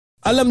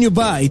Alam nyo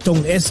ba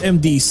itong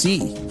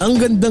SMDC?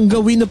 Ang gandang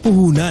gawin na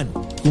puhunan.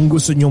 Kung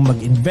gusto nyong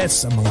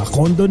mag-invest sa mga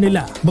kondo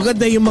nila,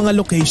 maganda yung mga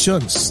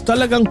locations,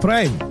 talagang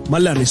prime,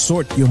 mala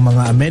resort yung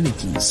mga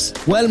amenities.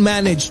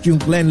 Well-managed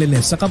yung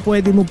cleanliness, saka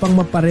pwede mo pang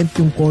maparent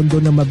yung kondo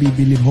na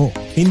mabibili mo.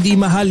 Hindi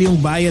mahal yung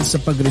bayad sa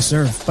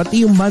pag-reserve,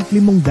 pati yung monthly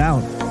mong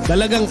down.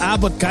 Talagang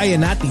abot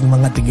kaya nating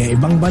mga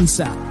tiga-ibang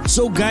bansa.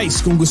 So guys,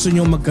 kung gusto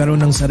nyong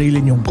magkaroon ng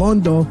sarili nyong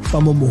kondo,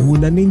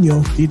 pamumuhunan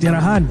ninyo,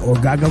 titirahan o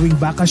gagawing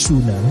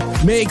bakasyonan,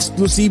 may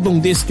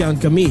eksklusibong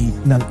discount kami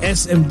ng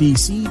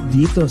SMDC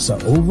dito sa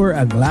Over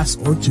a Glass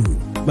or Two.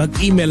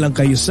 Mag-email lang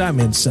kayo sa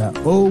amin sa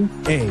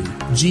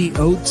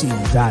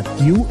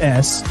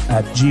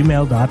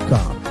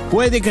oagot.us@gmail.com.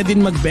 Pwede ka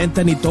din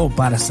magbenta nito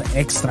para sa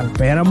ekstrang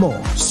pera mo.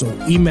 So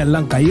email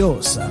lang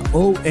kayo sa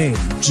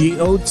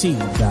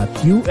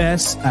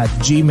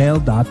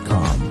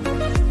oagot.us@gmail.com.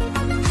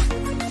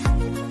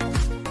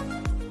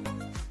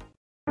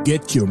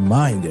 Get your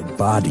mind and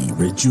body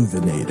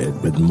rejuvenated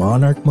with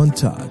Monarch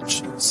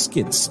Montage,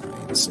 Skin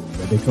Science and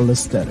Medical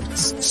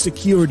Aesthetics.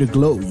 Secure the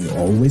glow you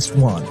always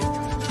wanted.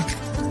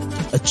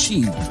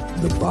 Achieve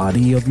the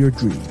body of your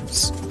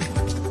dreams.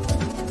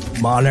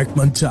 Monarch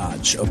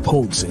Montage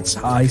upholds its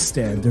high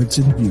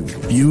standards in beauty.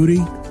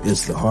 Beauty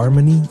is the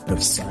harmony of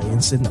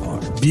science and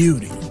art.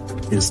 Beauty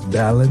is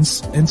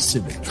balance and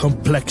civic.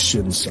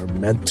 Complexions are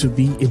meant to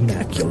be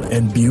immaculate,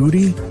 and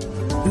beauty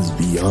is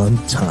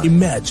beyond time.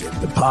 Imagine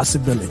the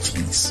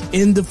possibilities.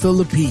 In the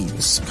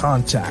Philippines,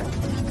 contact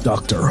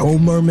Dr.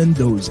 Homer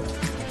Mendoza.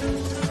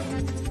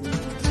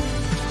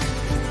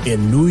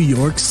 In New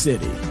York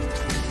City,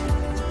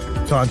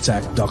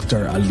 contact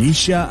Dr.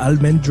 Alicia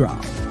Almendrao.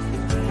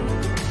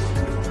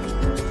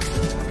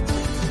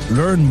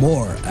 Learn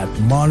more at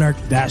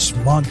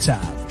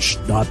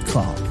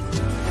monarch-montage.com.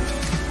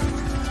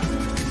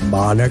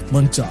 Monarch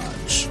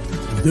Montage,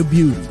 the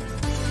beauty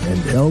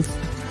and health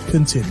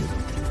continue.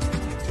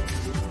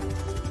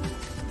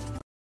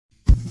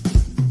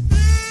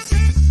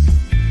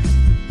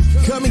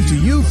 Coming to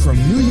you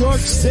from New York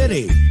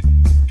City,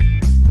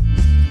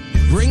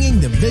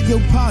 bringing the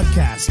video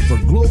podcast for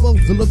global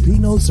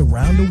Filipinos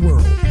around the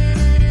world.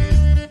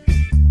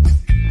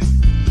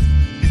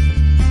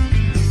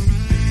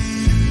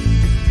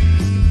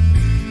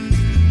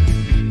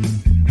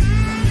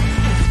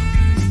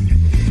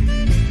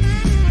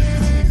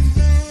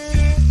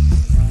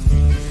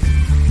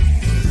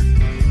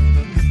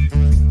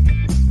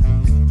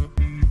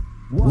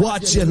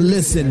 Watch and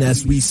listen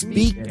as we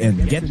speak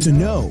and get to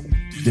know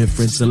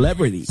different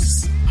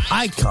celebrities,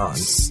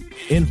 icons,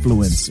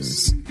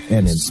 influencers,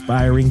 and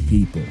inspiring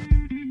people.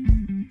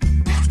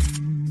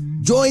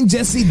 Join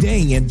Jesse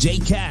Dang and Jay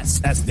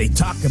Cass as they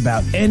talk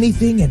about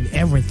anything and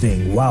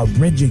everything while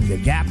bridging the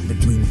gap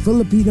between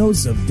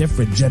Filipinos of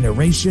different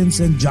generations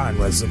and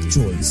genres of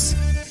choice.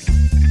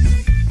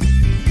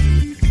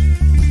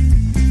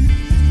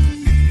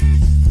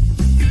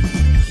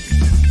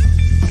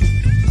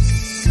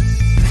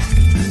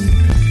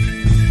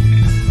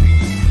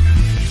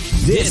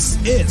 This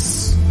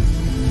is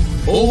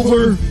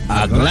Over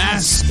a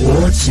Glass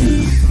or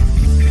Two.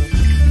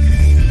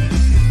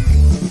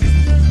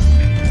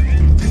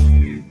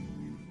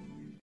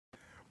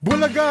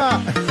 Bulaga!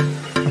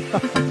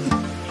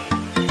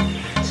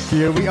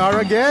 Here we are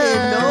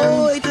again!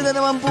 Hello! Ito na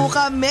naman po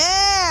kami!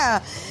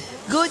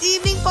 Good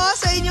evening po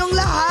sa inyong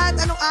lahat.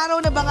 Anong araw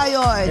na ba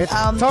ngayon? It's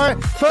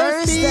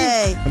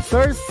Thursday.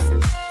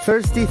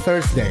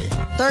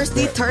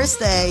 Thursday.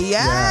 Thursday.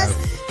 Yes.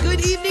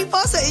 Good evening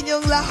po sa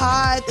inyong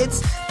lahat.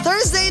 It's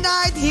Thursday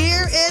night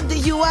here in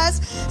the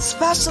US,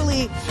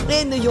 especially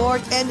in New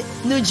York and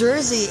New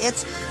Jersey.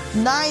 It's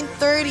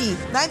 9:36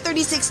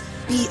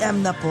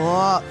 p.m. na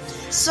po.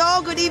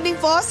 So, good evening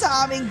po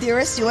sa aming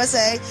dearest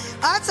USA.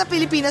 At sa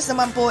Pilipinas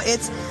naman po,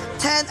 it's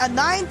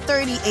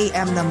 9:30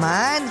 a.m.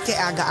 naman.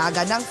 Kaya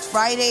aga-aga ng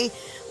Friday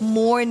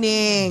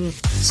morning.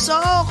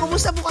 So,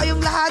 kumusta po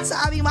kayong lahat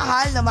sa aming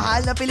mahal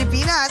na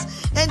Pilipinas?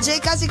 And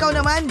Jcas, ikaw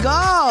naman,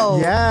 go!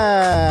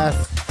 Yes!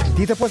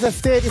 Dito po sa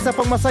state, isa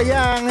pang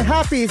masayang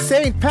Happy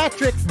St.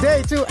 Patrick's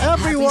Day to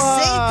everyone!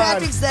 Happy St.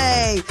 Patrick's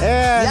Day!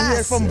 And yes.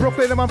 Here from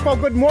Brooklyn naman po,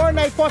 good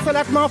morning po sa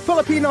lahat mga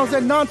Filipinos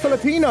and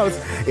non-Filipinos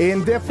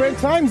in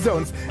different time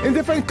zones, in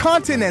different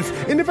continents,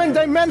 in different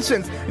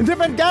dimensions, in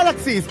different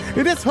galaxies,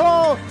 in this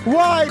whole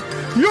wide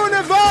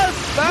universe!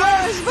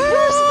 Verse!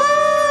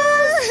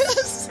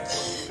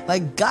 My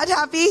God,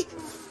 happy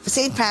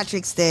St.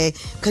 Patrick's Day.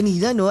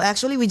 Kanina, no?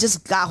 Actually, we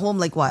just got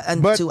home like what?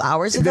 2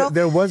 hours ago?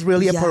 There was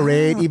really a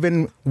parade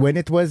even when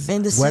it was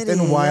wet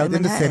and wild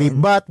in the city.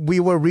 But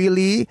we were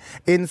really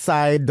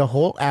inside the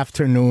whole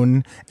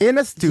afternoon in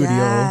a studio.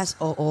 Yes,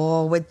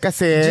 with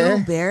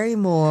Drew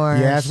Barrymore.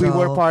 Yes, we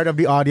were part of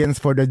the audience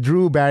for the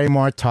Drew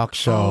Barrymore talk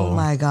show. Oh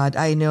my God,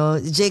 I know.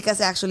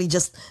 Jcas actually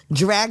just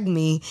dragged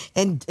me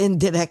in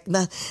direct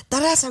na,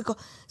 tara, sabi ko,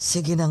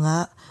 sige na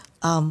nga.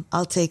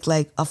 I'll take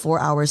like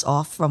 4 hours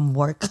off from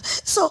work.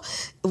 So,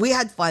 we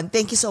had fun.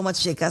 Thank you so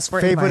much, Jcas,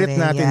 for Favorite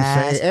inviting. natin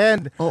siya.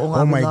 And,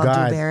 oh my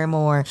God, Drew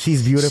Barrymore.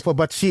 She's beautiful,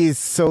 but she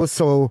is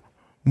so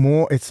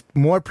it's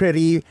more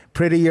prettier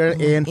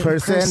in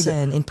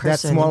person. That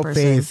small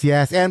face,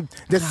 yes. And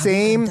the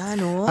same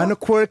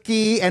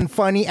quirky and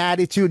funny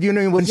attitude. You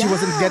know, when she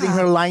wasn't getting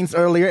her lines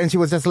earlier and she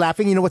was just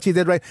laughing, you know what she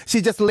did, right?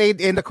 She just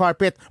laid in the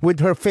carpet with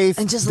her face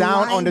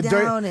down on the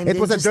dirt. It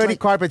was a dirty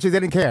carpet. She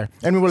didn't care.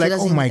 And we were like,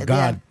 oh my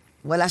God.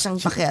 Wala siyang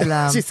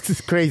pakialam. She's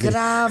crazy.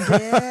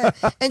 Grabe.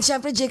 And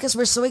syempre, Jcas,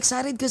 we're so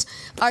excited because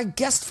our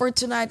guest for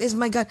tonight is,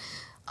 my God,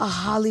 a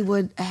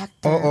Hollywood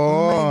actor.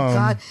 Oh my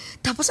God.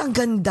 Tapos ang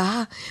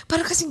ganda.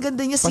 Parang kasing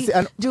ganda niya si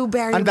Drew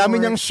Barrymore. Ang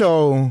dami niyang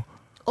show.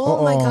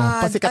 Oh my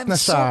God. Pasikat na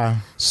siya.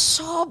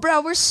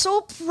 Sobra. We're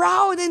so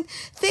proud. And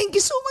thank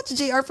you so much,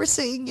 JR, for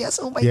saying yes.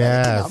 Oh my God.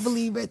 I cannot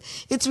believe it.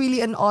 It's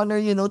really an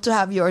honor, you know, to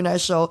have you on our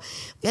show.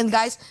 And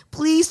guys,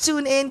 please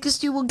tune in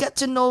because you will get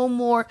to know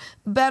more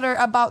better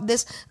about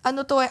this.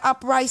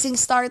 Uprising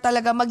star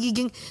talaga.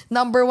 Magiging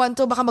number 1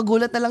 to. Baka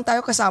magulat na lang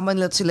tayo. Kasama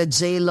nila sila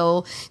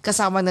J-Lo.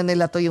 Kasama na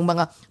nila to yung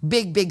mga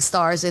big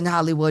stars in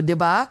Hollywood.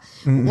 Diba?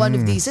 One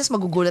of these is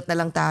magugulat na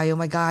lang tayo.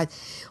 My God.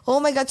 Oh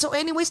my God. So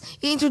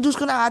anyways, i-introduce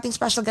ko na ang ating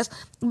special guest.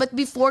 But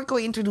before ko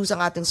i-introduce ang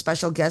ating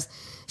special guest,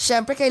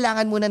 syempre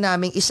kailangan muna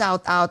naming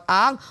i-shout out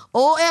ang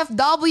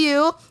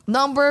OFW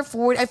number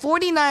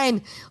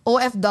 49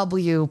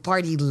 OFW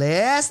party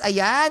list.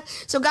 Ayan.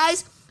 So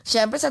guys,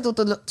 syempre sa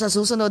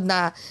susunod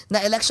na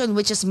election,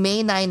 which is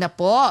May 9 na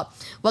po,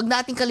 wag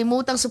nating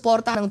kalimutang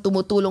suportahan ang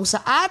tumutulong sa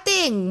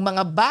ating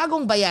mga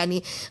bagong bayani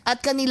at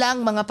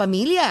kanilang mga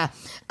pamilya.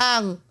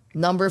 Ang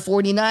number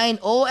 49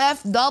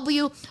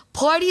 OFW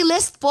party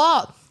list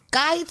po.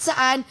 Kahit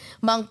saan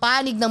mang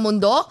panig ng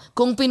mundo,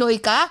 kung Pinoy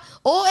ka,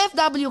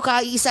 OFW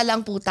ka, isa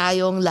lang po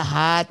tayong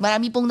lahat.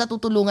 Marami pong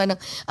natutulungan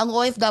ang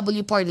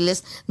OFW party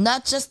list.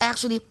 Not just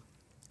actually,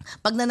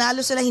 pag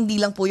nanalo sila, hindi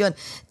lang po yun.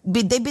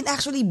 They've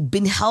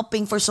been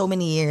helping for so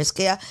many years.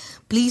 Kaya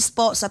please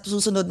po, sa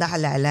susunod na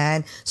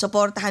halalan,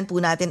 supportahan po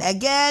natin.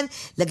 Again,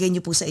 lagay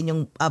niyo po sa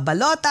inyong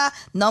balota,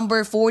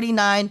 number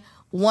 49,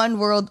 One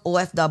World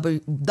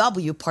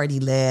OFW party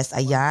list.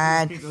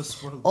 Ayan.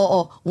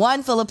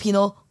 One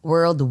Filipino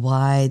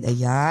worldwide.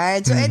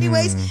 Ayan. So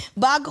anyways,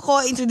 bago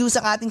ko introduce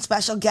ang ating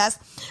special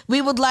guest, we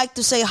would like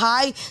to say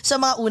hi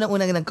sa mga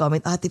unang-unang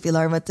nag-comment. Ate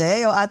Pilar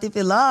Mateo. Ate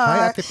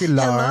Pilar. Hi, Ate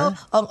Pilar. Hello.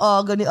 Ang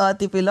aga ni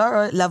Ate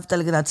Pilar. Love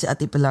talaga natin si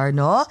Ate Pilar,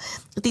 no?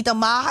 Tita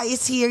Maha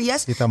is here.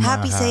 Yes. Tita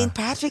Happy Maha. St.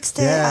 Patrick's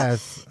Day.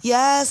 Yes.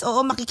 Yes.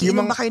 Oo,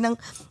 makikinom ba kayo ng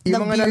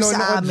beer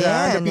sa amin?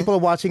 Dyan, the people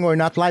watching or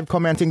not live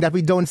commenting that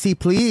we don't see,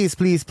 please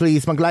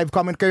mag-live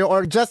comment kayo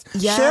or just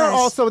share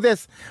also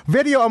this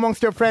video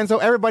amongst your friends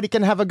so everybody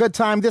can have a good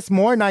time this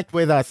more night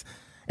with us.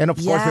 And of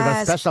course with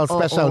a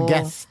special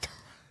guest.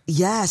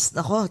 Yes,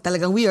 nako,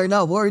 talagang we are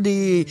now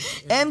worthy.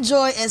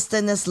 Mjoy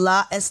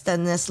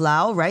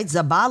Estanislao, right?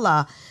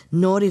 Zabala,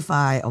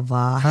 Notify.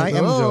 Hi,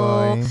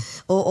 Mjoy.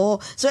 Oo.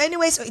 So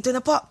anyways, ito na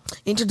po.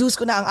 Introduce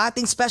ko na ang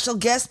ating special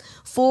guest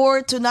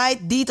for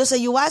tonight dito sa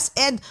US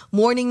and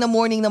morning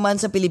naman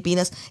sa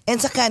Pilipinas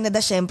and sa Canada,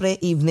 syempre,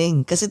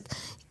 evening. Kasi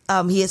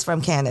he is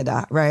from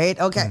Canada, right?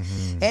 Okay.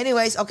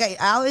 Anyways, okay,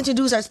 I'll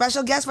introduce our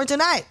special guest for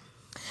tonight.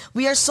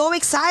 We are so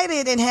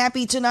excited and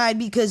happy tonight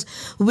because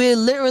we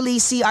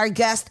literally see our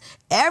guest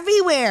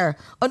everywhere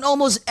on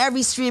almost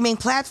every streaming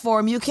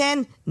platform you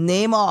can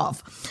name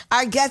off.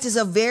 Our guest is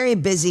a very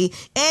busy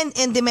and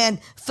in-demand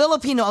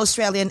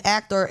Filipino-Australian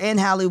actor in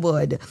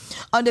Hollywood.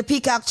 On the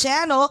Peacock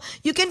channel,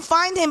 you can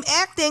find him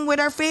acting with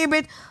our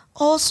favorite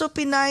also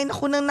Pinay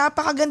ako ng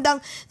napakagandang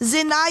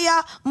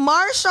Zenaya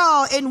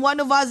Marshall in One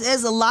of Us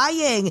is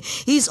Lying.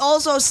 He's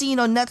also seen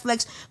on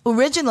Netflix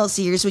original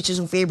series, which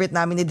is yung favorite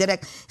namin ni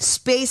Direct,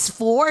 Space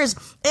Force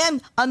and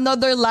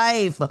Another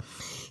Life.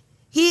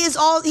 He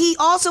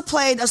also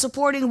played a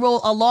supporting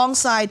role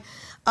alongside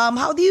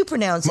how do you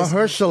pronounce this?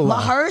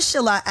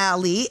 Mahershala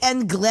Ali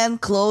and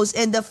Glenn Close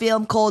in the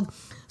film called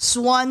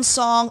Swan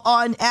Song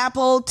on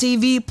Apple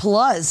TV+.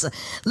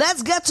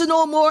 Let's get to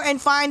know more and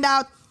find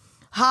out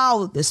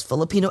how this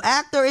Filipino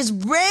actor is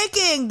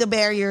breaking the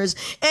barriers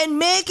and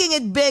making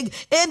it big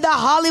in the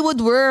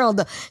Hollywood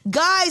world.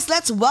 Guys,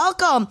 let's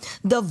welcome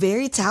the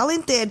very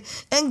talented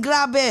and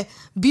grabe,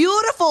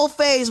 beautiful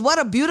face.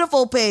 What a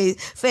beautiful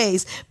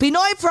face.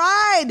 Pinoy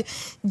Pride,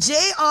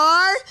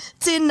 JR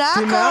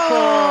Tinaco.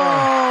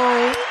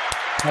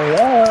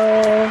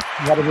 Hello.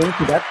 What an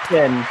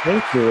introduction.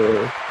 Thank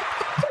you.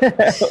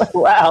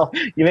 Wow,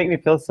 you make me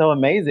feel so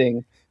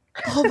amazing.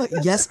 Oh my,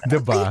 yes. Are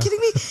you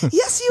kidding me?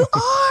 Yes, you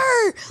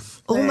are.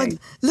 Oh my,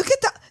 look at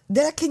that.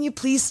 Dad, can you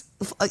please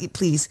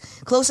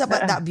close up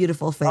at that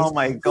beautiful face? Oh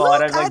my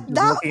God. Look at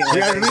that.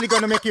 They are really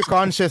going to make you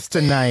conscious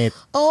tonight.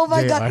 Oh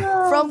my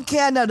God. From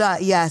Canada.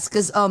 Yes.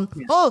 Because,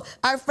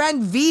 our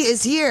friend V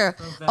is here.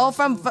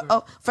 From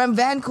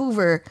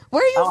Vancouver.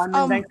 Where are you?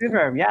 I'm in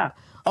Vancouver. Yeah.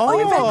 Oh,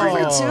 you're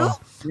Vancouver too?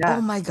 Yeah.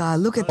 Oh my God,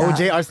 look at that.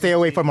 JR, stay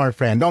away from our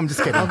friend. No, I'm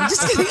just kidding.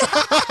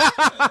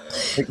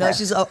 No,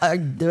 she's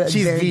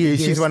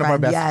she's one of our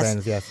best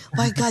friends, yes.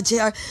 My God,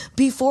 JR,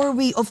 before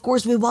we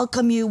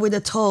welcome you with a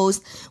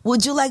toast,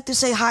 would you like to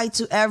say hi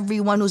to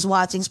everyone who's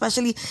watching,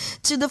 especially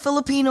to the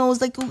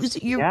Filipinos, like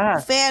you're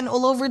a fan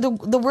all over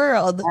the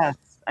world? Yes.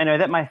 I know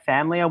that my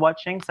family are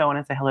watching, so I want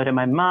to say hello to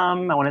my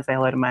mum. I want to say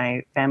hello to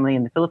my family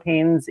in the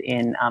Philippines,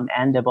 in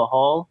Anda,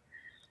 Bohol.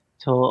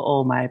 To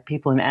all my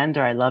people in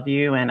Anda, I love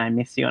you and I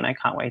miss you, and I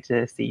can't wait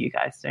to see you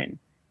guys soon.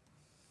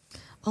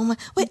 Oh my!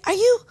 Wait, are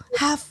you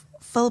half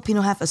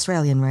Filipino, half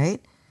Australian, right?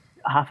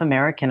 Half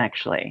American,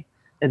 actually.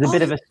 There's a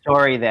bit of a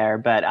story there,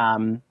 but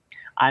I'm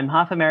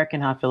half American,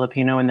 half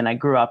Filipino, and then I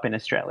grew up in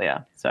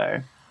Australia. So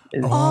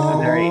it's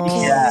very,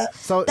 Okay.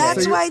 So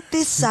That's so why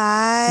this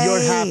side. your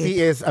happy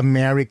is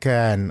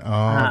American.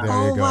 Oh, there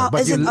Oh, you go. wow.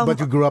 But Is you, it, but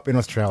you grew up in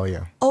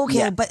Australia.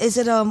 Okay, but is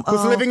it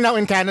Who's living now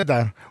in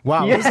Canada?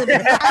 Wow. I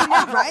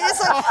know, right?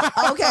 It's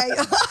like okay.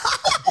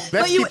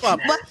 Let's keep up.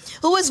 But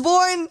who was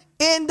born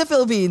in the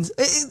Philippines,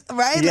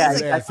 right? Yeah,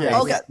 It's yes, yes,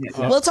 okay, yes.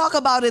 we'll talk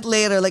about it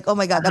later. Like, oh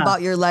my God,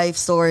 about your life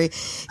story.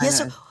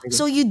 Yeah,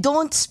 so you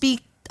don't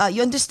speak.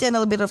 You understand a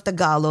little bit of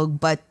Tagalog,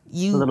 but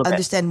you little bit.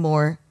 understand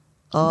more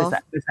of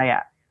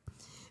Bisaya.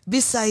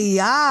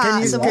 Bisaya.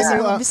 Can you, So,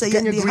 Bisaya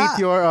can you diha. greet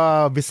your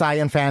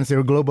Visayan fans,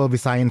 your global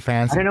Visayan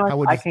fans? I don't know How if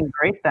would I you- can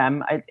greet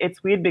them.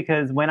 It's weird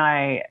because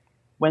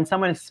when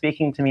someone is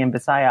speaking to me in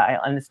Bisaya, I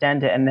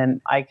understand it, and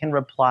then I can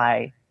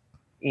reply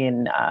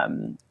in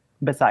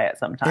Bisaya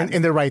sometimes.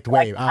 in the right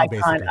way, I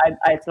basically. can't.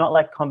 It's not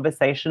like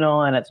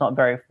conversational, and it's not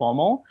very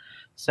formal,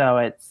 so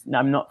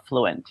I'm not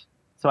fluent.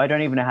 So I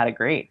don't even know how to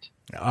greet.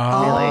 Really?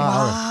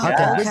 wow.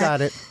 Okay, we Okay.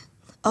 got it.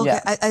 Okay,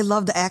 Yeah. I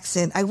love the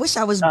accent. I wish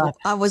I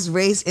was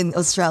raised in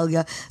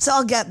Australia, so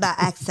I'll get that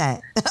accent.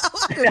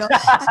 I don't know.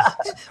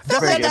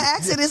 Very the good.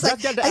 accent is like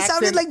Just get the I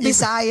sounded accent like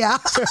Bisaya.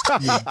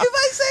 If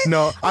I say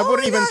No, I oh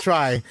wouldn't my even God.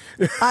 try.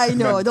 I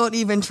know, don't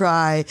even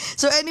try.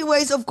 So,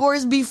 anyways, of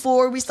course,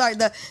 before we start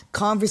the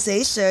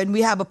conversation,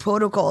 we have a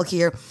protocol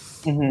here.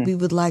 We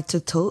would like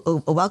to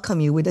welcome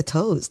you with a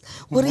toast.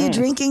 What are you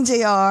drinking,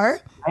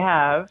 JR? I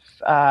have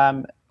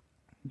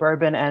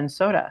bourbon and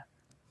soda.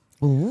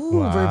 Ooh,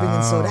 bourbon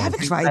and soda. I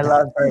haven't tried I that.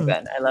 love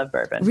bourbon. I love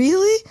bourbon.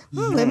 Really?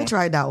 Let me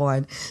try that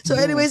one. So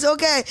anyways,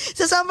 okay.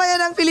 Sa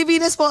sambayan ng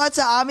Pilipinas po at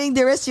sa aming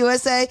Dearest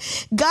USA.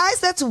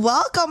 Guys, let's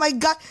welcome. I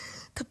got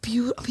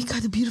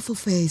the beautiful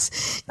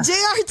face.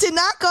 JR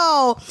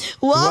Tinaco.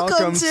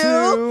 Welcome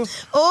to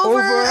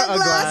Over a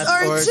Glass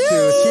or Two.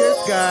 Cheers,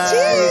 guys.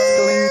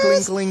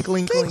 Cheers. Cling,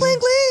 cling, cling, Cling, cling,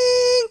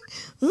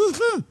 cling,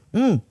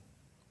 cling.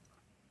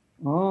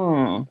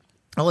 Mm.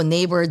 Oh,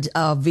 neighbor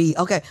V.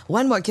 Okay,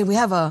 one more. Can we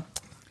have a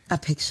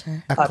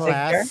picture? A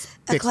class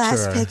A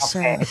class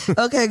picture.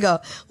 picture. Okay, go.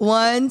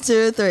 1,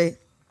 2, 3.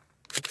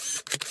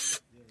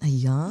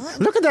 Ayan.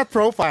 Look at that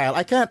profile.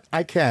 I can't.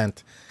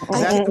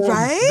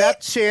 Right?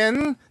 That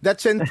chin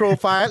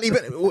profile.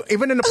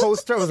 Even in the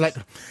poster, I was like,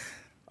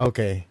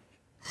 okay.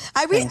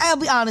 I'll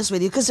be honest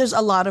with you, because there's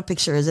a lot of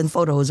pictures and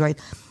photos, right?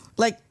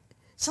 Like,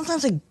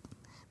 sometimes like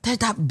they're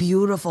that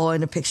beautiful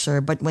in a picture,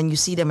 but when you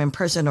see them in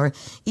person, or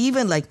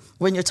even like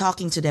when you're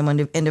talking to them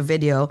in the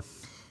video,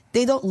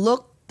 they don't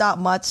look that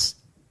much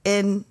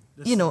in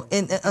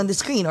on the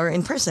screen or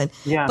in person.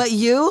 Yeah. But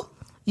you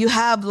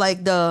have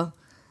like the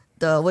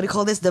what do you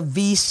call this? The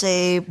V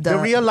shape. The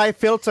real life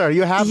filter.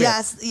 You have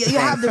Yes, you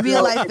have the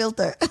real life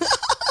filter.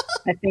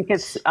 I think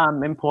it's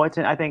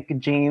important. I think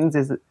genes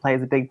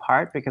plays a big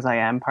part, because I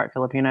am part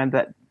Filipino.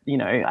 That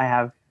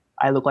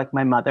I look like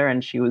my mother,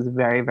 and she was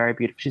very, very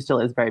beautiful. She still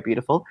is very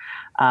beautiful.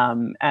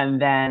 And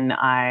then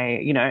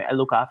I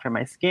look after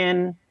my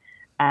skin,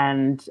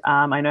 and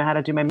I know how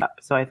to do my makeup.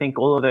 So I think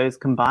all of those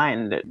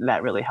combined,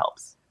 that really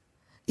helps.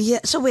 Yeah.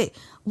 So wait,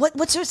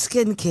 what's your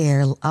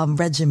skincare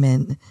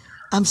regimen?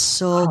 I'm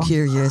so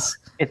curious.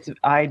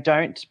 I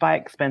don't buy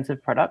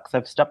expensive products.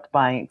 I've stopped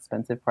buying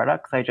expensive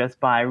products. I just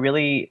buy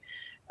really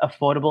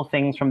affordable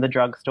things from the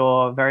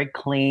drugstore, very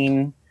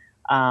clean.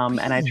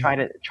 And I try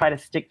to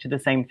stick to the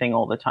same thing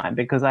all the time,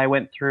 because I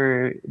went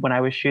through, when I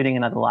was shooting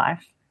Another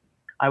Life,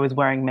 I was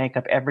wearing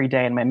makeup every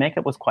day, and my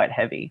makeup was quite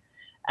heavy,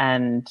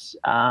 and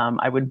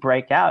I would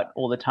break out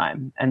all the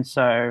time. And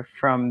so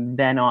from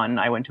then on,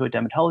 I went to a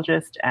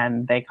dermatologist,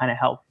 and they kind of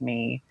helped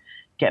me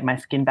get my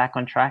skin back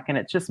on track. And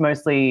it's just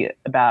mostly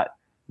about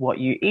what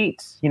you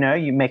eat, you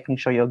making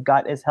sure your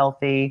gut is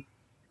healthy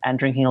and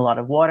drinking a lot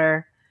of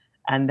water,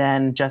 and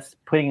then just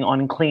putting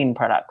on clean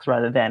products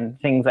rather than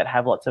things that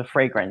have lots of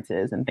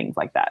fragrances and things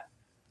like that.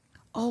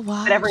 Oh,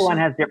 wow. But everyone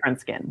has different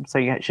skin, so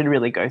you should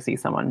really go see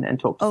someone and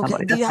talk to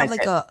somebody. Do you have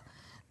like a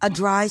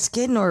dry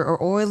skin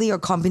or oily or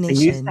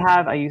combination?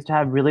 I used to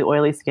have really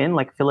oily skin,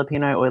 like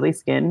Filipino oily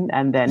skin,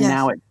 and then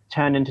now it's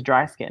turned into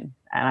dry skin,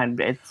 and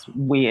it's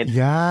weird.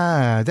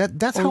 Yeah,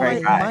 that's how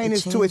Very mine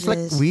is too. It's like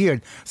changes.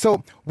 weird.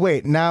 So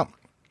wait, now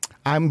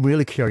I'm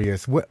really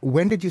curious.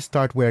 When did you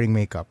start wearing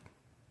makeup?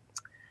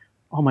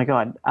 Oh my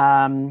God.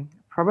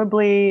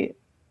 Probably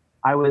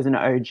I was an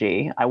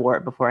OG. I wore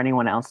it before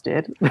anyone else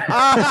did.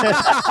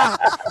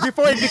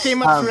 Before it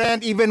became a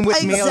trend, even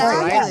with males,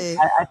 right? Exactly.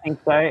 I think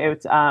so.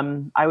 It's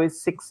I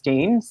was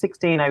 16.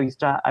 16,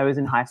 I was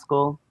in high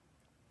school,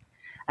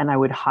 and I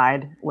would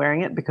hide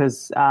wearing it,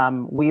 because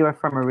we were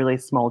from a really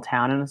small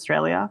town in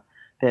Australia.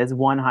 There's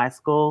one high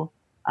school.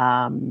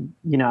 I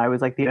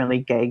was like the only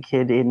gay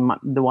kid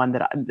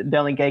the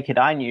only gay kid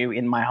I knew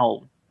in my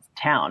whole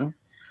town.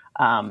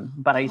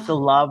 But I used to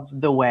love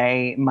the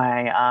way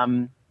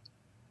my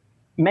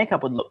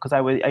makeup would look because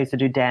I used to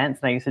do dance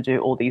and I used to do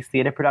all these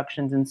theater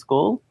productions in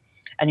school.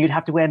 And you'd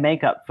have to wear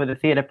makeup for the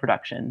theater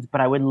productions,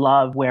 but I would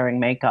love wearing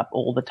makeup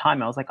all the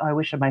time. I was like, oh, I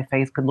wish my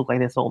face could look like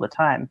this all the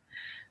time.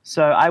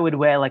 So I would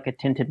wear like a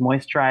tinted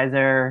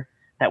moisturizer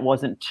that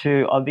wasn't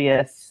too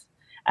obvious,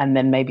 and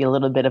then maybe a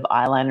little bit of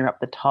eyeliner up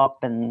the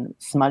top and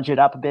smudge it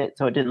up a bit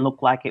so it didn't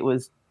look like it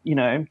was,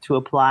 too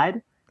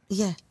applied.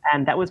 Yeah.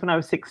 And that was when I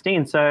was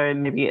 16. So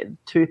maybe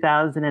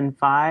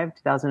 2005,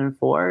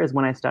 2004 is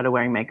when I started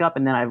wearing makeup.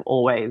 And then I've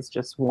always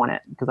just worn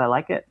it because I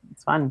like it.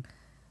 It's fun.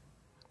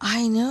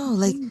 I know,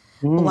 like,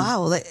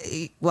 wow. Like,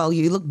 well,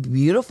 you look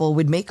beautiful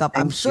with makeup.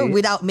 I'm sure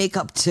without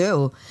makeup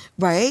too,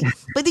 right?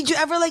 But did you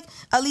ever like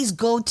at least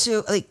go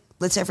to like,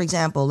 let's say for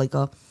example, like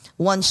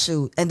one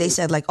shoot and they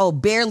said like, oh,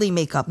 barely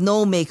makeup,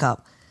 no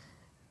makeup?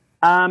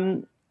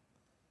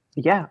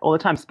 Yeah, all the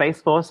time.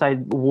 Space Force, I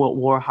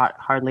wore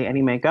hardly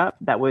any makeup.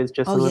 That was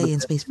just a little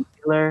bit Space Force.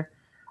 concealer.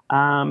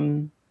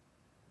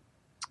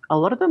 A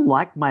lot of them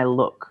like my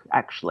look,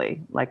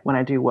 actually. Like when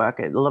I do work,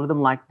 a lot of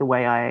them like the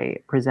way I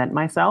present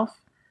myself.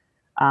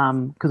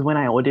 Because when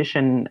I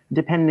audition,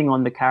 depending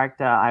on the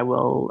character, I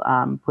will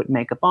put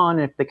makeup on.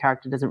 If the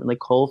character doesn't really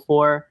call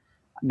for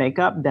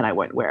makeup, then I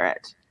won't wear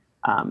it.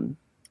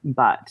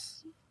 But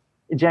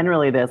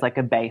generally, there's like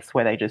a base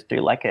where they just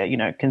do like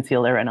a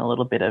concealer and a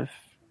little bit of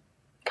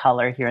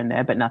color here and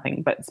there, but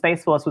nothing. But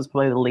Space Force was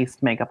probably the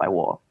least makeup I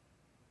wore.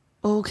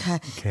 Okay,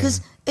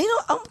 because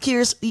I'm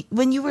curious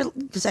when you were,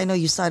 because I know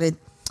you started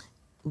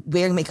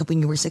wearing makeup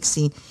when you were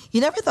 16.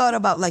 You never thought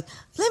about like,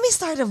 let me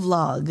start a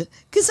vlog,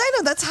 because I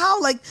know that's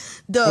how like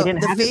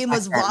the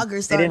famous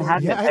vloggers started. They didn't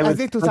have it. I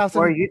think 2000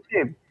 before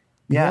YouTube.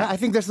 Yeah, I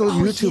think there's no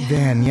YouTube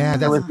then. Yeah,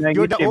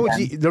 you're the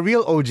OG, the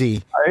real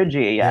OG. OG,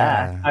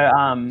 yeah.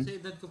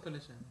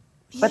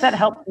 So, but that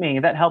helped me.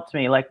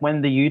 Like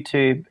when the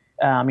YouTube,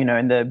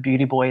 and the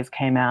Beauty Boys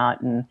came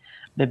out and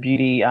the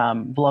beauty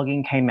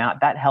vlogging came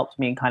out, that helped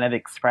me kind of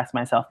express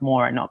myself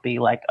more and not be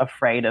like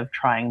afraid of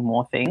trying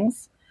more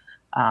things.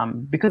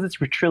 Because it's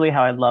truly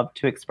how I love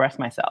to express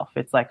myself.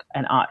 It's like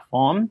an art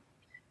form.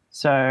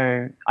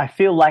 So I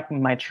feel like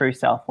my true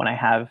self when I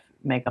have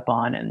makeup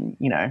on and,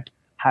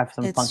 have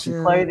some funky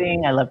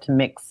clothing. I love to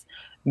mix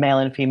male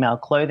and female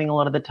clothing a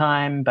lot of the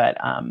time. But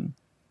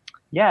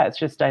it's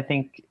just, I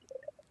think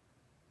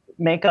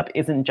makeup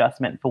isn't just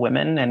meant for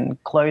women,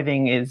 and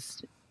clothing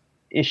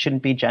it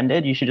shouldn't be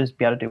gendered. You should just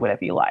be able to do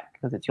whatever you like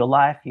because it's your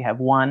life. You have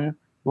one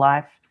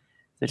life.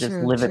 So just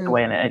live it the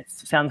way, and it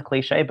sounds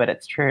cliche, but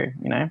it's true,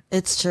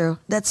 It's true.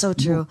 That's so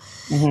true.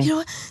 Mm-hmm. You know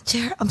what,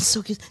 Jer, I'm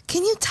so curious.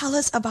 Can you tell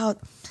us about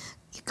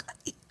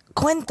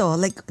cuento?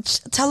 Like,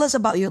 tell us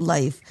about your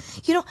life.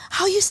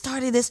 How you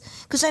started this?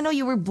 Because I know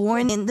you were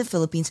born in the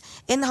Philippines.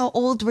 And how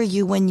old were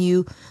you when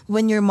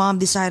your mom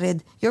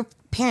decided, your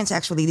parents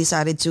actually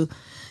decided to,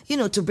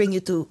 to bring you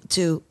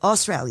to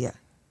Australia?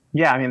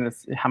 Yeah, I mean,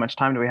 how much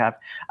time do we have?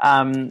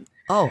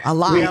 A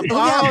lot. We have a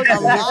lot of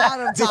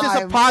time. This is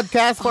a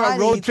podcast for a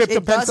road trip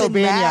to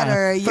Pennsylvania. It doesn't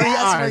matter.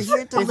 Yes, we're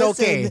here to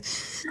listen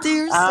to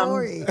your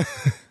story.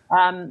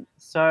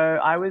 So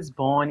I was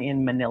born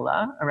in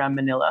Manila, around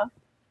Manila.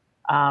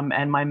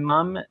 And my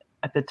mum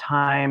at the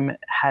time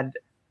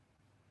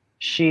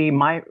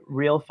my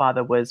real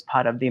father was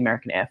part of the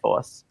American Air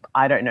Force.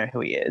 I don't know who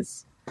he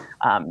is.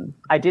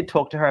 I did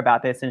talk to her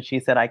about this, and she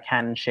said I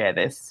can share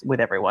this with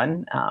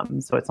everyone.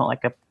 So it's not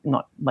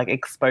like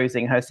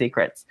exposing her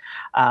secrets.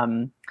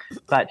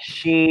 But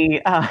she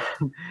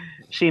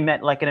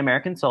met like an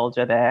American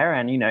soldier there,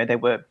 and they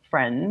were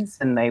friends,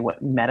 and they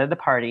met at a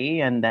party,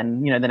 and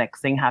then the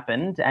next thing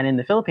happened. And in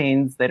the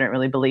Philippines, they don't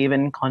really believe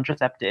in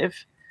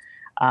contraceptive.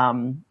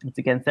 It's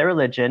against their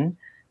religion.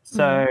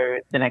 So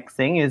the next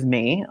thing is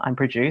me. I'm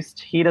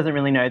produced. He doesn't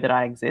really know that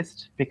I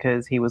exist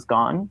because he was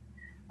gone.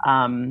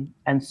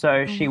 And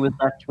so she was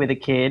left with a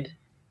kid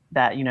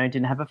that,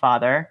 didn't have a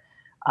father.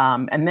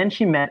 And then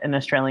she met an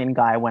Australian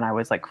guy when I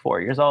was like 4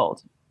 years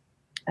old.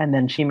 And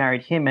then she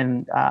married him,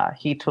 and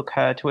he took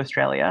her to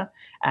Australia,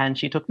 and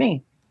she took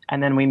me.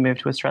 And then we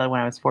moved to Australia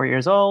when I was 4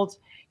 years old.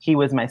 He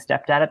was my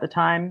stepdad at the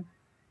time.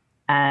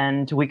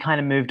 And we kind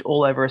of moved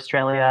all over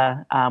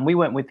Australia. We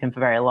weren't with him for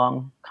very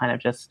long, kind of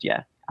just,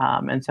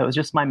 and so it was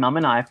just my mum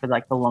and I for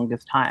like the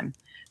longest time.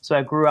 So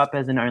I grew up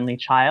as an only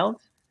child.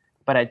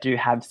 But I do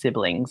have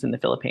siblings in the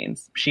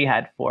Philippines. She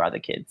had 4 other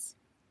kids.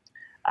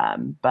 I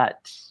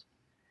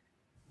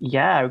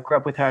grew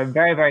up with her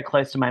very, very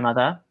close to my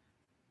mother.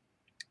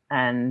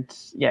 And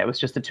it was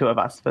just the two of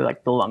us for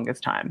like the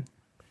longest time.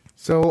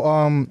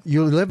 So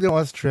you lived in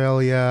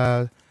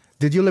Australia.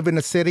 Did you live in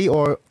a city,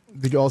 or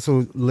did you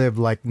also live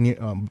like near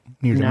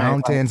the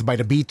mountains, by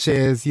the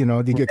beaches?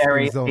 Did you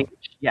experience those?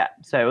 Yeah,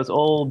 so it was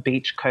all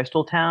beach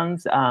coastal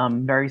towns,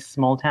 very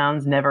small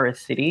towns, never a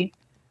city.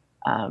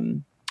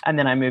 And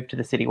then I moved to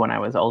the city when I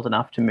was old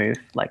enough to move,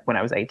 like when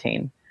I was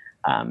 18.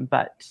 It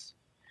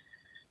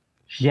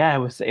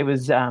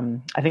was.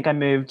 I think I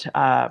moved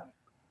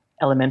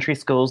elementary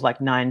schools like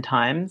 9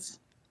 times.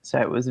 So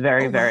it was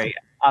very, very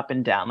up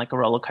and down like a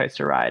roller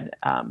coaster ride.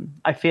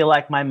 I feel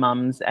like my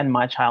mum's and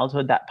my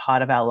childhood, that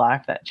part of our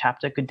life, that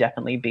chapter could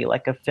definitely be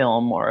like a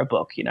film or a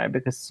book,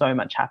 because so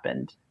much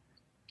happened.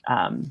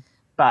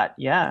 But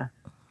yeah.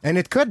 And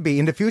it could be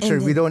in the future.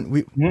 We don't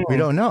know.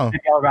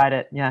 Maybe I'll write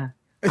it. Yeah.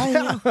 I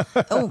know.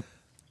 Oh,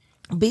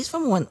 based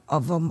from one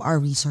of our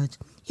research,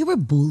 you were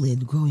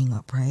bullied growing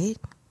up, right?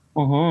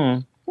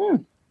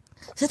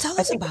 So tell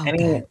us about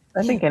that.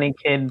 I think any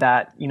kid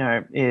that,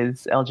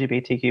 is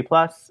LGBTQ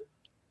plus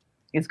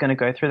is going to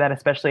go through that,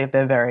 especially if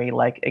they're very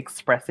like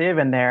expressive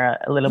and they're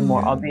a little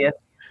more obvious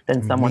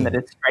than someone that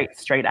is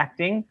straight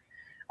acting.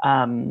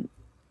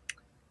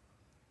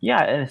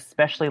 Yeah, and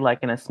especially like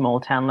in a small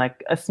town.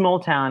 Like a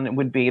small town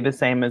would be the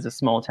same as a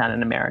small town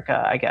in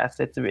America, I guess.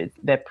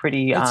 They're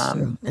pretty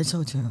true. It's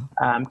so true.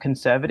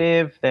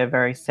 Conservative. They're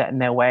very set in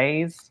their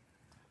ways.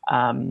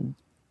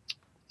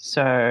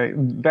 So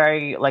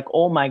very like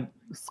all my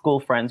school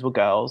friends were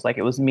girls. Like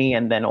it was me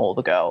and then all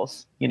the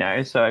girls,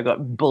 So I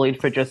got bullied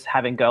for just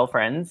having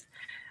girlfriends.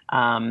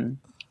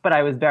 But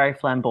I was very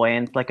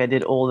flamboyant. Like I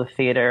did all the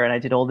theater and I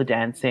did all the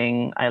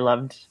dancing. I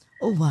loved.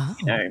 Oh wow.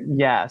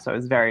 Yeah. So I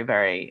was very,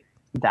 very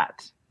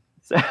that.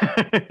 So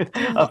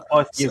of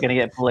course you're going to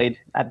get bullied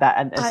at that,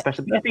 and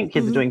especially I think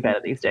kids are doing better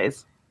these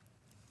days.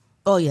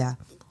 Oh yeah,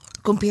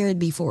 compared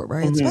before,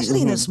 right?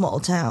 Especially in a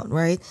small town,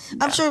 right? Yeah,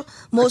 I'm sure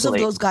most of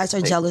those guys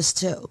are jealous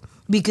too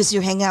because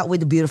you hang out with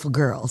the beautiful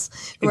girls,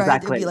 right?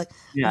 Exactly. They'll be like,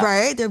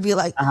 right? They'll be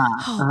like,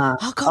 how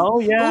come? Oh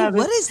yeah.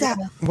 What is that?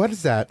 What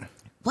is that?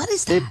 What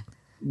is that?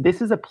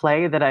 This is a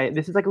play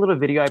this is like a little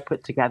video I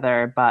put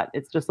together, but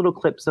it's just little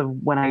clips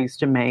of when I used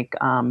to make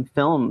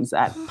films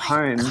at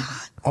home. God.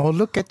 Oh,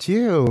 look at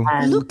you.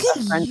 And look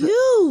at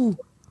you.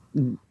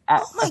 A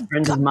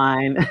friend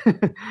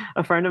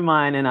of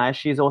mine and I,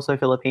 she's also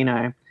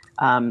Filipino.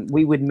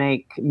 We would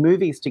make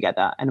movies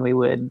together, and we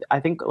would, I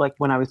think like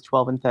when I was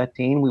 12 and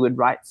 13, we would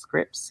write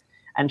scripts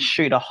and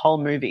shoot a whole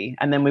movie.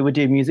 And then we would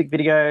do music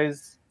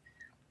videos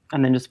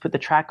and then just put the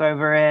track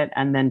over it.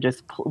 And then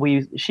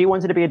she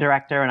wanted to be a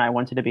director and I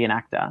wanted to be an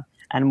actor.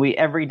 And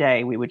every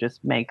day we would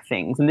just make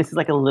things. And this is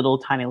like a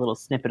tiny little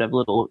snippet of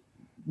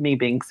me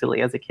being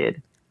silly as a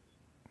kid.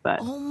 But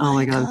oh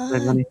my God,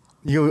 it's so funny.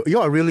 You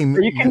are really.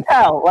 You can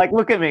tell. Like,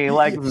 look at me.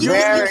 Like, you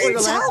can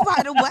tell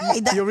right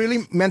away. You're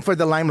really meant for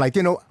the limelight.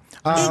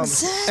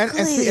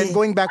 Exactly. And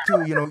going back to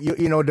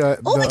the.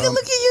 Oh my God!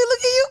 Look at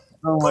you!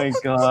 Oh my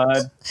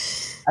God!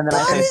 And then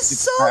that is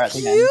so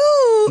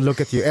cute.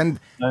 Look at you. And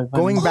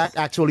going back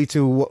actually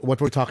to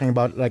what we're talking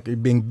about,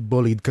 like being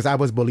bullied, because I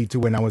was bullied too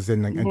when I was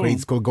in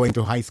grade school, going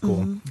to high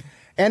school,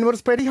 and it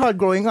was pretty hard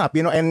growing up.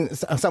 And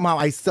somehow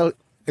I still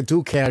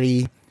do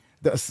carry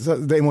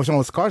the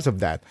emotional scars of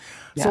that.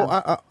 Yeah.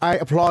 So I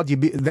applaud you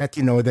that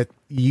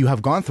you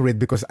have gone through it,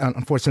 because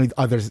unfortunately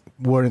others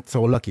weren't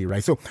so lucky,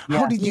 right? So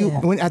how did you,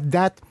 when at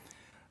that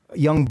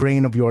young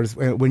brain of yours,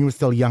 when you were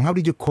still young, how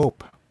did you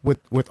cope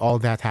with all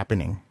that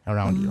happening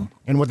around you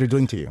and what they're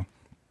doing to you?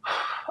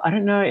 I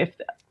don't know if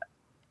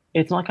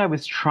it's not like I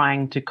was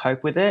trying to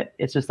cope with it.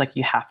 It's just like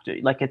you have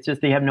to. Like it's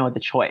just you have no other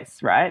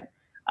choice, right?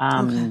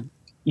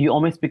 You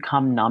almost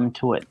become numb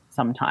to it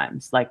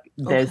sometimes. Like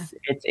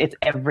it's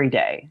every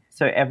day.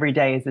 So every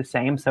day is the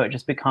same. So it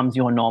just becomes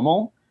your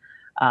normal.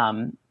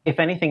 If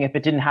anything, if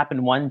it didn't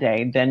happen one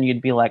day, then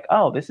you'd be like,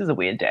 oh, this is a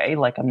weird day.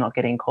 Like I'm not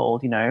getting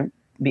called,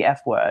 the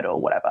F word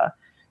or whatever.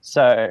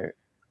 So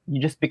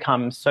you just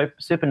become so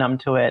super numb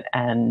to it,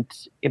 and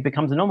it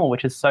becomes normal,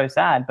 which is so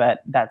sad.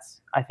 But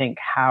that's, I think,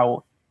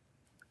 how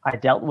I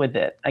dealt with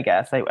it, I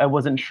guess. I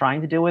wasn't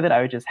trying to deal with it.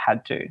 I just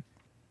had to.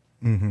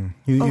 Mm-hmm.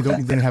 You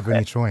didn't have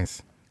any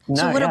choice.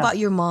 So what about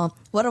your mom?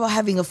 What about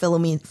having a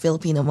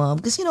Filipino mom?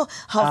 Because you know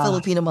how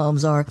Filipino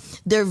moms are.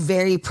 They're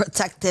very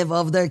protective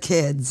of their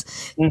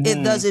kids.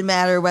 It doesn't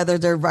matter whether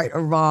they're right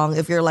or wrong.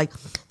 If you're like,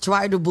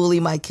 try to bully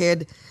my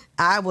kid,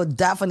 I would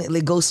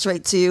definitely go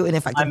straight to you. And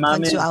if I can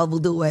punch you, I will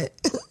do it.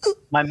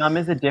 My mom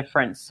is a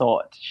different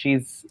sort. She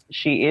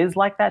is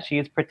like that. She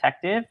is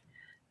protective,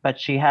 but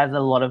she has a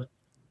lot of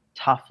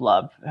tough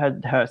love.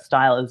 Her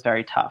style is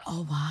very tough.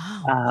 Oh,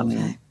 wow.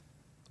 Okay.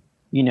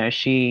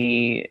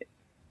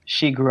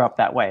 She grew up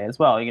that way as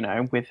well,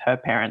 with her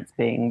parents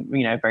being,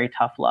 very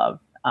tough love,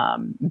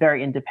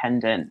 very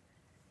independent.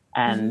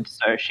 And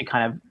so she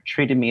kind of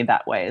treated me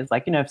that way. It's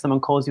like, if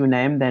someone calls you a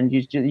name, then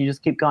you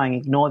just keep going,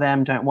 ignore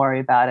them, don't worry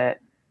about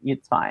it.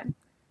 It's fine.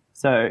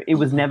 So it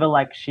was never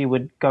like she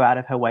would go out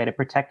of her way to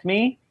protect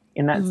me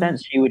in that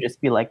sense. She would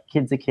just be like,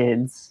 kids are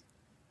kids.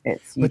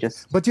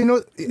 But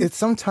it's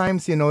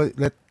sometimes,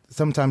 that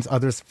sometimes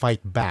others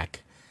fight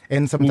back.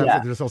 And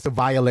sometimes there's also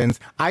violence.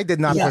 I did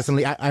not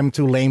personally. I'm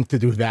too lame to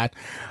do that.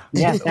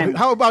 Yeah.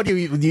 How about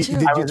you? Did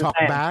you talk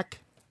back?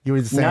 You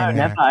were the same. No,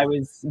 never. I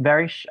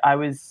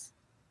was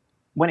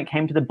when it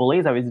came to the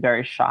bullies, I was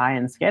very shy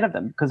and scared of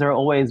them because they're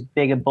always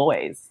bigger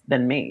boys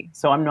than me.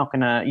 So I'm not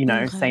gonna,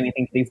 say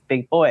anything to these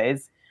big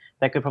boys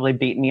that could probably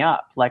beat me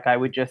up. Like I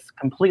would just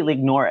completely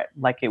ignore it.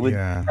 Like it would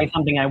say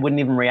something, I wouldn't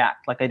even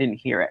react. Like I didn't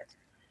hear it.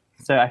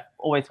 So I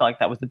always felt like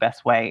that was the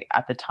best way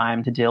at the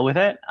time to deal with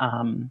it.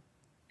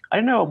 I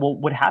don't know what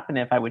would happen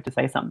if I were to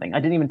say something. I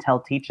didn't even tell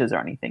teachers or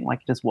anything.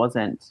 Like, it just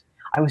wasn't.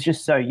 I was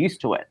just so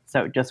used to it,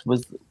 so it just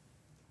was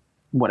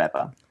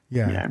whatever.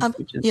 Yeah.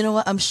 You know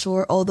what? I'm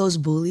sure all those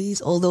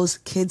bullies, all those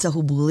kids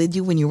who bullied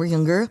you when you were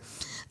younger,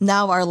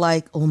 now are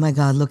like, oh my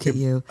God, look at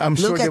you. I'm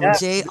sure look they at would-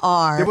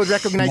 JR. They would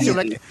recognize you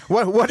like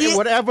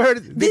whatever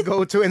they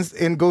go to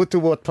and go to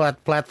what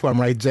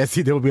platform, right,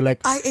 Jesse? They'll be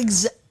like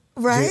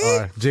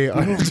right?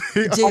 JR.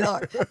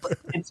 JR.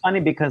 It's funny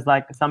because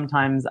like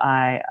sometimes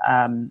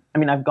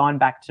I've gone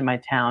back to my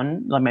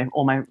town. Like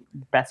all my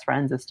best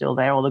friends are still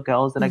there. All the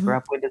girls that I grew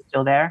up with are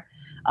still there.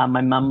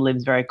 My mum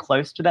lives very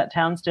close to that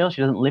town still.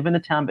 She doesn't live in the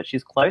town, but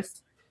she's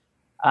close.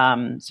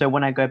 So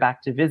when I go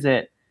back to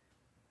visit,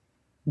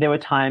 there were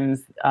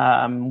times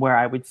where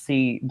I would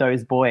see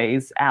those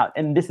boys out,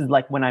 and this is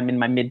like when I'm in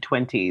my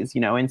mid-20s,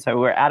 and so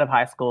we're out of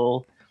high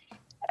school,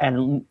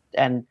 and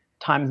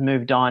times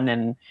moved on,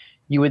 and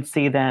you would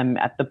see them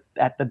at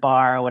the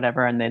bar or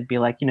whatever, and they'd be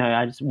like,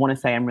 I just want to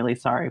say I'm really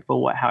sorry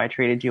for how I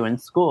treated you in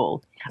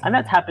school, and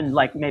that's happened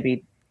like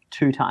maybe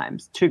 2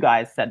 times. 2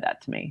 guys said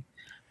that to me,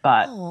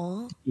 but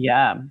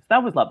yeah,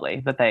 that was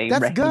lovely that they.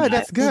 That's good.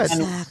 That's good.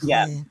 Exactly.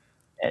 Yeah.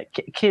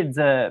 Kids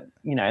are,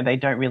 they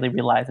don't really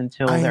realize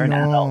until they're an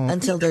adult.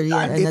 Until they're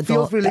an It adult.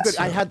 feels really good.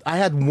 That's true. I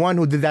had one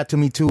who did that to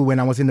me too when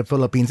I was in the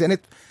Philippines, and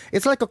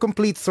it's like a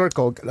complete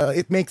circle.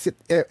 It makes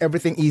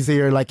everything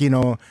easier, like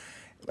and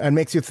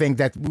makes you think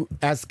that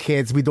as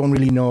kids we don't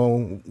really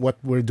know what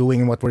we're doing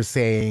and what we're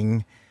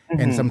saying,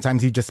 and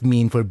sometimes you're just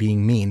mean for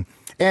being mean.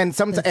 And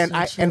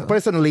and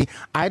personally,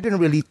 I didn't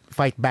really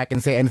fight back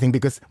and say anything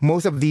because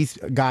most of these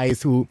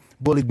guys who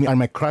bullied me are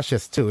my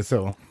crushes too.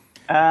 So.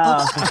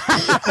 Those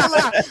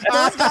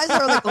guys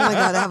are like, oh my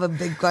God, I have a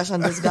big crush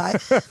on this guy.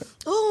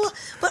 Oh,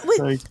 but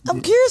wait,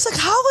 I'm curious, like,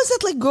 how was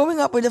it like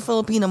growing up with a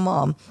Filipino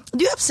mom?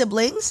 Do you have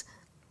siblings?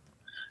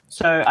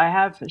 So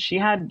she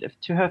had,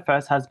 to her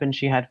first husband,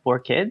 she had 4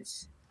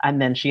 kids, and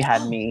then she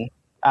had me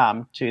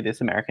to this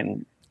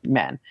American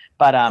man.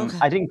 But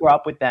I didn't grow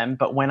up with them,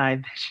 but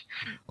whenever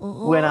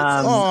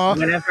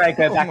I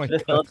go back to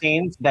the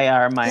Philippines, they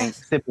are my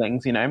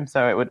siblings,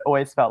 so it would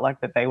always felt like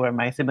that they were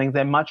my siblings.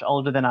 They're much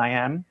older than I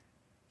am,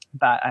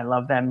 but I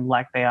love them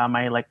like they are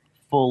my like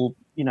full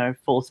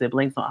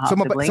siblings, not half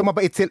siblings. So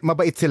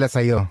mabait sila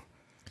sa'yo.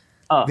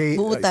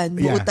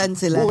 Buutan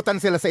sila. Buutan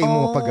sila sa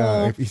imo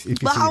pag if you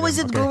But see how them. was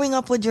it Okay. growing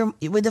up with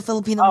the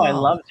Filipino Oh, mom? I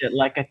loved it.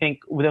 Like, I think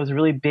there was a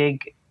really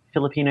big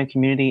Filipino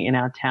community in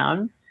our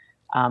town.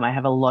 I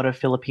have a lot of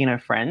Filipino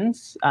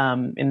friends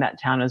in that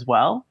town as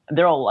well.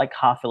 They're all like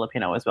half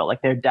Filipino as well.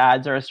 Like their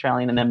dads are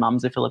Australian and their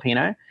mums are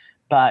Filipino.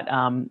 But,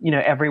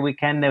 every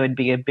weekend there would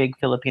be a big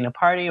Filipino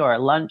party or a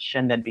lunch,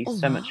 and there'd be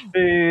so much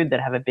food. They'd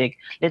have a big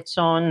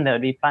lechon, there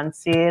would be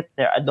pancit,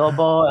 their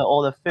adobo,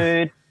 all the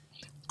food.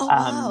 Oh,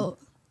 wow.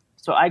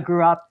 So I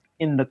grew up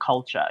in the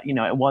culture.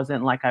 It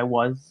wasn't like I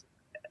was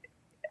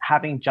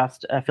having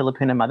just a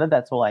Filipino mother.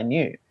 That's all I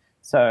knew.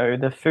 So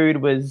the food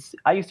was,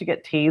 I used to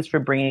get teased for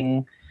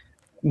bringing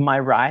my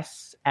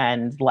rice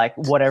and like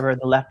whatever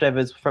the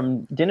leftovers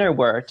from dinner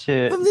were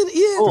to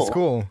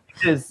School.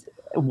 Because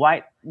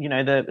white,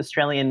 the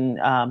Australian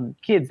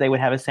kids, they would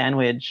have a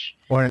sandwich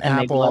Or an and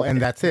they'd apple, love and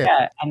it. that's it.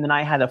 Yeah, and then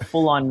I had a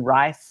full-on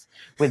rice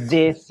with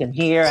this and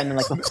here, and then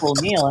like a full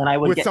meal, and I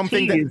would With get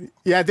something teased.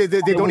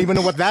 they don't even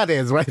know what that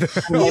is, right?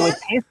 And they would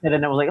taste it,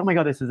 and it was like, oh my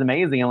God, this is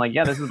amazing. I'm like,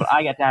 yeah, this is what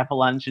I get to have for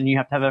lunch, and you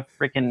have to have a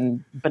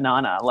freaking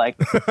banana. Like,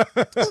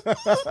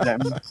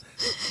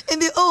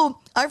 And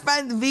our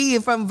friend V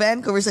from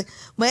Vancouver is like,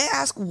 may I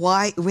ask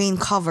why rain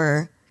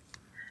cover?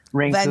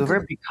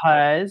 Vancouver,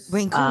 because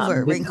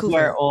Vancouver. this is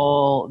where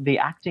all the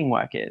acting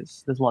work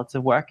is. There's lots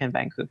of work in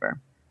Vancouver.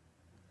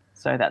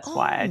 So that's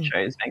why I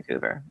chose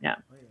Vancouver. Yeah.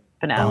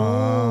 For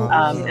now.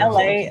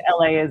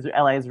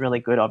 LA is really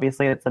good.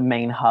 Obviously, it's the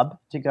main hub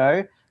to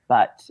go,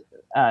 but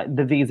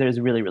the visa is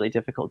really, really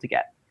difficult to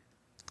get.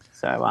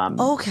 So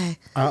Okay.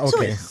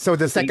 Okay. So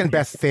the second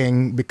best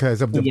thing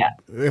because of the,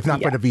 if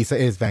not for the visa,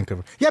 is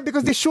Vancouver. Yeah,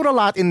 because they shoot a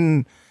lot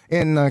in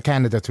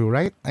Canada too,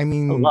 right? I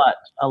mean, a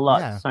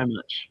lot, yeah. so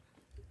much.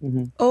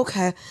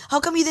 Okay. How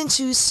come you didn't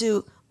choose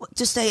to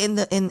stay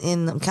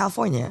in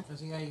California?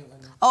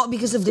 Oh,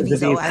 because of the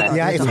visa. Oh, I thought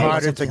yeah, you it's were talking about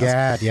harder to something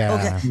else. get. Yeah.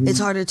 Okay, it's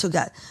harder to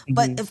get.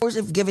 But of course,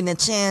 if given a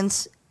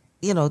chance,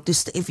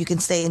 if you can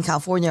stay in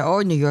California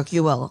or New York,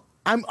 you will.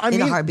 I in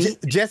mean, a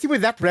heartbeat. Jesse,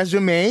 with that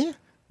resume,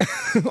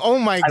 oh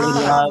my I would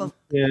God. love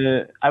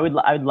to. I would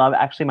love.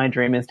 Actually, my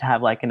dream is to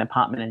have like an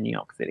apartment in New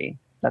York City.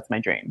 That's my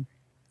dream.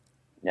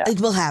 Yeah.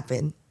 It will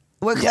happen.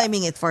 We're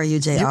claiming it for you,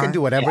 JR. You can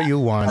do whatever you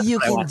want. You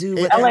can do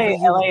whatever LA,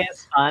 you want. LA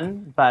is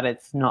fun, but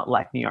it's not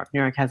like New York. New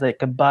York has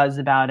like a buzz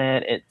about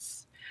it.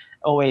 It's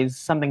always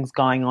something's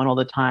going on all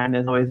the time.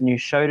 There's always a new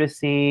show to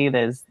see.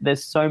 There's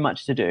so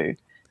much to do.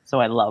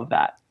 So I love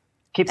that.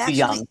 Keeps you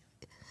young.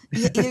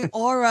 Your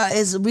aura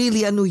is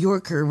really a New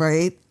Yorker,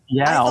 right?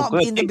 Yeah, I thought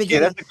good. in the Thank you.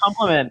 beginning. That's a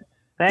compliment.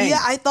 Thanks.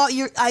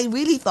 Yeah, I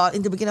really thought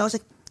in the beginning, I was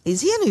like, is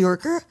he a New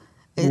Yorker?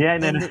 Yeah,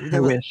 no, I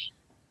wish.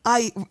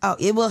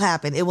 It will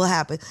happen. It will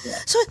happen. Yeah.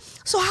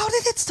 So how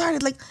did it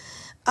start? Like,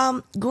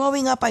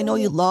 growing up, I know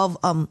you love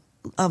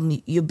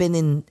you've been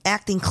in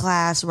acting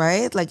class,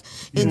 right? Like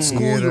in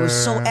school, you were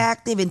so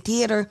active in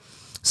theater.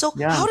 So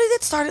how did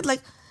it start?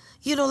 Like,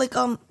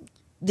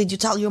 did you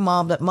tell your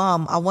mom that,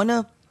 Mom, I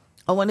wanna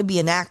be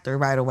an actor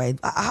right away?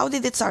 How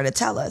did it start?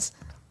 Tell us.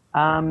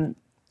 When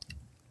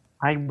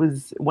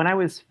I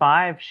was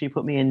 5, she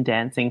put me in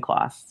dancing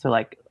class, so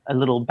like a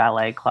little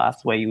ballet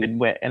class where you would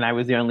wear, and I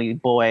was the only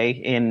boy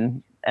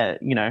in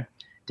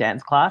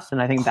dance class,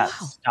 and I think that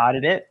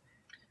started it.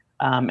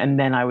 And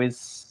then I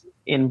was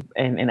in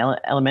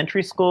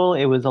elementary school.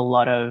 It was a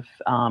lot of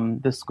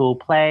the school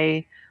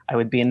play. I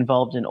would be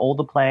involved in all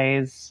the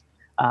plays.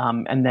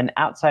 And then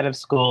outside of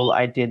school,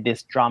 I did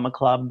this drama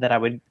club that I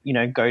would,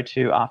 go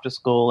to after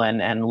school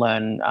and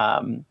learn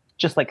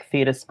just like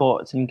theater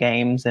sports and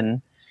games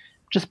and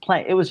just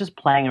play. It was just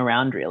playing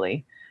around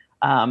really.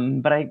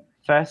 But I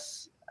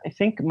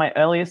think my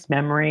earliest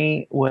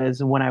memory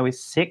was when I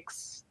was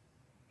 6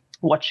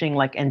 watching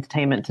like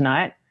Entertainment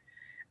Tonight.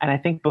 And I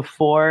think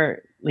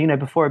before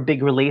a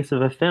big release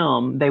of a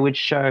film, they would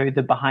show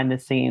the behind the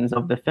scenes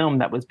of the film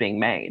that was being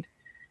made.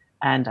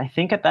 And I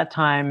think at that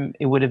time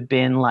it would have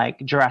been like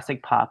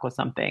Jurassic Park or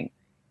something.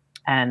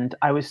 And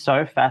I was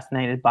so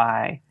fascinated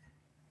by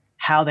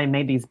how they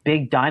made these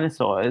big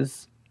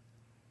dinosaurs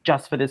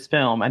just for this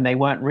film, and they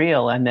weren't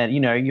real. And that,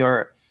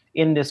 you're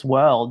in this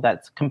world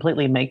that's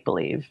completely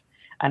make-believe.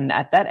 And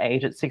at that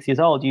age, at 6 years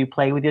old, you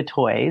play with your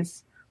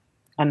toys,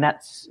 and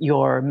that's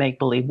your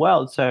make-believe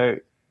world. So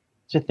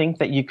to think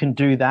that you can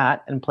do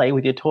that and play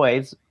with your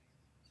toys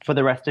for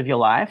the rest of your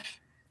life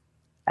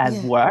as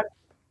work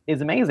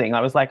is amazing.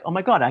 I was like, oh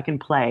my God, I can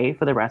play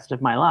for the rest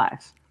of my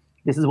life.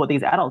 This is what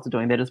these adults are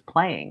doing. They're just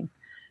playing.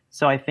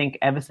 So I think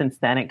ever since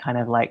then, it kind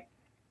of like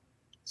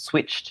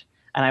switched,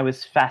 and I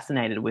was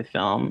fascinated with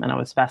film and I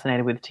was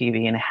fascinated with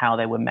TV and how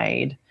they were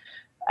made.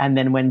 And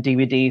then when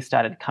DVD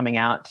started coming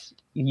out,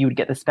 you would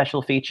get the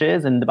special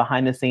features and the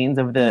behind the scenes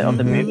of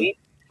the movie.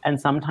 And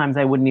sometimes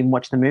I wouldn't even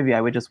watch the movie. I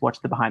would just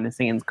watch the behind the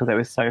scenes because I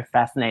was so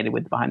fascinated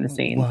with the behind the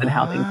scenes and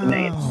how things were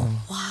made.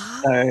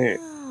 Wow. So,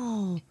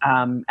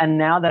 and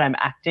now that I'm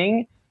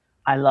acting,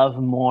 I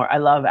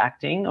love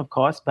acting, of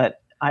course,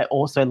 but I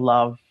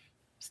also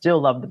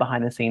still love the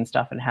behind the scenes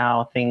stuff and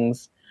how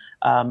things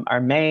are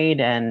made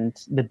and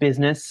the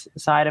business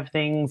side of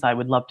things. I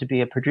would love to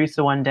be a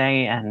producer one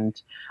day,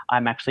 and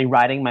I'm actually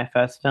writing my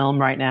first film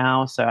right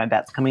now. So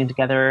that's coming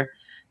together.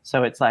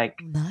 So it's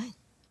like, nice.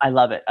 I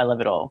love it. I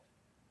love it all.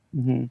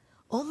 Mm-hmm.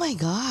 Oh my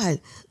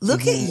God.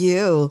 Look at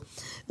you.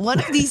 One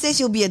of these days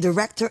you'll be a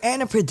director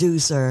and a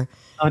producer.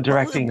 Oh,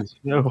 directing is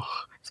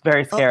it's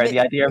very scary.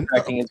 The idea of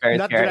directing is very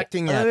not scary.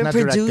 Directing yet, not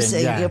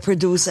producing. directing, You're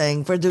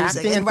producing.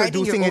 Acting and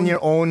writing producing in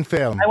your own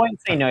film. I won't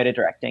say no to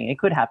directing. It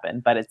could happen,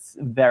 but it's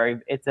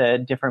a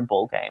different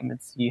ball game.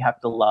 You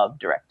have to love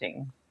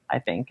directing, I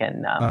think,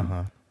 and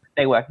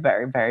they work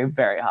very, very,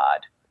 very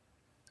hard.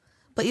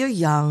 But you're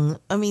young.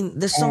 I mean,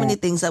 there's so many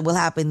things that will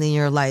happen in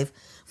your life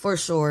for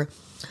sure.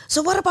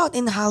 So what about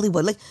in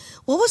Hollywood? Like,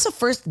 what was the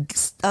first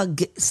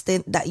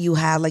stint that you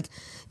had? Like,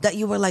 that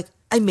you were like,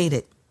 I made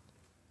it.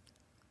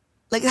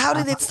 Like, how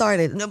did it start?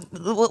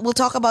 We'll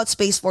talk about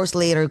Space Force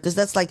later because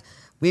that's like,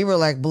 we were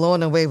like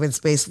blown away with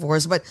Space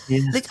Force. But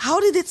like, how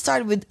did it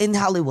start in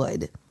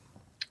Hollywood?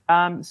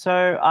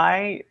 So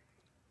I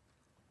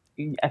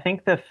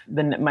think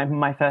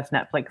my first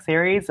Netflix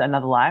series,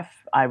 Another Life,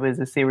 I was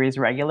a series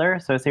regular.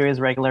 So a series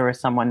regular is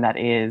someone that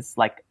is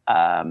like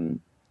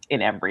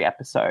in every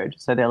episode.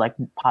 So they're like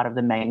part of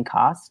the main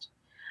cast.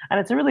 And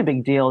it's a really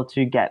big deal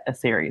to get a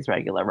series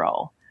regular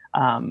role.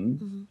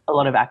 A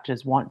lot of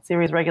actors want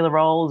series regular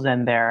roles,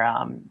 and there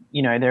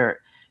are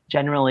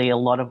generally a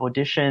lot of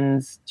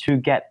auditions to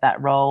get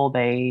that role.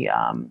 They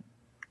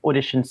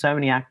audition so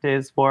many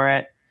actors for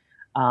it.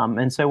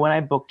 And so when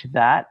I booked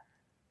that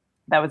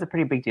was a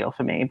pretty big deal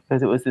for me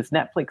because it was this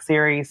Netflix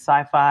series,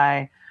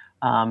 sci-fi,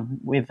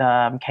 with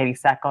Katie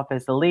Sackhoff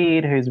as the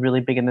lead, who's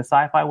really big in the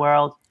sci-fi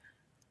world.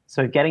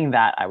 So getting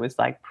that, I was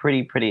like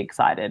pretty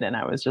excited, and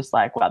I was just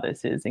like, wow,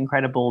 this is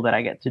incredible that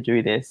I get to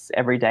do this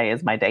every day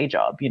as my day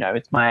job.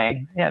 It's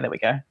my there we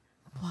go.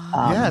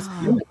 Wow. Yes,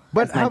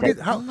 but how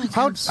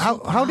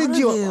did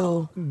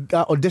you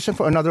audition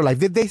for Another Life?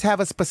 Did they have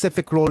a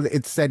specific role?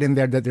 It said in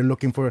there that they're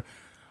looking for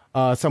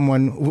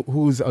someone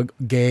who's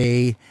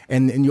gay,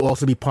 and you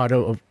also be part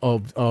of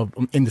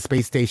in the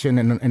space station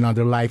and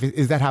Another Life.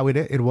 Is that how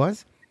it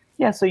was?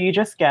 Yeah. So you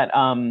just get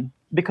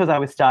because I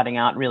was starting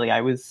out. Really,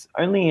 I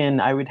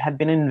had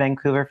been in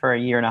Vancouver for a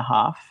year and a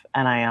half,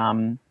 and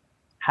I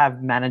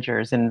have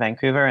managers in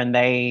Vancouver, and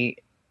they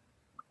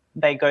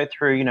go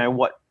through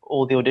what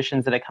all the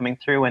auditions that are coming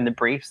through and the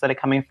briefs that are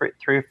coming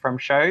through from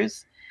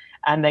shows,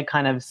 and they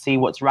kind of see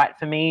what's right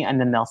for me, and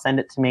then they'll send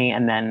it to me,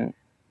 and then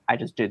I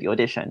just do the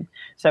audition.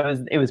 So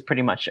it was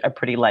pretty much a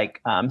pretty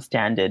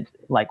standard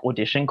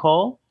audition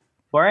call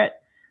for it.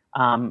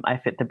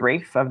 I fit the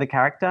brief of the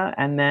character,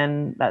 and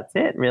then that's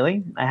it.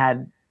 Really, I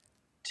had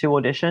 2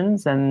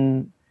 auditions,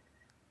 and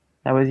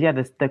that was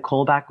the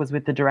callback was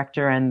with the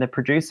director and the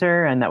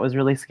producer, and that was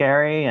really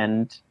scary.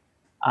 And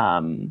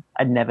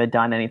I'd never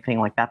done anything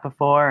like that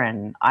before,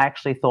 and I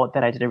actually thought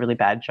that I did a really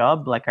bad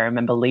job. Like, I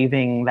remember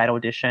leaving that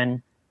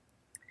audition,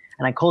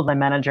 and I called my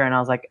manager, and I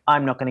was like,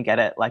 I'm not going to get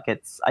it. Like,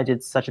 I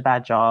did such a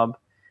bad job.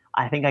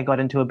 I think I got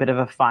into a bit of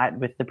a fight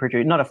with the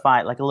producer, not a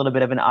fight, like a little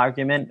bit of an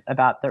argument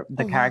about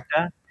the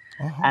character.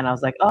 And I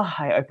was like,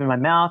 I opened my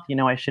mouth.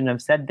 I shouldn't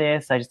have said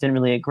this. I just didn't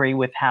really agree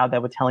with how they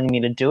were telling me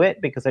to do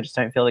it because I just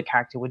don't feel the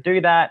character would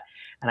do that.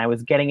 And I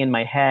was getting in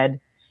my head.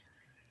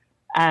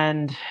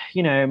 And,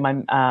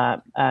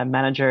 my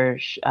manager,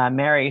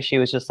 Mary, she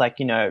was just like,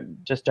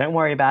 just don't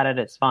worry about it.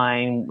 It's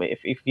fine.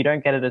 If you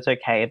don't get it, it's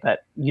okay.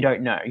 But you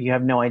don't know. You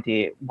have no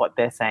idea what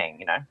they're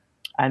saying,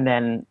 And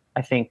then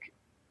I think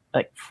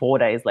like 4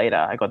 days later,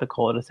 I got the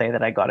call to say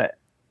that I got it.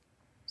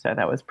 So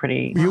that was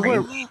pretty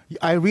crazy.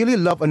 I really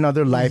love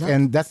Another Life,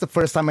 and that's the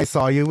first time I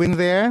saw you in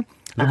there.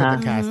 Look at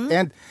the cast.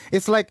 And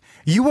it's like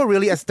you were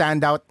really a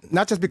standout,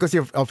 not just because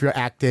of your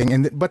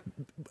acting, but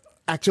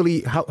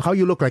actually how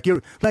you look like.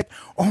 You're like,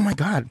 oh my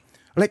God.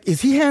 Like,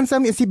 is he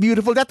handsome? Is he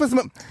beautiful? That was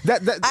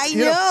that I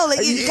know. Like,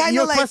 it's kind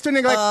you're of like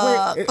questioning,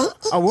 like, wait,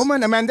 a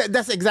woman? I mean,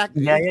 that's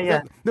exactly.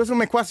 Yeah. Those were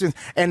my questions.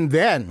 And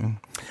then,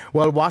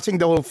 while watching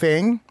the whole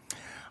thing,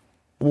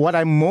 what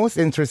I'm most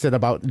interested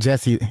about,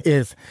 Jessie,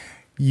 is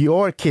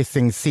your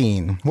kissing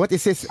scene. What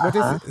is his? What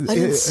is? I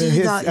didn't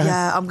see that.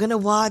 Yeah, I'm gonna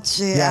watch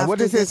it. Yeah.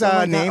 What is his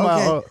name?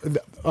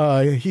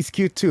 Okay. He's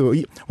cute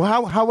too.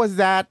 Well, how was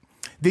that?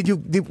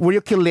 Were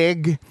you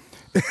kilig?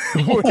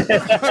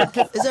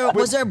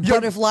 Was there a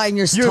butterfly in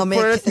your stomach?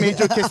 Your first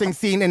major kissing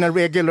scene in a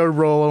regular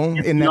role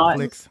in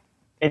Netflix.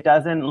 It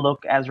doesn't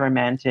look as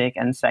romantic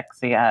and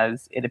sexy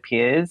as it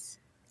appears.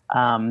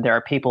 There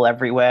are people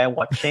everywhere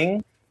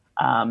watching.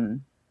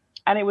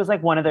 And it was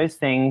like one of those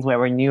things where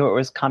we knew it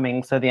was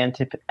coming. So the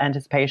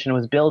anticipation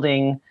was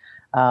building.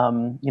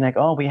 Like,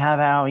 we have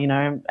our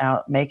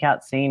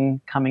makeout scene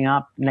coming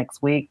up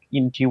next week.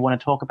 Do you want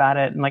to talk about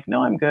it? And like,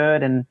 no, I'm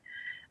good. And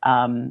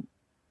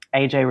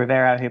AJ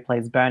Rivera, who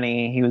plays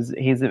Bernie,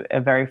 he's a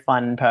very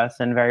fun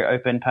person, very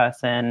open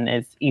person,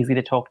 is easy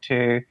to talk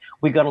to.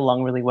 We got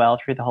along really well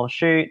through the whole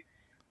shoot.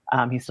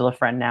 He's still a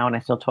friend now, and I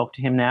still talk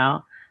to him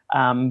now.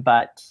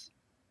 But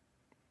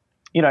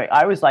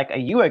I was like, are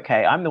you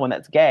okay? I'm the one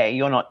that's gay.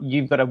 You're not.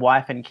 You've got a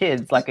wife and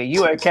kids. Like, are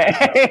you okay?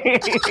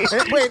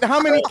 Wait, how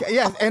many?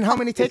 Yes, and how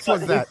many takes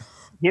was that?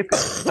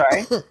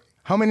 Sorry?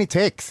 How many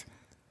takes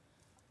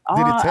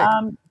did it take?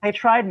 They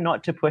tried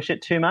not to push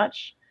it too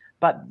much.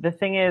 But the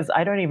thing is,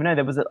 I don't even know.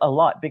 There was a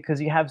lot because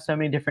you have so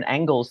many different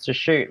angles to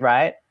shoot,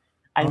 right?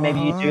 And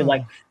maybe you do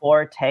like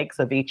 4 takes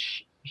of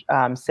each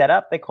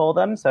setup, they call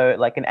them. So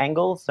like an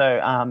angle. So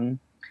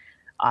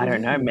I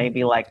don't know,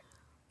 maybe like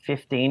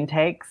 15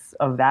 takes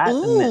of that.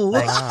 And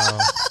Wow.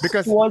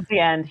 Because towards the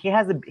end, he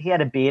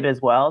had a beard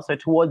as well. So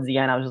towards the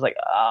end, I was just like,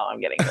 oh, I'm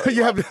getting really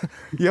you have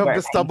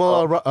the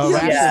stubble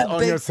rashes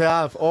on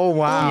yourself. Oh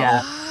wow.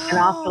 Yeah.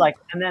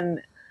 And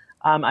then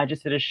I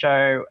just did a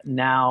show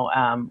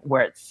now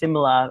where it's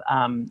similar,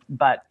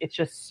 but it's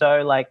just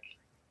so like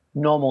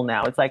normal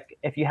now. It's like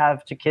if you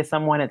have to kiss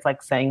someone, it's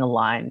like saying a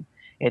line.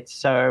 It's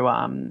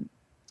so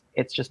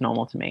it's just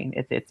normal to me.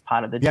 It's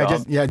part of the job.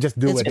 Just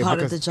do it. It's part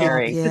of the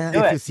job.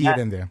 Yeah. If you see it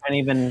in there. And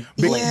even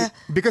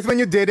because when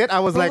you did it, I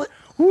was like,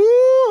 woo!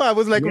 I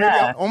was like,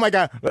 really, oh my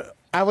God.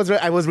 I was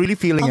really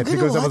feeling it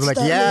because I was like,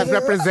 yes,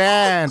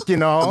 represent, Yeah.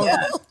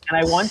 And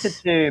I wanted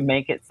to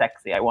make it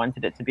sexy. I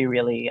wanted it to be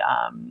really.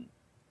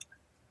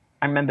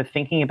 I remember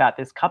thinking about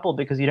this couple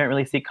because you don't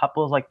really see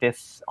couples like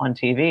this on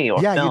TV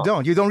or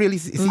film. You don't really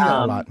see that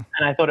a lot.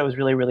 And I thought it was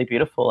really, really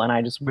beautiful, and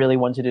I just really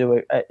wanted to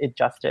do it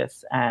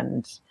justice.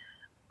 And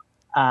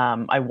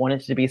I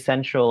wanted it to be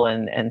sensual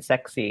and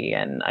sexy,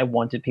 and I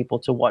wanted people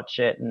to watch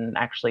it and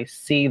actually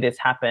see this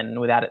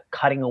happen without it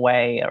cutting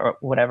away or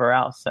whatever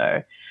else.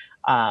 So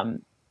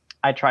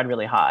I tried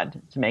really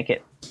hard to make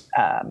it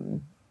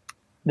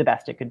the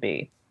best it could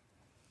be.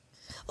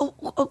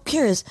 Oh,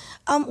 curious.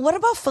 What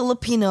about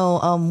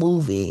Filipino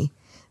movie?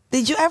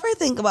 Did you ever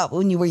think about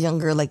when you were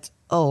younger, like,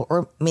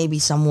 or maybe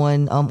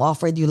someone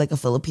offered you like a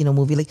Filipino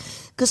movie, like,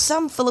 because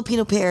some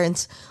Filipino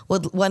parents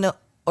would want to,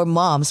 or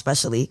moms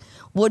especially,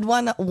 would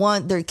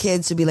want their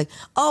kids to be like,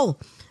 oh,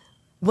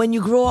 when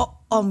you grow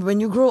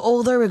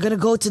older, we're gonna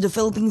go to the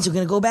Philippines. We're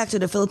gonna go back to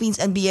the Philippines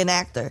and be an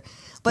actor.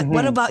 But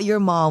what about your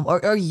mom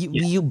or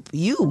you?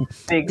 The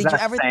Did you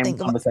ever same think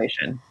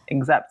conversation?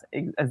 Exact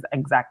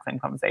same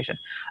conversation.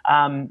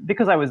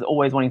 Because I was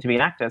always wanting to be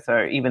an actor.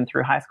 So even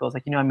through high school, I was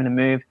like, I'm going to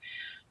move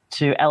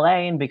to LA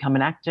and become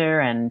an actor.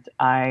 And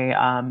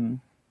I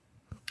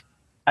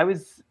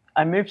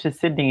moved to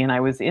Sydney, and I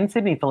was in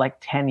Sydney for like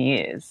 10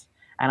 years.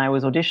 And I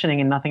was auditioning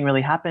and nothing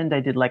really happened. I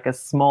did like a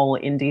small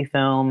indie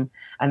film,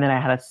 and then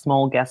I had a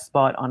small guest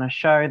spot on a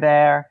show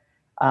there.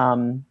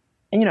 And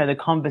the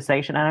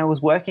conversation, and I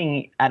was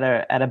working at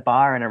a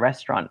bar and a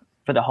restaurant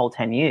for the whole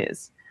 10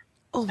 years.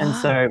 Oh, wow. And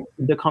so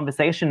the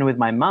conversation with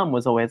my mum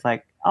was always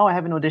like, oh, I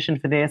have an audition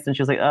for this. And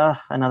she was like, oh,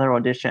 another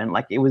audition.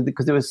 Like, it was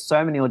because there was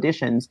so many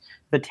auditions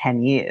for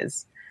 10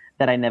 years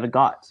that I never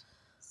got.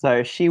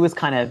 So she was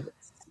kind of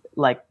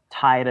like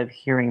tired of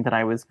hearing that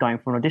I was going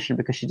for an audition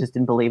because she just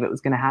didn't believe it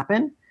was going to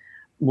happen.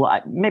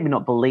 Well, maybe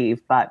not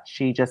believe, but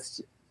she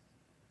just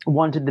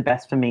wanted the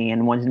best for me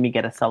and wanted me to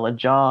get a solid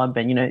job,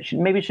 and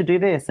maybe should do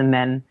this. And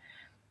then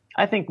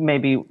I think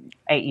maybe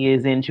 8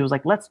 years in, she was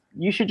like,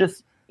 you should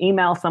just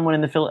email someone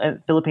in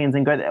the Philippines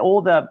and go there.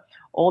 All the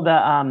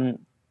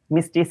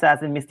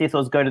mestizas and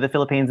mestizos go to the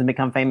Philippines and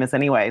become famous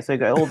anyway. So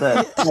go all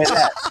the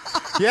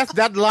Yes,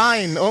 that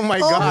line. Oh my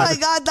God. Oh my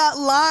God, that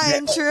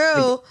line.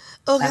 True.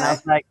 Okay. And I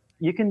was like,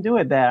 you can do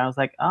it there. I was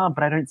like, oh,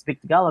 but I don't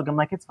speak Tagalog. I'm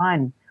like, it's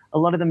fine. A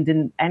lot of them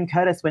didn't. Anne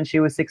Curtis, when she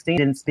was 16,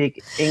 didn't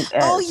speak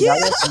Tagalog.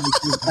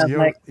 I was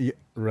like,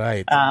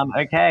 right.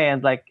 Okay.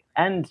 And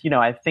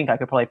I think I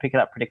could probably pick it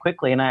up pretty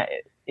quickly. And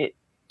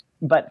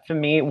but for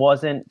me, it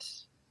wasn't.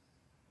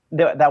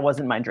 That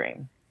wasn't my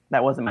dream.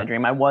 That wasn't my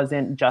dream. I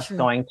wasn't just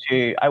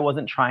I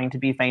wasn't trying to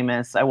be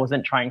famous. I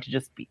wasn't trying to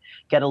just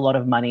get a lot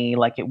of money.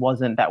 That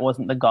wasn't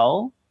the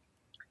goal.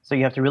 So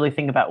you have to really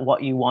think about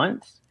what you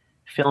want.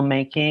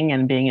 Filmmaking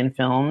and being in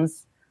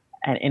films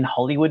and in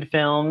Hollywood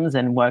films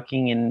and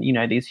working in,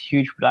 these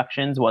huge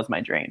productions was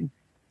my dream.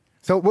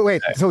 So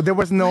wait, so there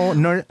was no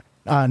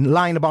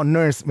line about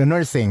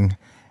nursing.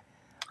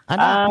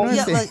 Yeah,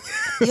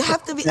 you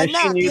have to be a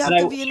nurse.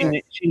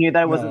 She knew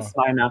that I wasn't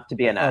smart enough to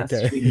be a nurse.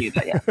 Okay. She knew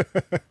that,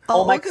 yeah.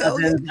 All my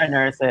cousins are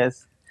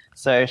nurses.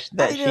 So she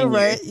knew.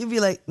 Right? You'd be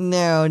like,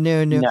 no.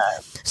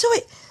 So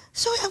wait,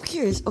 I'm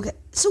curious. Okay,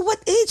 so what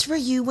age were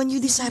you when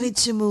you decided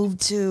to move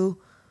to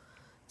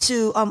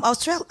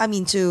Australia? I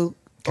mean to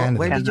Canada.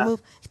 Where did you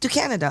move? To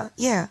Canada,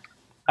 yeah.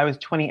 I was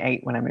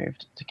 28 when I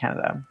moved to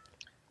Canada.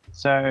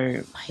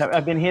 So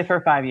I've been here for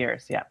 5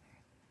 years, yeah.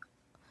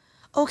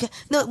 Okay.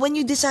 No, when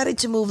you decided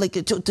to move,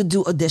 to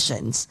do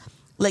auditions,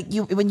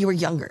 when you were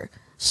younger.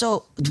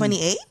 So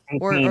 28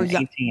 or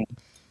 18.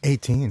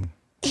 18.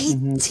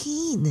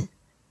 18.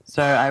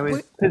 So I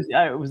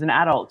was an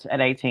adult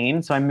at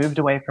 18. So I moved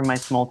away from my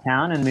small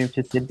town and moved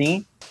to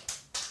Sydney.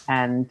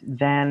 And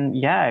then,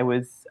 I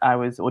was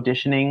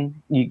auditioning.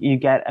 You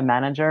get a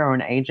manager or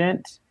an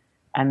agent,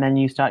 and then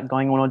you start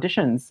going on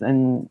auditions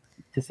and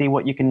to see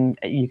what you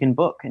can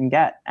book and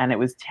get. And it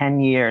was 10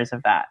 years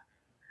of that.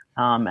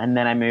 And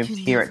then I moved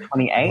here at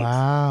 28.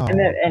 Wow.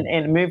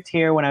 And moved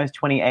here when I was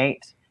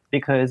 28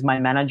 because my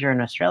manager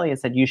in Australia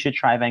said, you should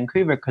try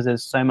Vancouver because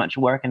there's so much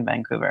work in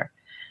Vancouver.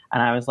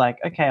 And I was like,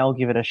 okay, I'll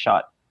give it a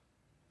shot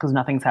because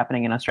nothing's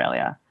happening in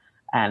Australia.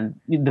 And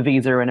the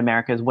visa in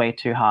America is way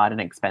too hard and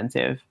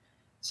expensive.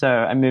 So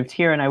I moved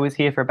here and I was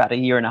here for about a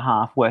year and a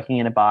half working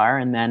in a bar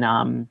and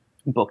then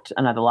booked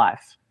Another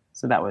Life.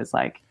 So that was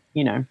wow.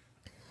 It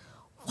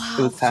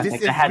was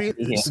perfect. I had to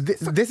be here.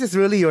 This is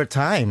really your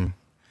time.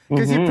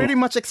 Because you pretty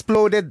much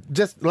exploded,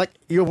 just like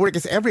your work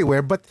is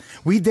everywhere, but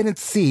we didn't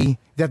see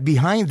that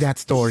behind that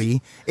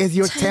story is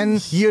your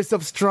 10 years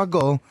of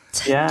struggle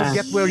to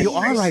get where you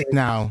are right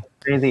now.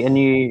 Crazy.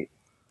 And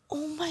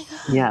oh my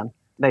God. Yeah.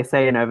 They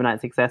say an overnight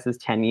success is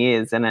 10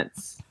 years and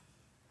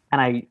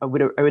I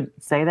would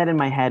say that in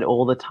my head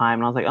all the time.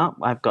 And I was like, oh,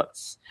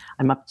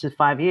 I'm up to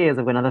 5 years.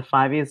 I've got another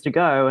 5 years to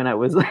go. And it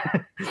was,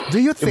 do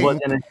you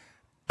think,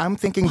 I'm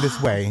thinking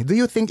this way, do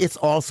you think it's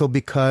also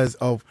because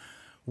of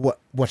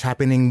what's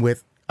happening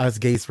with us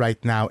gays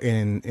right now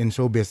in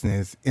show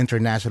business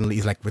internationally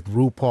is with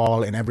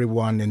RuPaul and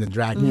everyone in the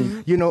drag.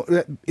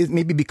 It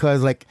maybe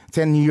because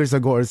 10 years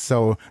ago or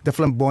so, the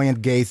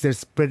flamboyant gays,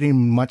 there's pretty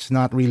much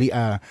not really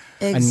a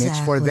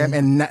niche for them.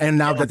 And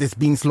now that it's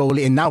being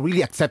slowly and now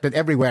really accepted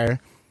everywhere.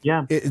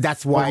 Yeah.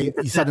 That's why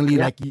suddenly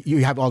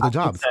you have all the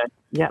jobs.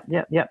 Yeah.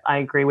 I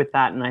agree with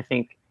that. And I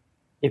think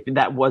if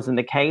that wasn't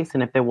the case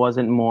and if there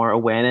wasn't more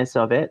awareness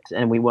of it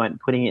and we weren't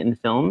putting it in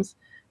films,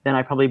 then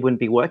I probably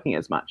wouldn't be working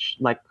as much.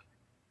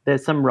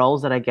 There's some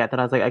roles that I get that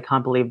I was like, I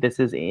can't believe this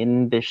is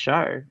in this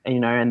show,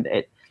 and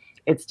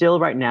it's still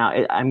right now,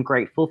 I'm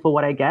grateful for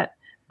what I get,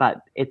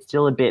 but it's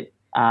still a bit,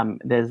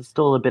 there's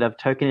still a bit of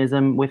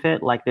tokenism with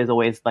it. There's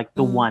always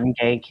the one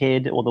gay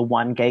kid or the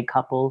one gay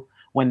couple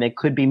when there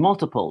could be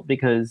multiple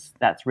because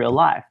that's real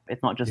life.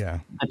 It's not just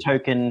the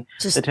token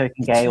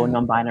gay or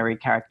non-binary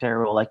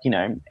character or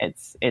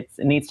it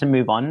needs to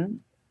move on,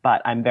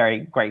 but I'm very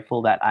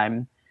grateful that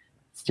I'm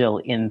still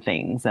in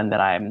things and that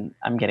I'm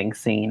getting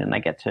seen and I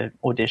get to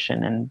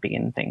audition and be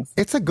in things.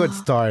 It's a good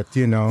start,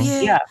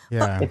 Yeah.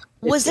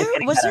 Was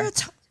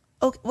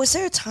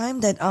there a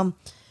time that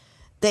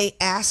they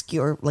ask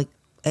you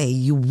hey,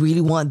 you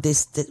really want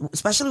this,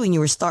 especially when you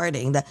were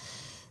starting, that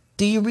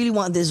do you really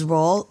want this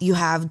role? You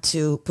have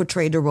to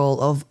portray the role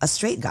of a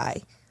straight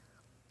guy.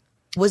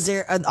 Was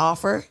there an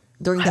offer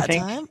during that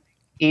time?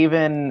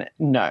 Even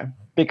no.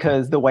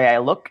 Because the way I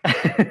look,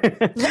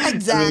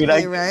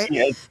 exactly,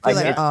 right?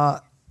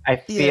 I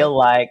feel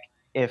like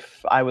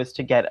if I was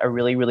to get a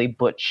really, really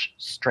butch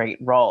straight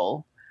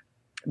role,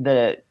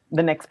 the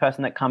next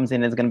person that comes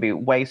in is going to be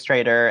way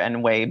straighter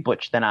and way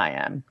butch than I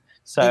am.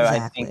 So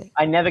I think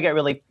I never get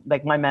really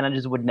my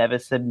managers would never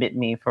submit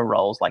me for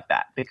roles like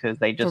that because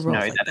they just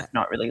know that it's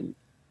not really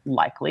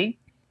likely.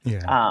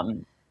 Yeah.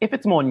 If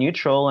it's more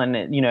neutral and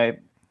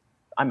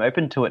I'm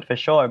open to it for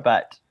sure,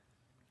 but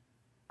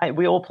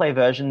we all play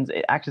versions.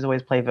 Actors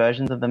always play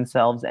versions of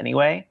themselves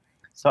anyway.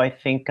 So I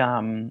think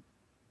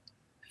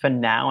for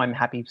now, I'm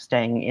happy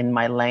staying in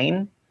my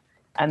lane.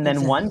 And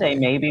then one day,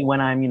 maybe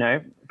when I'm,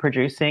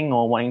 producing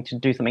or wanting to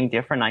do something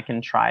different, I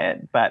can try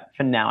it. But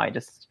for now,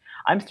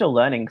 I'm still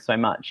learning so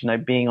much.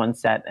 Being on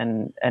set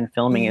and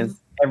filming is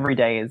every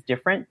day is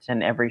different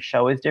and every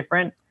show is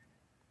different.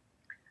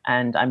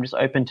 And I'm just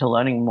open to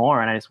learning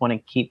more, and I just want to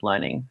keep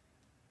learning.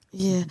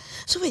 Yeah.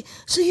 So wait,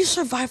 so you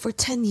survived for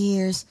 10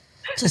 years.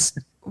 Just,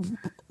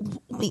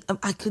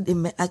 I could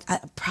imagine,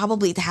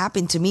 probably it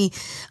happened to me.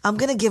 I'm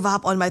going to give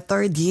up on my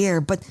third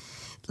year, but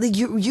like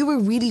you were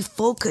really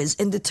focused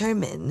and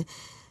determined.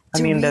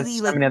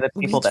 There's other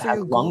people that have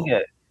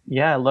longer.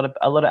 Yeah, a lot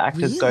of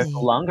actors go for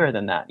longer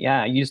than that.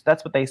 Yeah,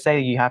 that's what they say.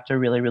 You have to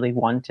really, really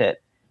want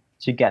it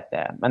to get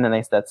there, and then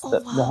that's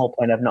the whole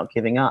point of not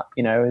giving up.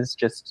 Is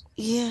just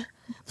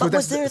But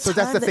that's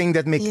the thing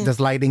that makes that's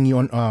lighting you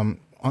on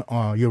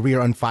your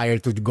rear on fire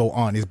to go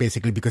on is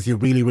basically because you're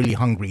really, really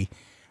hungry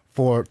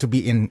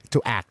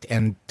to act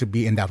and to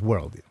be in that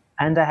world.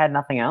 And I had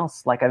nothing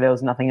else. Like there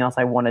was nothing else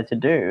I wanted to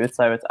do.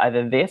 So it's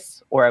either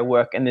this or I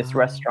work in this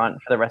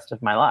restaurant for the rest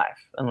of my life.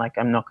 And like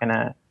I'm not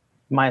gonna.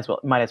 Might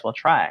as well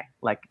try.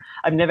 Like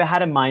I've never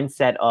had a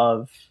mindset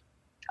of.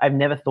 I've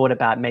never thought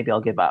about maybe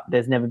I'll give up.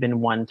 There's never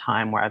been one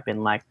time where I've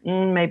been like,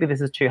 maybe this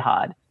is too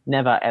hard.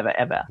 Never, ever,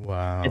 ever.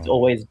 Wow. It's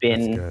always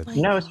been,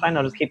 no, it's fine.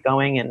 I'll just keep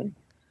going. And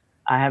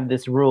I have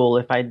this rule: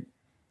 if I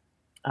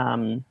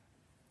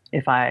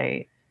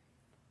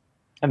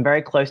am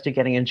very close to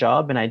getting a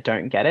job and I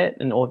don't get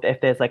it, or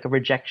if there's like a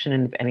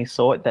rejection of any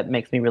sort that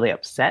makes me really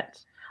upset,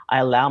 I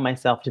allow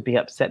myself to be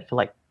upset for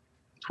like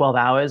 12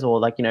 hours or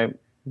like,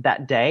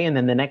 that day. And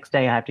then the next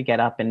day I have to get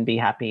up and be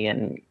happy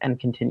and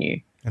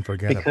continue. And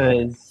forget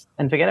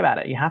about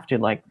it. You have to,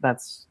 like,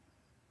 that's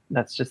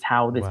just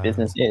how this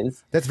business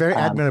is. That's very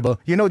admirable.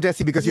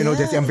 Jesse, because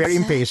Jesse, I'm very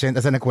impatient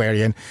as an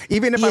Aquarian.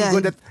 Even if I'm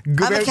good at...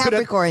 I'm a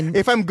Capricorn.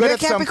 If I'm good You're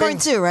at something... Capricorn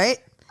too, right?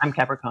 I'm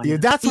Capricorn. Yeah,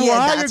 that's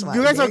why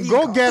you guys are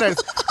go-getters.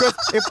 Because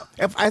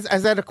if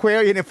as an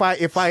Aquarian, if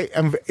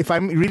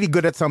I'm really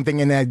good at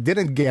something and I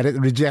didn't get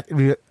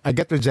it, I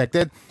get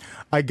rejected.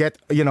 I get,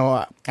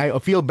 I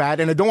feel bad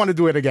and I don't want to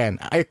do it again.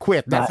 I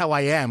quit. That's how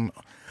I am.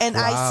 And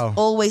I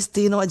always,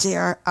 do you know what,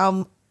 JR?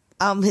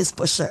 I'm his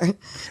pusher.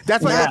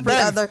 That's why we're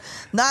friends.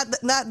 Not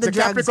the drugs.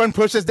 Capricorn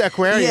pushes the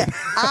Aquarian. Yeah,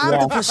 I'm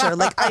the pusher.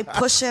 Like I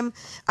push him,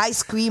 I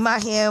scream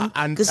at him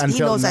because he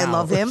knows I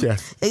love him.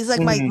 Yes. He's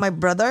like my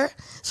brother,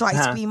 so I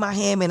scream at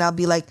him and I'll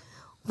be like,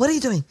 "What are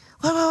you doing?"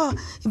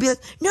 He'd be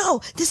like,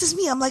 "No, this is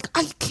me." I'm like,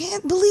 "I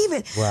can't believe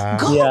it. Wow.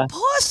 Go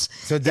push."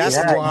 So that's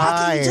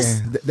why.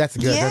 That's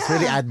good. Yeah. That's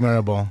really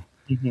admirable.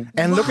 Mm-hmm.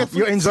 And look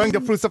you're enjoying the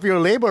fruits of your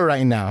labor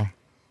right now.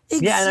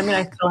 Exactly. Yeah, and I mean,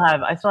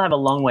 I still have a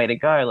long way to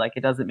go. Like,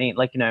 it doesn't mean,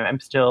 like, I'm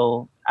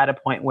still at a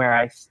point where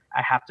I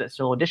have to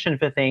still audition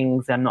for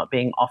things. I'm not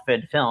being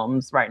offered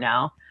films right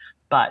now,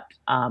 but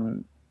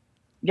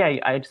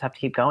I just have to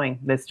keep going.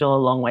 There's still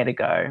a long way to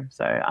go,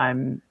 so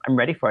I'm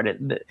ready for it.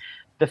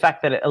 The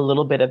fact that a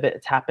little bit of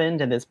it's happened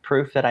and there's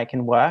proof that I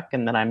can work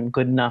and that I'm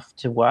good enough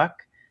to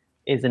work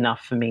is enough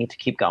for me to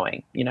keep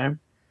going.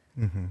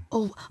 Mm-hmm.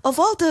 Oh, of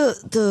all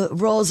the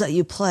roles that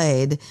you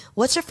played,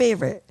 what's your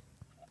favorite?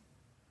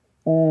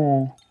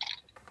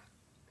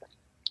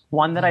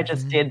 One that I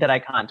just did that I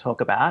can't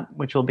talk about,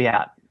 which will be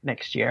out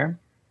next year.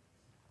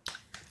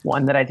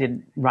 One that I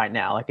did right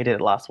now, like I did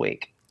it last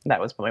week. That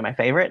was probably my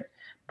favorite.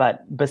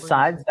 But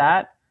besides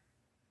that,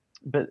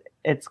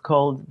 it's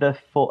called the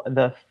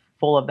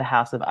Fall of the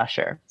House of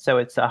Usher. So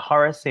it's a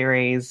horror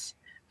series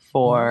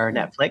for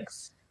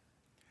Netflix.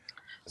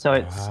 So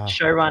it's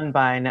showrun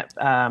by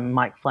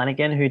Mike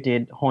Flanagan, who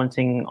did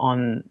Haunting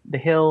on the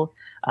Hill,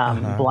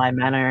 Bly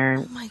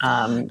Manor,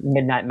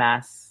 Midnight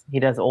Mass. He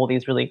does all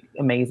these really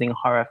amazing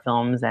horror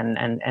films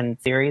and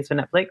series for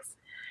Netflix.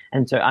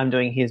 And so I'm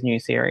doing his new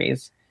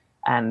series.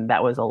 And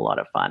that was a lot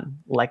of fun,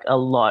 like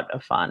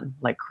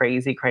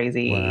crazy.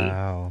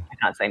 Wow. I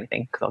can't say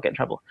anything because I'll get in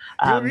trouble.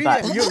 I was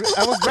right.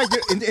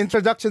 In the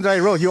introduction that I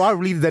wrote, you are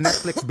really the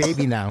Netflix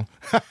baby now.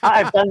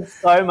 I've done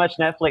so much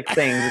Netflix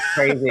things. It's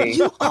crazy.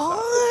 You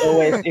are.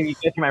 Always, if you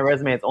go through my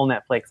resume, it's all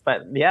Netflix.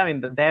 But yeah, I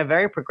mean, they're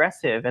very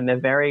progressive and they're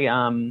very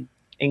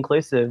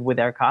inclusive with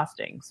their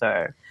casting.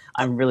 So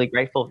I'm really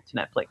grateful to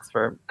Netflix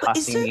for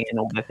casting me in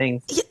all the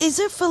things. Is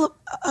there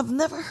I've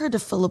never heard a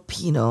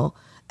Filipino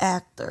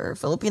actor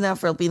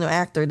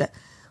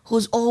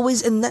who's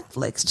always in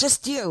Netflix.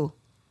 Just you.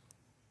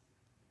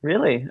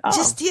 Really? Oh.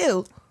 Just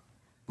you.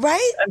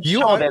 Right? I'm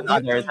sure there's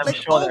others.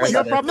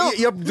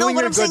 You're doing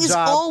what your I'm saying good is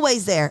job.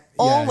 always there.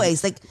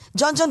 Always. Like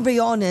John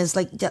Briones,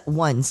 like that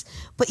once.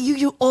 But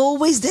you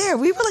always there.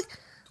 We were like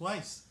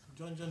Twice.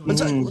 John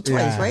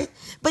twice, right?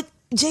 But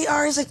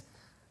JR is like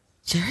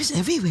JR's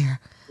everywhere.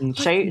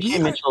 Shay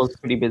Mitchell is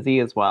pretty busy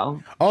as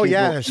well. Oh,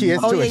 she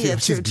is too. Yeah,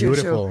 she's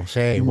beautiful. True.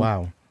 Shay,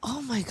 wow.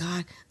 Oh my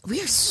God,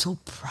 we are so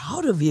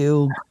proud of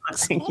you.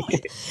 Thank you.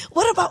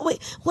 What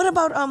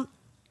about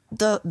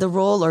the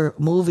role or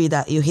movie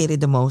that you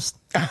hated the most?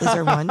 Is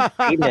there one?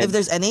 If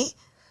there's any,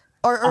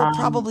 or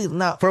probably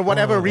not. For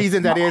whatever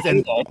reason that is,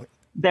 and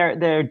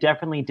There are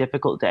definitely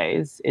difficult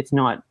days. It's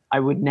not. I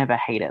would never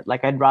hate it.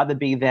 Like I'd rather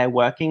be there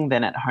working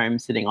than at home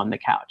sitting on the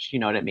couch. You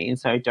know what I mean?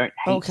 So I don't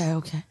hate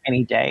Okay.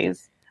 any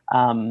days.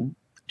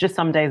 Just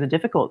some days are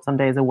difficult. Some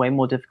days are way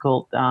more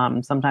difficult.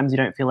 Sometimes you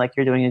don't feel like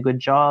you're doing a good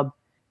job.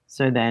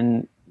 So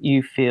then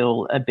you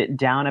feel a bit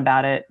down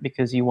about it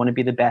because you want to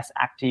be the best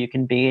actor you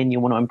can be and you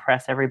want to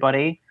impress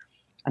everybody.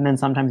 And then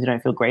sometimes you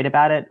don't feel great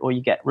about it, or you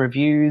get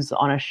reviews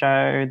on a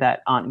show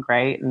that aren't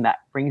great and that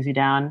brings you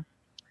down.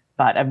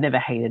 But I've never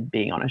hated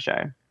being on a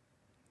show.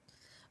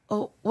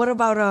 Oh, what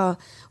about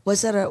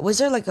was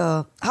there like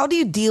a, how do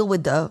you deal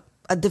with a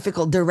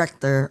difficult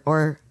director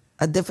or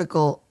a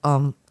difficult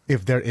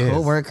If there is.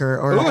 coworker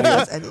or Oh,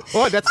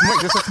 that's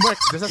Mark.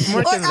 There's a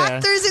Mark or in there.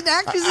 actors and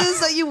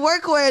actresses that you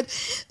work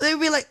with? They'd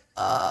be like,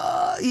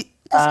 'cause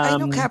I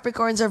know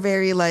Capricorns are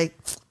very like,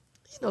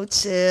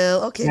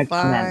 chill. Okay, No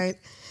fine. comment.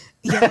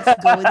 Yeah,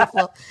 go with the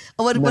flow.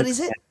 Oh, what is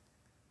it?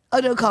 Oh,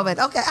 no comment.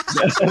 Okay.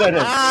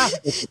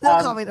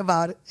 No comment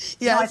about it.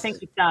 No, I Yes. think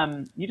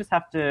it's, you just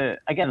have to,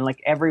 again,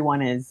 like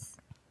everyone is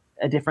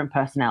a different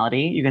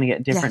personality. You're going to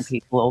get different Yes.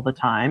 people all the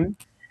time.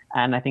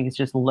 And I think it's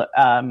just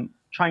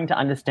trying to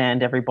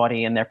understand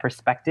everybody and their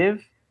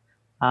perspective.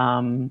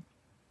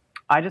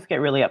 I just get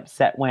really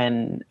upset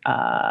when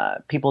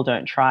people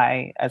don't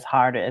try as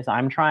hard as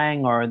I'm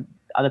trying or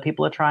other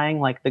people are trying.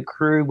 Like the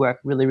crew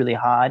work really, really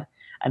hard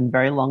and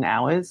very long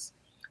hours.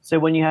 So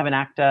when you have an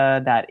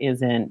actor that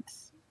isn't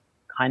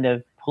kind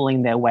of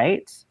pulling their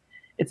weight,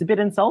 it's a bit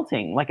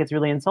insulting. Like it's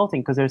really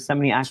insulting because there's so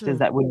many actors True.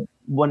 that would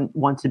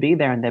want to be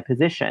there in their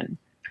position.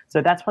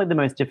 So that's probably the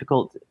most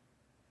difficult.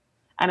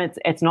 And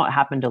it's not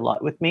happened a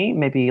lot with me,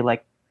 maybe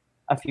like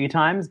a few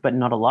times, but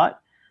not a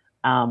lot,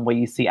 where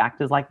you see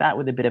actors like that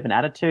with a bit of an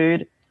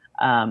attitude.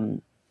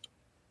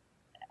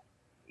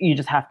 You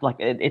just have to, like,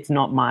 it's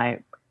not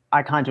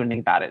I can't do anything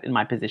about it in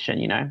my position,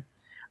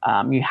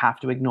 You have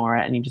to ignore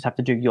it and you just have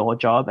to do your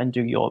job and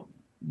do your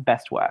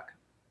best work.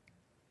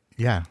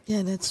 Yeah.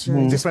 Yeah, that's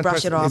true. Just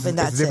brush it off and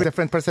that's it.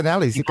 Different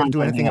personalities. You can't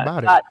do anything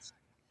about it. But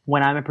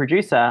when I'm a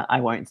producer, I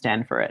won't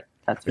stand for it.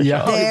 That's for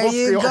Yeah. sure. There Of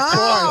you go.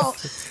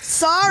 course.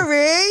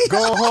 Sorry.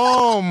 Go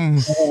home.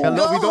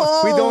 Hello.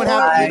 Go We don't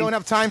home.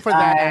 have time for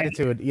that Bye.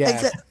 attitude.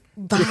 Yeah.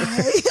 Bye.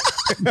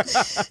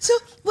 So,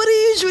 what do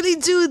you usually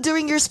do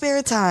during your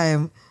spare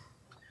time?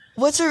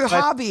 What's your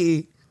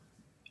hobby?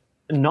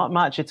 Not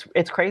much.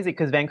 It's crazy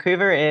because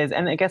Vancouver is,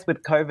 and I guess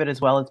with COVID as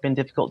well, it's been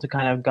difficult to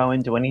kind of go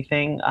and do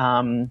anything.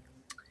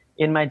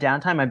 In my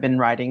downtime, I've been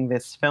writing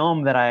this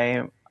film that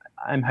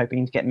I'm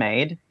hoping to get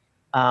made.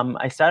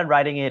 I started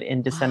writing it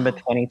in December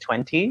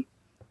 2020.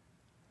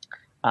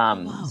 So,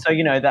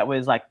 that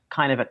was like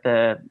kind of at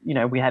the,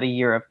 we had a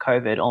year of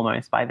COVID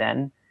almost by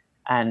then.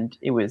 And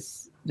it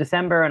was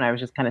December and I was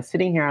just kind of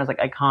sitting here. I was like,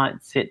 I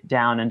can't sit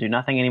down and do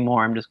nothing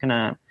anymore. I'm just going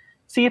to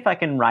see if I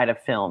can write a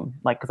film,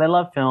 like, because I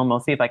love film. I'll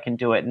see if I can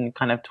do it, and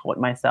kind of taught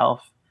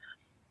myself.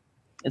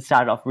 It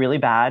started off really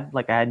bad.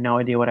 Like I had no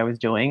idea what I was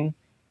doing,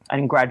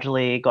 and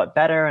gradually got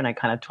better, and I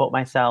kind of taught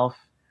myself.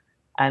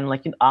 And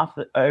like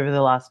over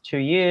the last 2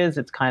 years,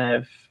 it's kind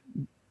of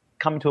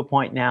come to a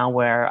point now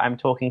where I'm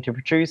talking to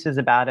producers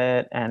about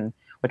it, and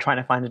we're trying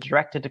to find a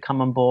director to come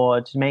on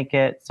board to make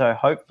it. So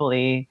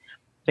hopefully,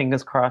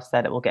 fingers crossed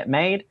that it will get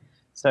made.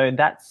 So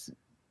that's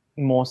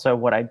more so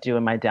what I do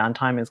in my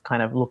downtime, is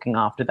kind of looking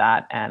after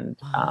that, and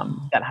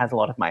that has a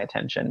lot of my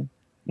attention.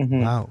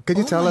 Mm-hmm. Wow. Could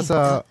you tell us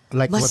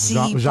like what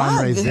Masipag.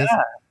 genre is this?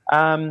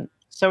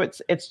 So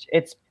it's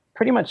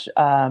pretty much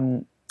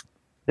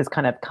this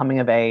kind of coming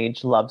of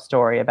age love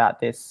story about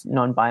this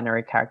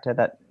non-binary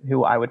character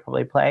who I would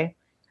probably play,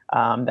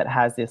 that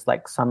has this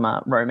like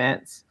summer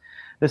romance.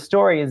 The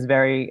story is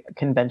very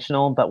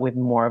conventional, but with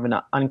more of an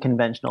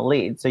unconventional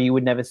lead. So you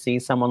would never see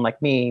someone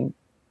like me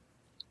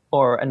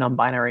or a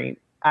non-binary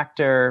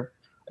actor,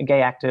 a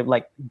gay actor,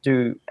 like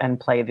do and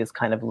play this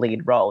kind of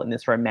lead role in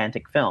this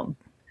romantic film.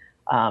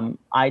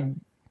 I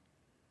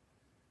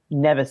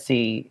never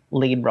see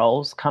lead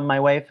roles come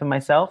my way for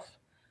myself.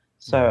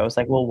 So I was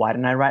like, well, why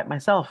didn't I write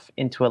myself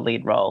into a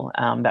lead role?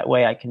 That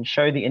way I can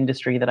show the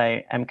industry that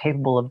I am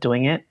capable of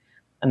doing it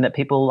and that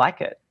people like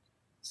it.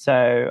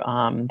 So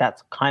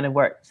that's kind of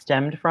where it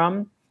stemmed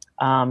from.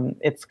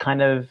 It's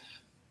kind of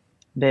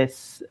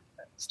this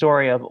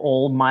story of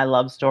all my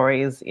love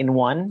stories in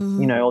one,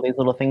 all these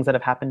little things that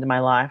have happened in my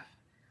life,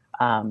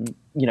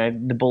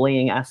 the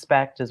bullying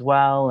aspect as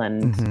well,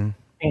 and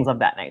things of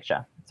that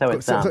nature. So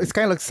it's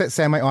kind of like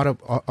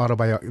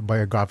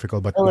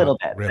semi-autobiographical, but a little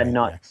bit, really, but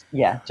not,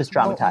 just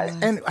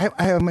dramatized. And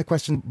I have my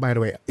question, by the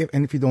way,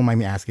 if you don't mind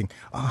me asking,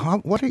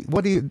 what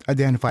do you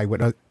identify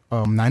with?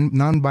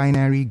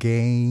 Non-binary,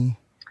 gay?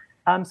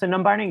 So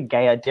non-binary and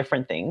gay are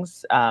different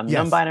things. Yes.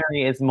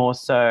 Non-binary is more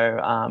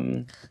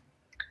so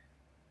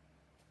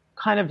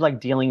kind of like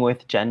dealing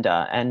with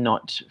gender and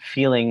not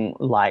feeling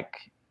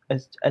like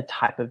a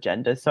type of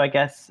gender. So I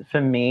guess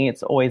for me,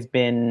 it's always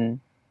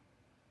been,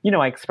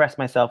 I express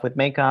myself with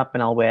makeup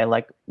and I'll wear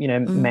like,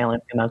 male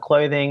and female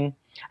clothing.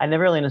 I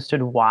never really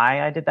understood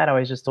why I did that. I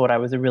always just thought I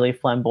was a really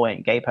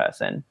flamboyant gay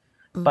person.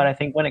 But I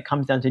think when it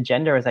comes down to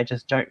gender, is I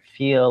just don't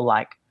feel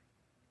like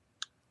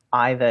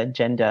either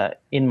gender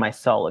in my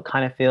soul. It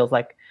kind of feels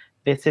like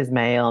this is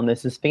male and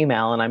this is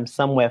female, and I'm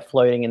somewhere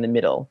floating in the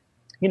middle.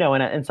 You know,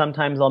 and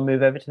sometimes I'll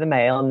move over to the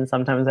male, and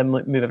sometimes I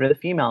move over to the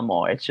female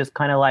more. It's just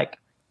kind of like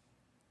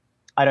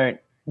I don't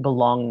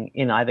belong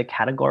in either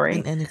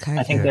category.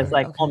 I think there's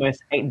like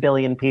almost 8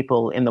 billion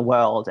people in the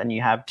world, and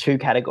you have 2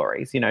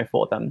 categories, you know,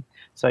 for them.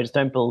 So I just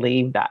don't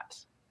believe that.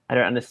 I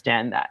don't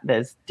understand that.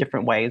 There's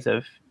different ways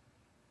of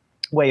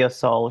where your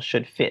soul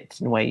should fit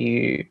and where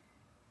you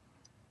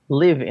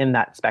live in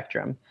that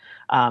spectrum.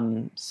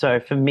 So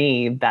for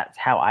me, that's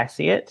how I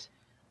see it.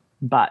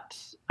 But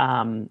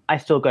I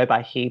still go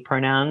by he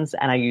pronouns,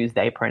 and I use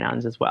they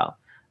pronouns as well.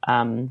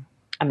 And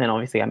then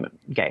obviously I'm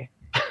gay,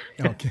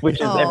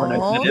 which is everyone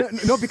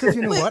knows. No, because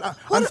you know what?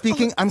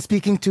 I'm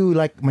speaking to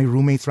like my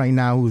roommates right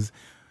now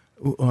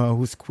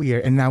who's queer,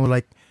 and now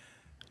like,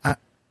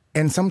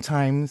 and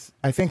sometimes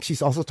I think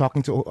she's also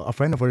talking to a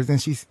friend of hers,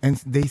 and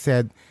they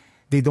said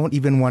they don't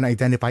even want to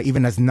identify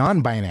even as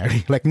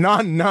non-binary, like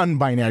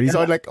non-binary.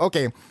 So like,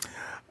 okay,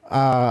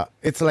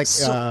 it's like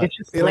it's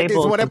just like it's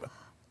whatever.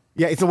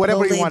 Yeah, it's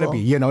whatever you want to be,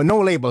 you know, no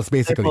labels,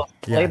 basically.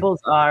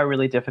 Labels are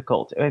really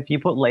difficult. If you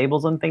put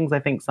labels on things, I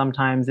think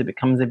sometimes it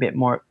becomes a bit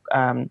more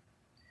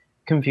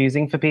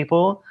confusing for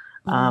people.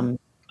 I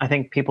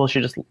think people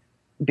should just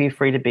be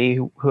free to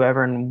be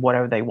whoever and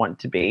whatever they want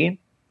to be,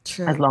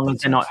 as long as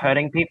they're not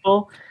hurting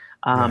people.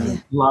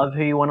 Love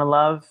who you want to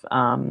love,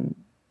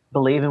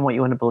 believe in what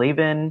you want to believe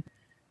in,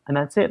 and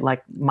that's it.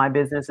 Like, my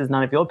business is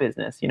none of your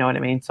business. You know what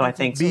I mean? So I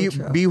think be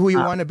who you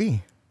want to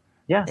be.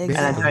 Yeah, exactly.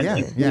 And I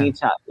don't think you need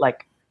to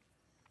like.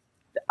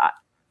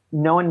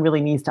 No one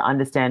really needs to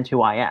understand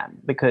who I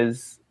am,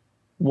 because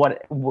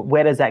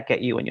where does that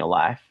get you in your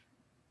life?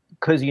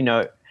 Because you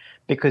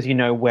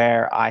know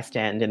where I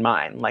stand in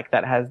mine. Like,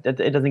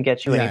 it doesn't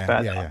get you any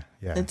further.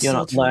 You're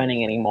not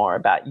learning any more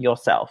about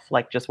yourself.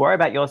 Like, just worry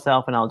about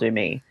yourself and I'll do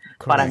me.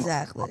 Correct.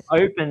 But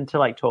I'm open to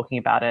like talking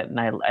about it, and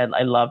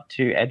I love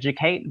to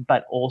educate,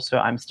 but also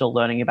I'm still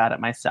learning about it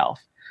myself.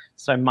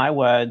 So my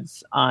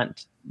words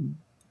aren't,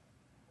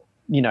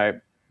 you know,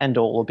 end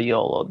all or be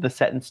all, or the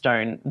set in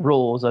stone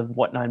rules of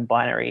what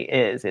non-binary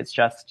is. It's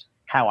just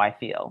how I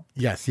feel.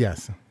 Yes. Yeah.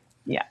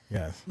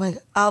 Yes. Like,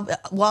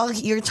 while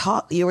you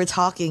were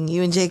talking,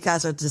 you and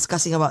J-Cast are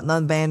discussing about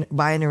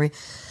non-binary.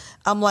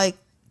 I'm like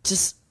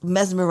just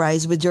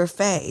mesmerized with your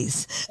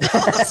face.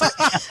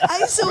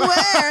 I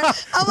swear.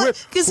 I'm like,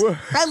 because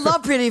I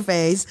love pretty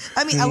face.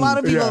 I mean, a lot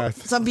of people,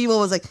 some people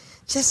was like,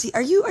 Jessie,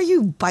 are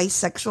you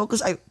bisexual?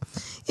 Because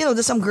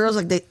there's some girls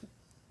like they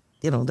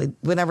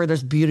whenever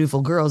there's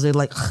beautiful girls, they're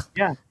like,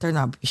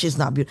 she's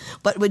not beautiful.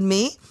 But with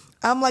me,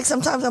 I'm like,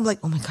 sometimes I'm like,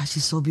 oh my gosh,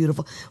 she's so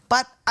beautiful.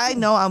 But I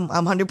know I'm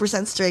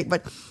 100% straight.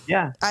 But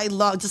I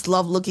just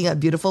love looking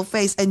at beautiful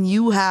face, and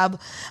you have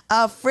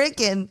a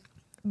freaking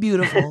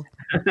beautiful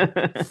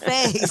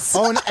face.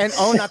 Au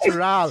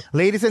natural,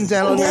 ladies and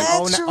gentlemen.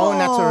 Au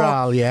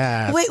natural.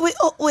 Yeah.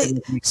 Wait.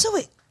 So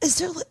is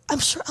there? I'm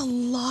sure a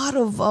lot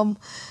of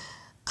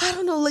I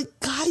don't know, like,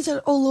 guys are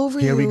all over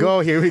you. Here we go.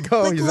 Like, Here's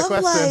love a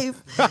question.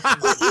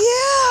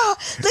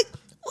 life. Like,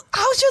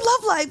 how's your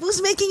love life?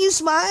 Who's making you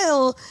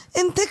smile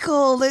and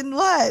tickle and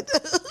what?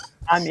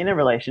 I'm in a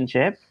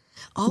relationship.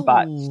 Oh.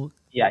 But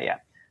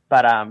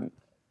But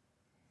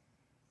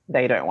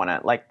they don't want to,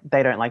 like,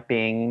 they're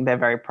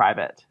very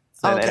private.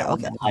 So they don't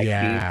want to, like,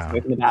 be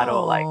spoken about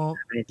or, like,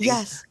 anything.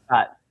 Yes.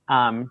 But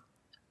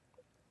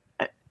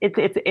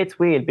it's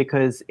weird,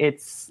 because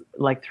it's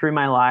like, through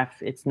my life,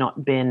 it's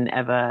not been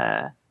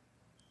ever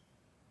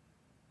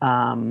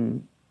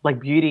like,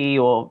 beauty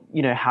or,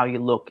 you know, how you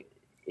look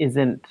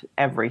isn't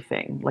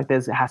everything. Like,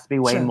 it has to be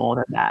way more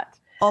than that.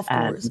 Of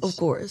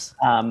course.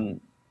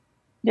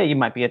 You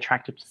might be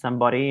attracted to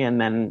somebody, and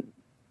then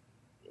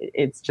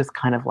it's just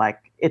kind of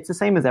like, it's the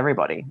same as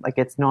everybody. Like,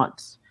 it's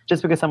not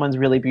just because someone's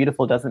really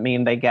beautiful doesn't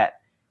mean they get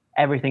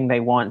everything they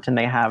want and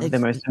they have the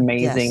most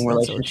amazing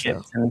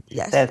relationships, and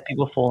there's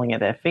people falling at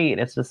their feet.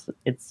 It's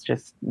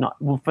just not,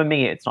 well, for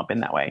me, it's not been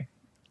that way.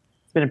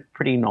 It's been a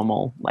pretty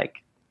normal,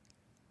 like,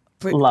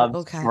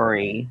 love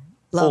story,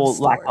 or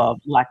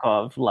lack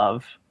of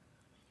love.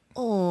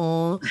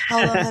 Oh,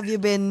 how long have you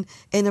been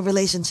in a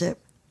relationship?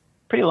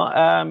 Pretty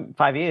long,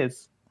 5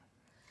 years.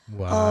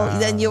 Wow. Oh,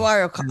 then you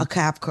are a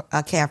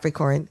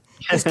Capricorn.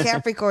 Because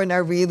Capricorn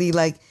are really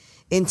like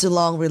into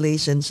long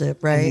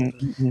relationship, right?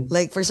 Mm-hmm.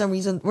 Like, for some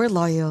reason, we're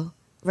loyal,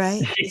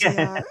 right?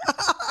 Yeah.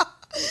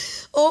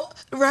 Oh,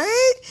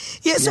 right?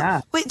 Yeah.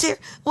 So, wait, dear,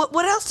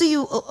 what else do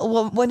you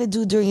want to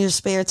do during your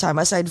spare time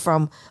aside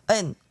from,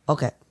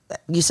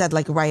 you said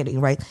like writing,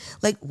 right?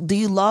 Like, do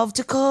you love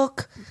to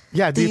cook?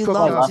 Yeah. Do you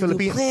cook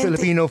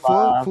Filipino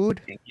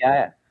food?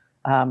 Yeah.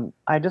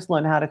 I just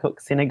learned how to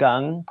cook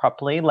sinigang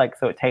properly, like,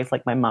 so it tastes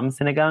like my mum's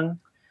sinigang.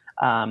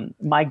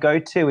 My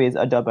go-to is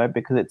adobo,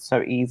 because it's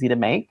so easy to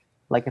make.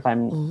 Like, if I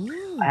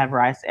have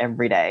rice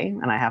every day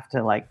and I have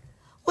to, like,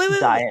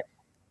 diet.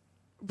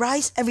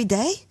 Rice every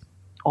day?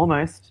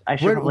 Almost.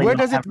 Where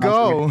does it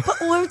go?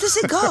 But where does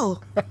it go?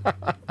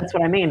 That's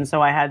what I mean.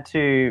 So I've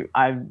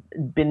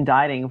been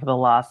dieting for the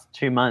last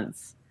 2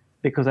 months.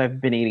 because I've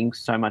been eating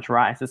so much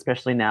rice,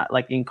 especially now,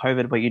 like in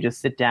COVID, where you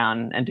just sit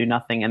down and do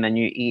nothing and then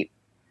you eat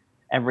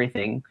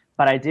everything.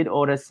 But I did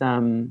order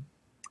some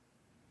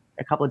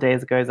a couple of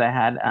days ago. I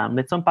had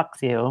lechon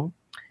paksiw,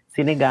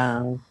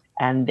 sinigang,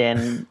 and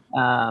then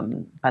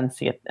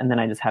pancit, and then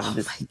I just have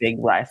this big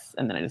rice,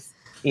 and then I just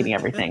eating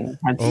everything.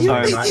 And so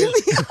much.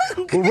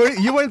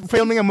 You weren't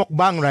filming a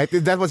mukbang, right?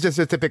 That was just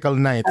a typical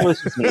night. That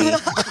was just me.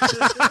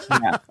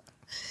 Yeah.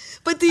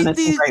 But do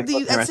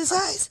you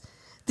exercise?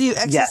 Do you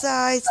exercise? Yes,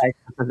 I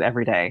exercise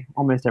every day,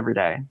 almost every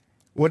day.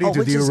 What do you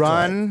do? Do you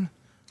run?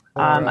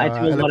 I do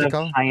a lot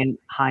elliptical? of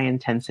high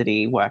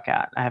intensity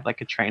workout. I have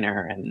like a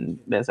trainer and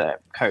there's a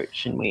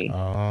coach, and we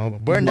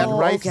Burn that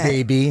rice,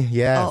 baby.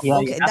 Yeah. Oh, Yeah,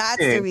 okay, you have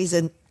that's to. the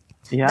reason.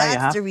 Yeah, you That's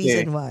have the to.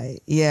 reason why.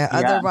 Yeah.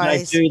 Yeah, but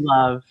Otherwise, I do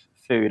love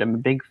food. I'm a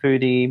big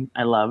foodie.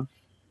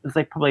 It's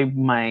like probably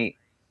my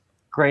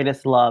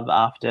greatest love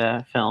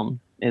after film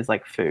is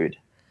like food.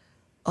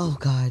 oh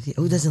God,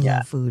 who doesn't Yeah.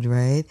 love food,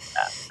 right?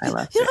 I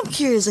love You know, food. I'm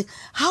curious, like,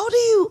 how do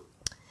you?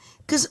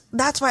 Because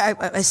that's why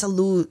I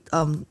salute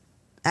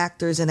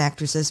actors and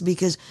actresses,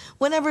 because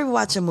whenever we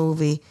watch a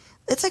movie,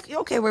 it's like,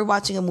 okay, we're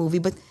watching a movie,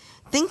 but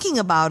thinking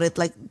about it,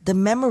 like the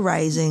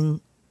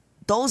memorizing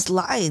those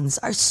lines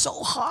are so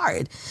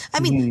hard. I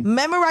mean,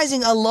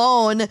 memorizing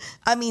alone,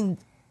 I mean,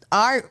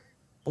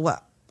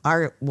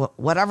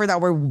 whatever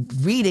that we're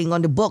reading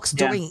on the books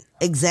during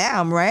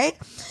exam, right?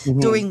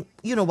 During,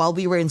 while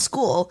we were in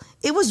school,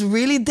 it was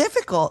really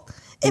difficult.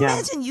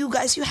 Imagine you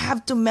guys, you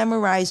have to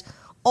memorize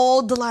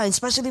all the lines,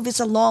 especially if it's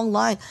a long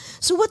line.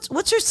 So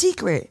what's your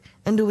secret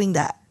in doing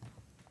that?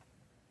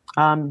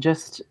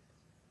 Just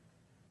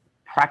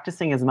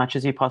practicing as much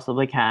as you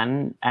possibly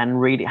can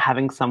and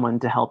having someone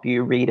to help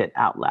you read it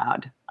out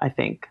loud, I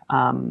think,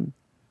 and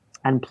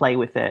play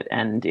with it.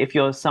 And if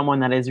you're someone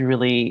that is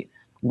really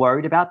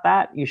worried about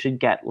that, you should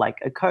get like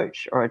a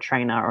coach or a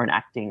trainer or an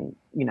acting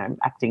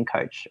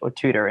coach or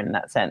tutor in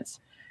that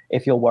sense,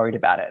 if you're worried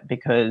about it,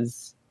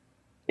 because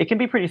it can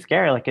be pretty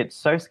scary. Like, it's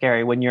so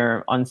scary when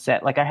you're on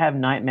set. Like, I have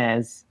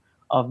nightmares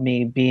of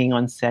me being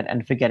on set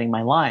and forgetting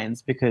my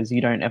lines, because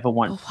you don't ever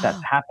want that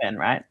to happen,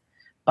 right?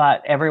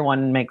 But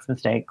everyone makes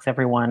mistakes.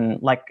 Everyone,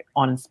 like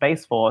on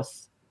Space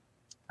Force,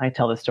 I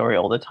tell this story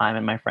all the time,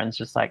 and my friends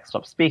just like,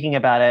 stop speaking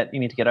about it. You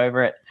need to get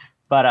over it.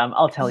 But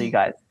I'll tell you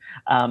guys.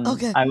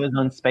 Okay. I was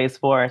on Space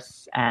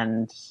Force,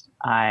 and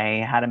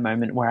I had a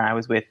moment where I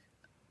was with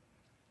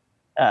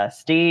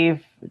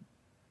Steve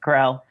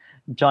Carell,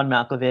 John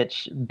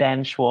Malkovich,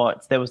 Ben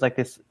Schwartz. There was like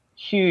this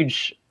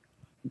huge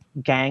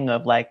gang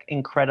of like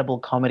incredible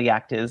comedy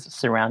actors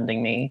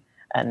surrounding me,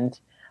 and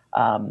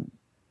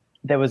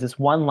there was this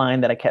one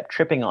line that I kept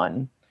tripping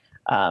on.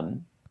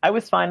 I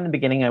was fine in the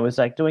beginning. I was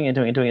like doing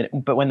it,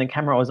 but when the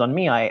camera was on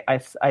me,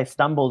 I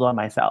stumbled on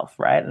myself,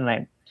 right?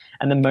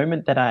 And the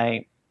moment that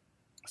I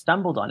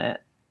stumbled on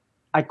it,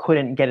 I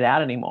couldn't get it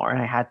out anymore,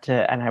 and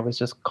I was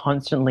just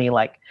constantly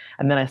like,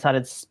 and then I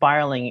started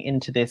spiraling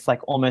into this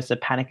like almost a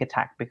panic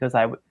attack, because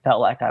I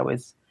felt like I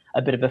was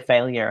a bit of a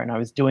failure, and I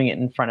was doing it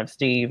in front of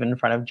Steve and in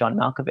front of John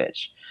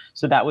Malkovich.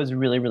 So that was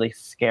really, really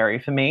scary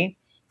for me.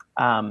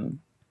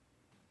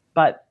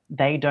 But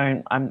they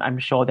don't, I'm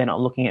sure they're not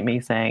looking at me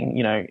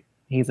saying,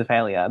 he's a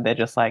failure. They're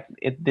just like,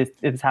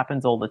 this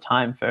happens all the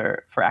time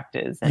for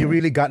actors. And You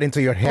really got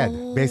into your head,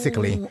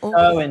 basically.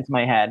 so into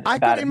my head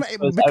about it.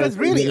 Because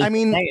really, I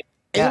mean, insane.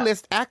 Yeah.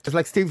 A-list actors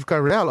like Steve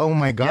Carell. Oh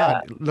my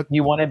God! Yeah. Look,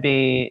 You want to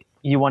be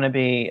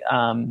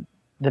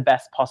the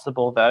best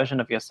possible version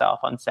of yourself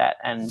on set,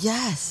 and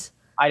Yes.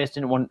 I just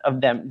didn't want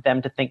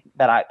them to think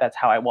that that's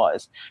how I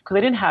was, because I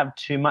didn't have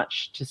too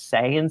much to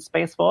say in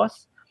Space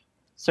Force.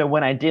 So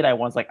when I did, I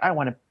was like, I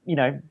want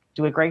to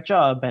do a great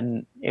job,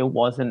 and it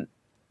wasn't.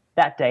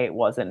 That day it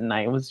wasn't, and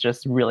I was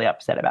just really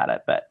upset about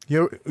it. But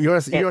you're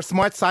a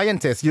smart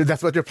scientist.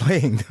 That's what you're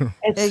playing.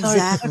 it's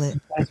Exactly. so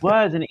those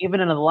words. And even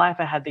in the life,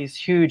 I had these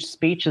huge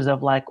speeches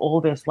of like all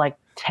this like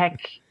tech,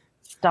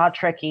 Star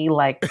Trek-y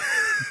like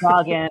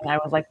jargon. I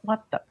was like,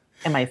 what the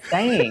am I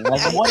saying?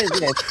 Like, what is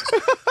this?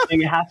 So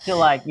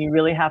you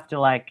really have to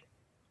like,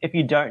 if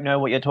you don't know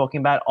what you're talking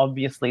about,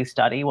 obviously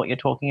study what you're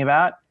talking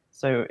about.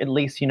 So at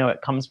least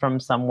it comes from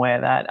somewhere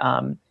that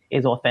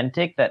is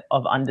authentic, that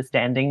of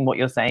understanding what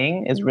you're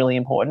saying is really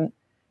important.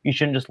 You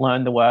shouldn't just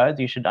learn the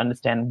words, you should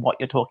understand what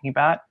you're talking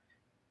about.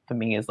 For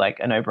me, is like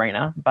a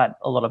no-brainer, but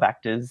a lot of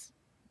actors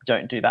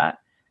don't do that.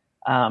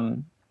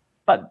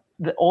 But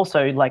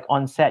also, like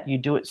on set, you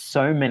do it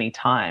so many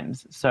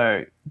times,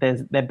 so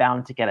they're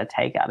bound to get a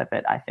take out of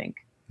it, I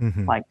think.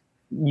 Like,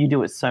 you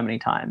do it so many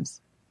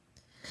times.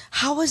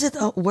 How was it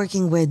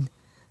working with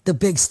the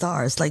big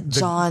stars like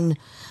John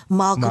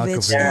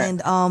Malkovich and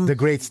the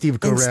great Steve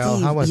and Carell.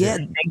 Steve, How was yeah.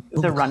 it? I think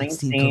Oh, the God, running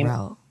Steve theme,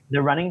 Carell.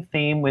 the running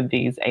theme with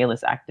these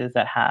A-list actors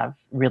that have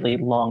really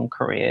long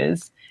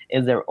careers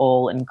is they're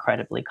all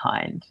incredibly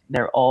kind.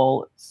 They're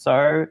all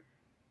so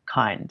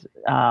kind.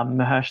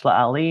 Mahershala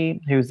Ali,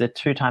 who's a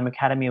 2-time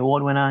Academy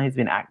Award winner, he's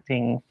been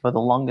acting for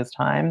the longest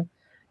time.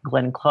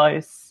 Glenn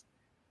Close,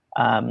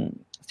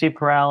 Steve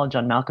Carell,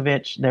 John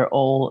Malkovich, they're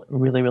all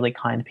really, really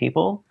kind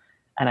people.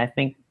 And I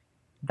think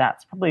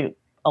that's probably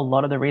a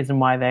lot of the reason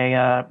why they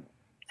are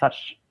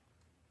such,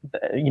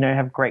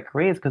 have great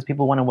careers, because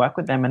people want to work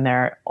with them, and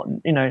they're,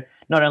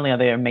 not only are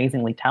they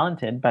amazingly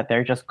talented, but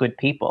they're just good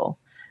people.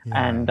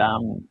 Yeah. And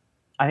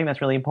I think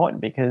that's really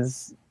important,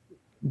 because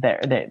they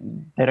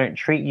don't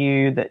treat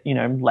you that,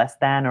 less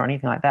than or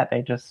anything like that.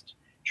 They just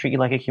treat you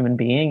like a human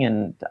being.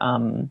 And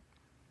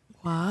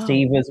wow.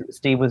 Steve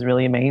was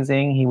really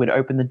amazing. He would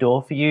open the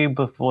door for you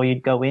before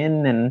you'd go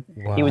in, and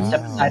he would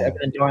step aside, open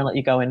the door, and let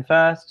you go in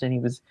first. And he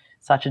was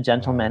such a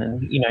gentleman.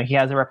 And he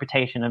has a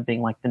reputation of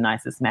being like the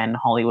nicest man in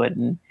Hollywood,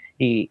 and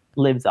he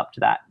lives up to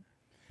that.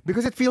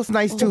 Because it feels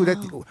nice too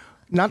that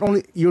not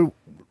only you're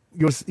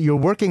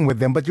working with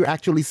them, but you're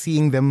actually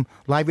seeing them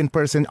live in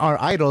person, are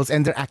idols,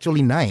 and they're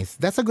actually nice.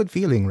 That's a good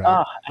feeling, right?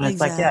 Oh, and it's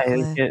like,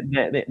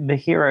 the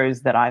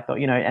heroes that I thought,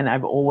 and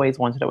I've always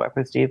wanted to work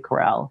with Steve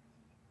Carell,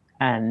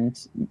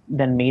 and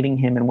then meeting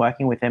him and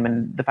working with him,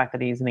 and the fact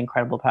that he's an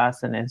incredible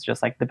person is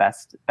just like the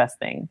best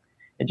thing.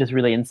 It just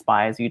really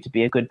inspires you to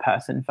be a good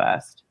person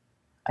first.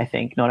 I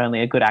think not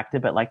only a good actor,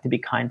 but like to be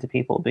kind to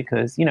people,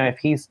 because, if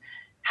he's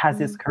has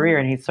this career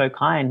and he's so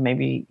kind,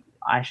 maybe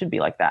I should be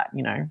like that,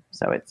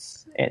 So it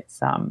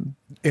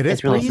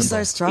is really. Were you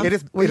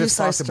starstruck? Were you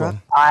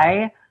starstruck?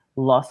 I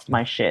lost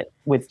my shit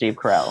with Steve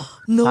Carell.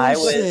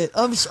 Shit.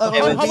 How was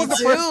the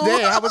first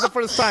day? How was the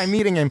first time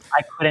meeting him?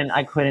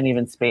 I couldn't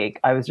even speak.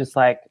 I was just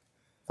like,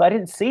 so I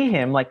didn't see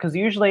him, like, because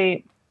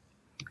usually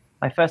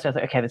my first day I was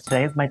like, okay,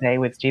 today is my day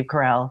with Steve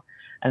Carell.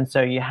 And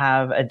so you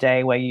have a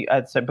day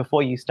where so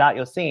before you start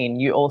your scene,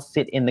 you all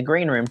sit in the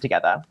green room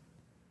together,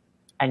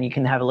 and you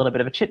can have a little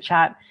bit of a chit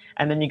chat,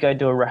 and then you go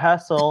do a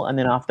rehearsal, and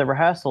then after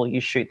rehearsal,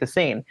 you shoot the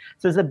scene.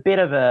 So there's a bit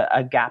of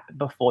a gap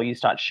before you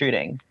start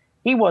shooting.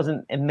 He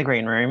wasn't in the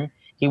green room.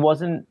 He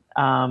wasn't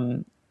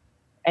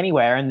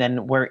anywhere. And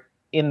then we're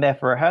in there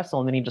for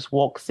rehearsal, and then he just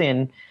walks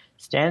in,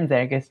 stands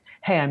there, and goes,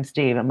 "Hey, I'm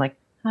Steve." I'm like,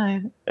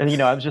 "Hi."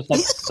 And, I was just like,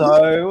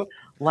 so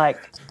like,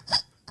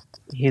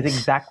 he's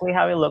exactly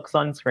how he looks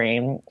on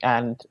screen.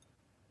 And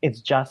it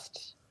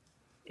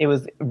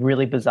was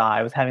really bizarre.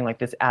 I was having like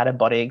this out of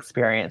body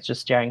experience,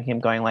 just staring at him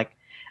going like,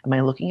 am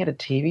I looking at a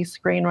TV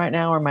screen right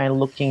now, or am I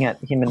looking at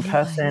him in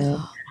person?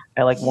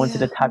 I wanted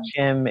to touch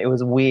him. It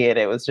was weird.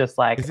 It was just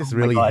like, is this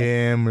really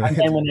him? And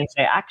then when they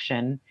say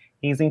action,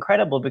 he's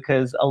incredible,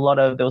 because there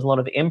was a lot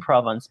of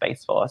improv on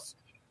Space Force.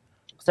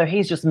 So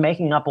he's just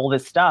making up all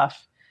this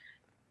stuff.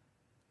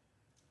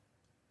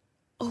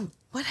 Oh,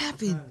 what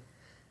happened?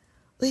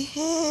 We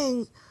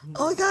hang.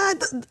 Oh my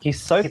God.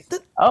 He's so. It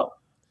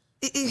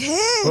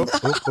hang.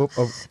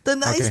 The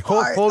nice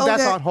part. Hold that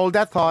thought.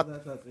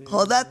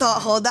 Hold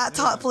that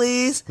thought,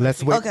 please.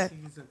 Let's wait. Okay.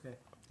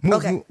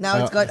 Move.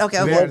 Now it's good. Okay.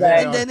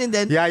 And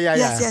then. Yeah.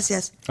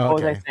 Yes. Okay. What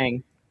was I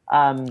saying?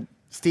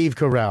 Steve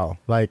Carell,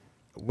 like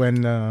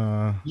when.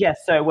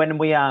 Yes. So when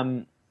we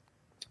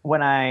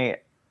when I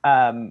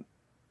forgot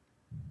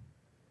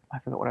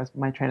what was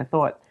my train of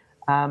thought.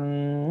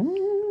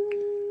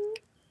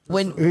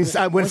 When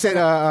said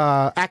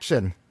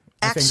action.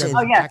 Action.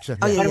 Oh, yeah. Action.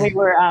 Oh, yeah. When we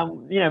were,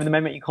 the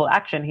moment you call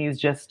action, he's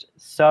just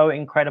so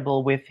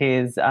incredible with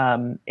his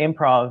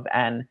improv,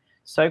 and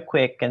so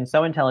quick and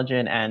so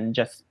intelligent and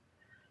just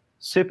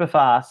super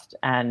fast.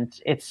 And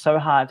it's so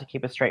hard to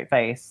keep a straight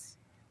face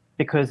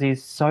because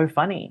he's so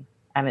funny.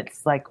 And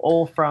it's like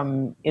all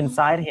from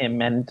inside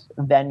him. And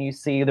then you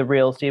see the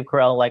real Steve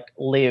Carell like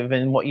live,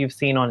 and what you've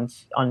seen on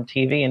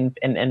TV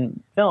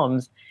and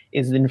films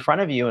is in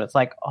front of you. And it's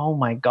like, oh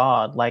my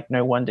God, like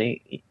no wonder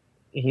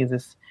he's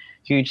this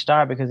huge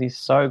star, because he's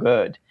so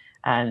good.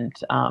 And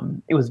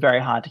it was very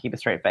hard to keep a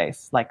straight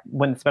face, like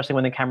especially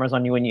when the camera's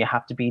on you and you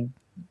have to be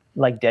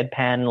like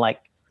deadpan,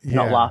 like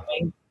not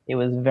laughing. It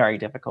was very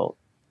difficult,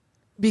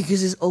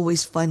 because it's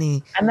always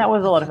funny. And that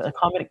was a lot of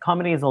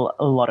comedy is a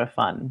lot of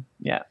fun.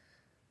 Yeah.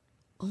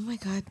 Oh my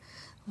God.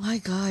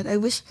 I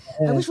wish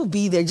we'll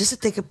be there just to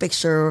take a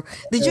picture.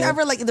 Did you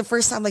ever, like, the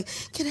first time, like,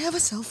 can I have a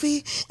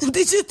selfie?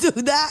 Did you do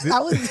that?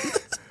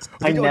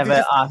 I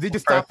never asked. Did you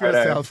stop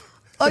yourself?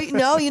 Oh,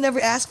 no, you never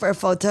asked for a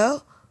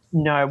photo?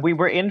 No, we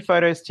were in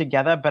photos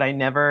together, but I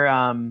never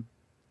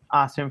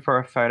asked him for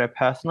a photo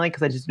personally,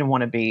 because I just didn't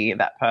want to be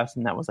that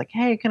person that was like,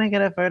 hey, can I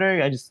get a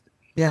photo? I just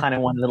kind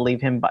of wanted to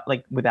leave him, but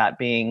like without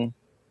being,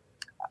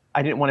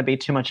 I didn't want to be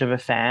too much of a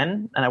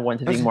fan, and I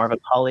wanted to be more of a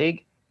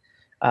colleague.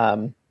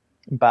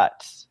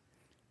 But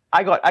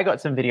I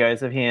got some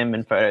videos of him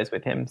and photos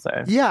with him.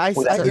 So yeah, I in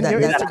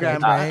your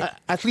Instagram, right?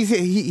 At least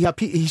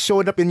he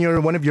showed up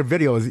in one of your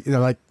videos,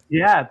 like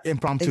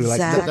impromptu,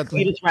 exactly. like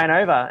he just ran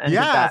over and did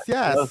that.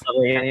 Yes. That was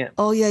lovely,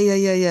 Oh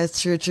yeah.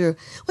 True.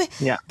 Wait,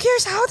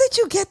 Curious, how did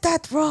you get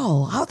that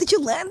role? How did you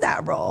land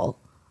that role?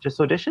 Just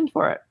auditioned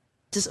for it.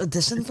 Just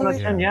auditioned for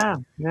it?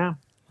 Yeah.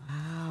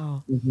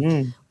 Wow.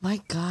 Mm-hmm.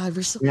 My God,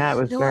 we're so it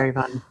was very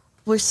fun.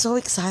 We're so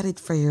excited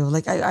for you.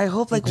 Like I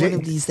hope like one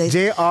of these days.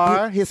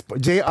 JR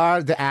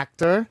the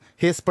actor,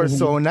 his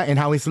persona and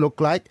how he looks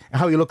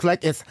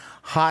like is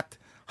hot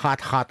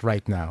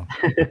right now.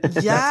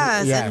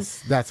 Yes.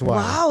 Yes, that's why.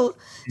 Wow.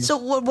 So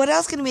what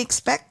else can we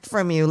expect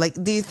from you? Like,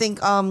 do you think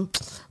in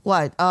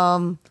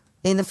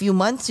a few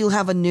months you'll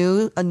have a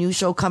new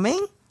show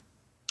coming?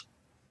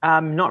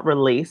 Not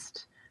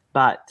released,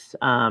 but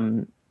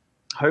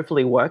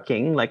hopefully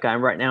working. Like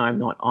right now, I'm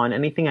not on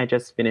anything. I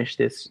just finished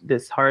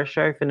this horror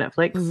show for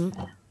Netflix.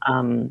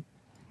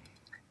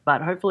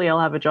 But hopefully I'll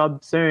have a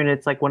job soon.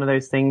 It's like one of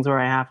those things where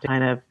I have to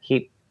kind of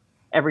keep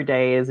every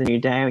day is a new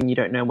day and you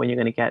don't know when you're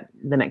going to get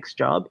the next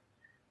job.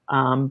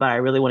 But I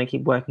really want to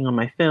keep working on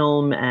my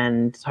film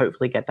and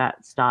hopefully get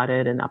that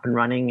started and up and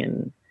running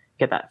and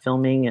get that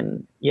filming.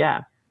 And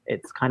yeah,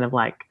 it's kind of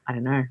like, I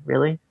don't know,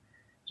 really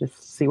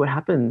just see what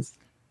happens.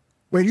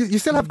 Well, you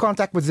still have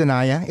contact with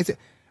Zanaya? Is it?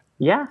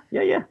 Yeah.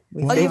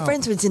 Oh, you're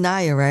friends with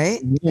Zanaya, right?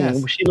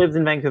 Yes. She lives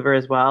in Vancouver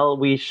as well.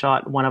 We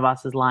shot One of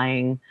Us is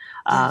Lying,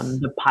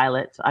 the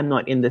pilot. I'm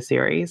not in the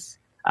series.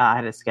 I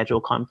had a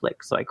schedule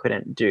conflict, so I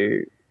couldn't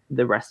do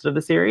the rest of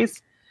the series,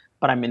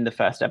 but I'm in the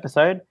first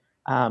episode.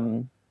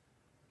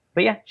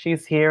 But yeah,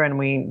 she's here and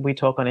we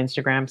talk on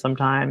Instagram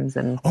sometimes.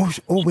 And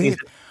wait.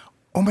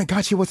 Oh my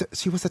God, she was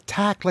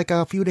attacked like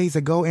a few days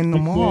ago in the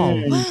mall.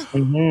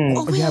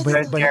 Oh, Yeah,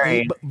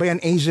 wait, by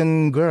an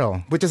Asian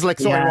girl, which is like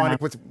so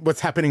ironic. What's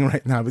happening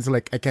right now? It's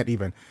like I can't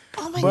even.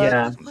 oh my But-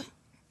 God.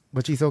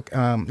 But she's okay.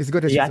 It's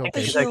good that yeah, I she's think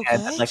okay. she's Is she okay.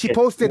 okay? but, like, She it's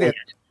posted weird.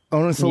 it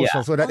on social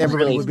Yeah. so that Oh,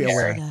 everybody really? would be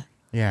aware.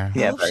 Yeah. I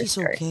Yeah, hope very she's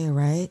scary. okay,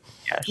 right?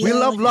 We Yeah,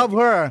 love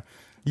her.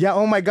 Yeah.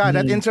 Oh my God,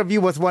 that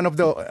interview was one of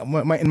the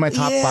in my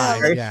top Yeah.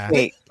 5. Very Yeah.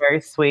 sweet,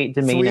 very sweet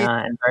demeanor Sweet,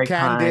 and very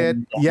candid.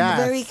 kind. Yeah.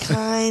 Very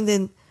kind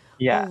and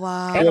Yeah. oh,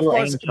 wow. And of Little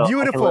course, angel, like a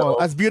beautiful,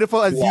 little- as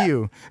beautiful as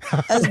you.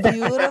 as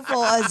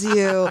beautiful as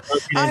you.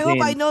 I hope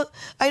amazing.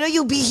 I know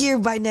you'll be here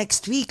by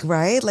next week,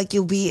 right? Like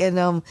you'll be in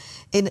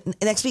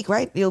next week,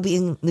 right? You'll be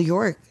in New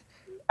York.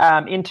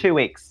 In 2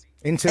 weeks.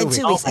 In 2 In weeks.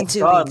 2 Oh weeks. my In 2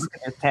 God, weeks. look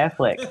at this hair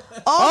flick.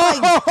 Oh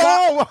my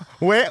God.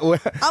 Wait. I'm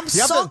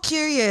You have so to-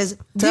 curious. Do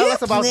Tell you us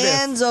have about this.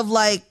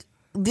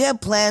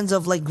 plans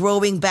of like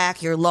growing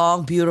back your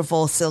long,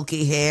 beautiful,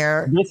 silky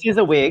hair? This is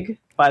a wig,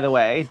 by the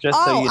way, just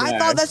so Oh, you know. I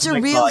thought that's your Oh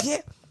my real God.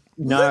 hair.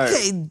 No. Look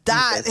at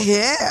that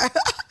hair.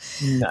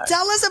 No.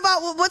 Tell us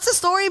about what's the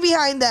story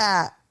behind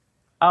that.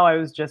 Oh, I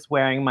was just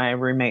wearing my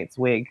roommate's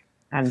wig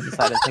and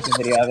decided to take a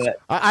video of it.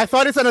 I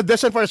thought it's an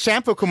audition for a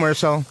shampoo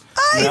commercial.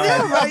 I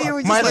know, right? You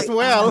were just Might like, as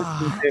well.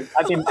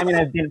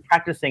 I've been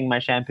practicing my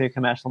shampoo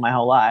commercial my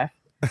whole life.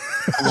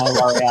 My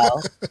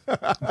L'Oreal.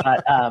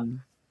 But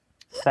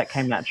that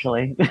came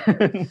naturally.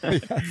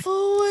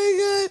 oh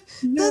my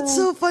God, that's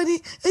so funny.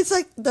 It's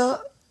like the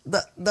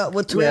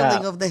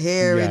twirling Yeah. of the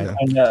hair. Yeah. And,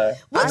 I know.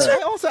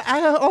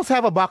 I also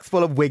have a box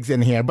full of wigs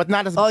in here, but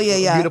not as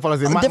yeah. beautiful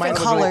as it. Different Mine was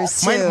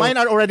colors, already- too. Mine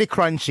are already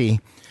crunchy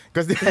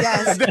because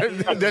Yes.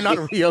 they're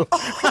not real.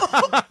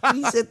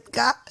 he said,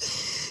 God.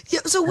 Yeah,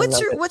 so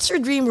what's your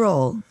dream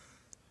role?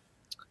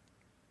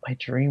 My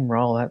dream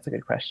role, that's a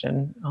good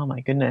question. Oh my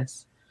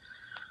goodness.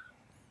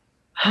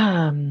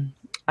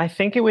 I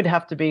think it would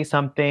have to be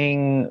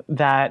something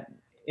that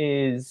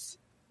is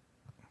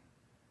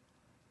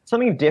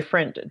something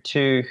different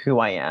to who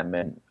I am,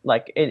 and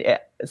like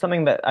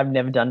something that I've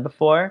never done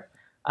before.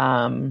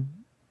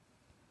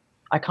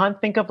 I can't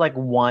think of like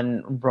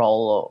one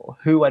role or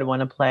who I'd want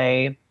to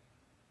play,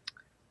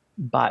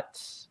 but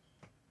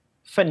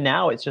for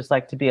now it's just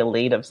like to be a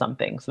lead of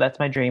something. So that's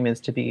my dream, is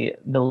to be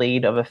the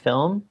lead of a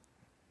film.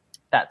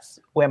 That's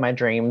where my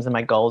dreams and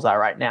my goals are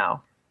right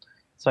now.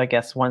 So I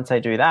guess once I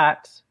do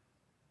that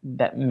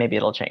maybe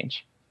it'll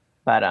change.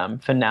 But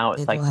for now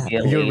it's It'll like to be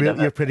a lead of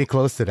You're it. pretty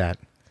close to that.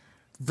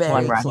 Very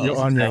I'm right. close. You're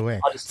on your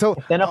way. So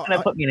if they're not going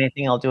to put me in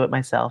anything, I'll do it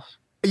myself.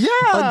 Yeah.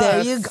 Oh,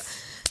 there you go.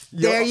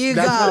 There you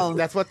go.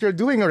 That's what you're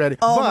doing already.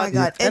 Oh, But, my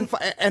God.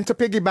 And to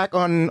piggyback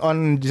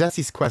on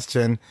Jesse's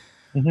question,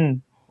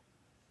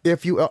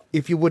 if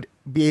you would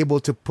be able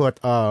to put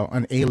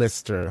an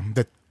A-lister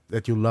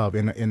that you love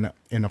in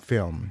a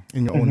film,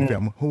 in your own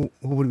film, who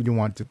would you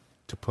want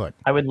to put?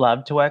 I would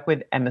love to work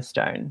with Emma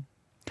Stone.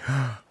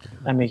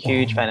 I'm a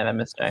huge fan of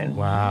Emma Stone.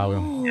 Wow.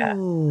 Yeah.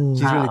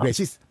 She's really great.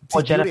 She's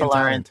Or beauty Jennifer and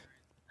Lawrence. talent.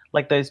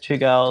 Like those two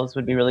girls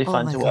would be really Oh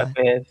fun my to work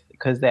God. with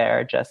because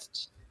they're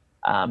just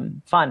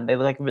fun. They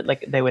look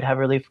like they would have a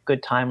really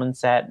good time on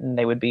set, and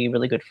they would be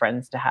really good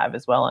friends to have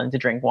as well and to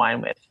drink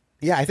wine with.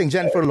 Yeah, I think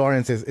Jennifer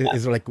Lawrence is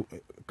like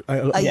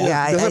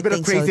yeah, there's I a bit of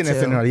think so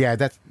craziness in too. her. Yeah,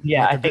 that's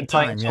Yeah, like a I good think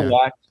time,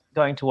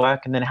 going to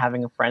work and then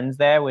having friends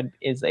there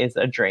is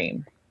a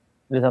dream.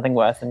 There's nothing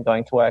worse than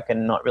going to work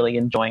and not really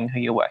enjoying who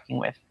you're working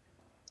with.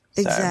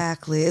 So,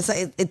 Exactly. It's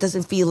like it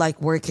doesn't feel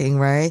like working,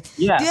 right?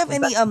 Yeah, Do you have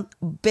any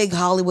big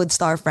Hollywood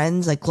star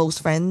friends, like close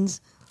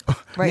friends?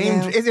 Right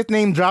now? Is it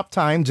name drop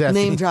time, Jesse?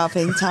 Name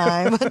dropping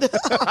time.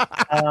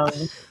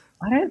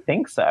 I don't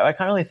think so. I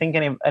can't really think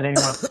of anyone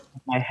off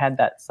my head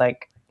that's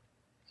like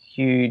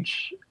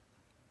huge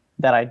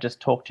that I just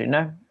talked to.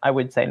 No, I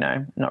would say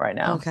no, not right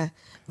now. Okay.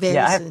 Very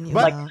Yeah, I have, soon. you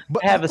like will.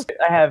 But-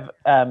 I have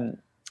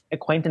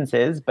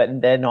acquaintances,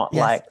 but they're not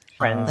Yes. like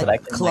friends that I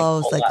like can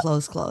close, call like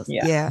up. close.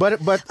 Yeah. Yeah. But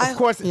of I-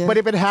 course, yeah. but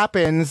if it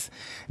happens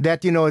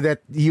that that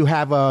you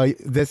have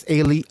this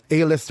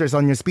A-listers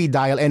on your speed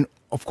dial, and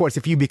of course,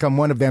 if you become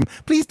one of them,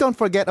 please don't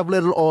forget a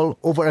little all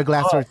over a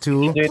glass or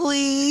two. You can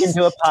Please.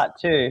 do a part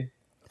two.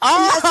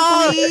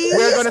 Oh, Yes,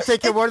 we're please. gonna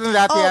take your word on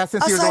that,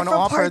 since you're the one who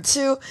offered.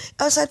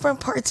 Aside from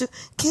part two,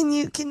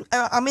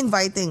 I'm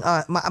inviting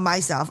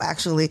myself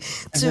actually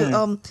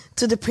to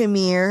the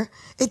premiere.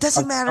 It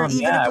doesn't matter even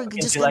yeah, if we we're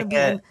can just do gonna like be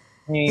a in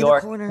the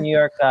corner. New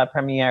York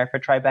premiere for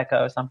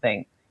Tribeca or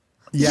something.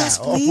 Yeah, Yes,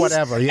 or please.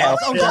 whatever. Yeah.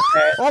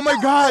 Oh my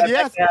God,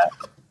 yes.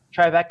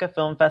 Tribeca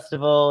Film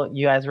Festival.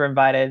 You guys were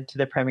invited to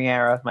the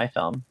premiere of my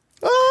film.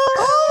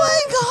 Oh my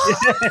god,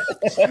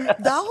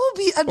 that will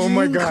be a dream Oh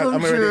my God,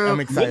 come true. I'm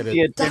excited.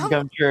 Be a dream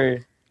come true.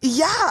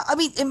 Yeah, I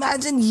mean,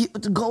 imagine you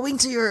going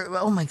to your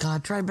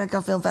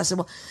Tribeca Film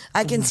Festival.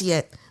 I can see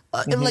it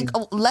in like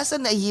less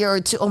than a year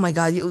or two. Oh my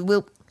God,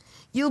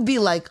 you'll be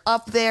like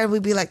up there.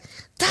 We'll be like,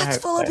 that's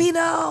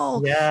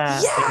Filipino.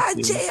 Yeah, yeah,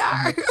 thank you.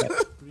 JR.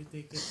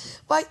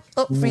 Why?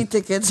 Oh, free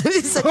tickets.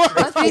 He's like,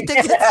 "What, free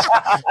tickets?"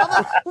 I'm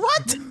like,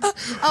 what? I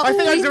think our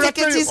free director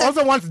tickets. He said,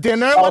 also wants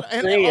dinner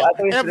and free. I thought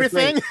it was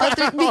everything.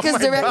 because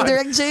direct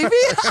JB.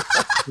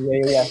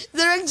 Yeah.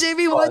 Direct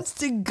JB wants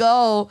to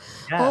go.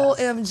 Yeah.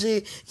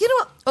 OMG. You know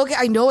what? Okay,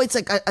 I know it's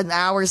like an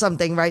hour or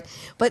something, right?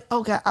 But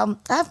okay, I'm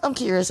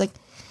curious. Like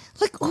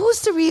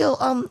who's the real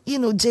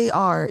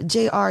JR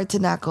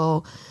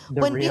Tinaco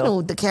when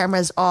the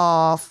camera's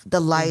off, the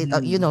light,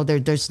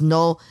 there's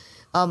no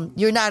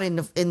you're not you're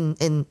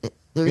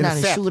not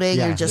in shooting,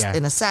 Yeah, you're just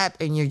in a set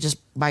and you're just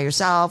by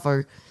yourself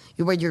or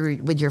you're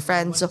with your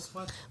friends. So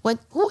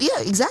who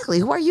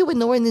are you when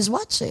no one is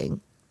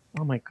watching?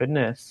 Oh my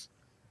goodness.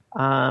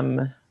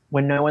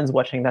 When no one's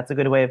watching, that's a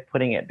good way of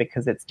putting it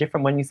because it's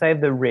different. When you say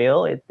the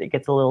real, it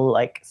gets a little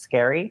like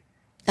scary.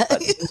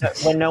 But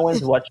when no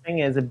one's watching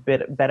is a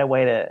bit better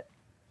way to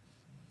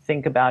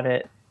think about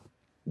it.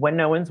 When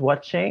no one's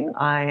watching,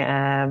 I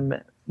am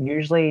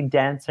usually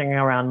dancing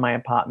around my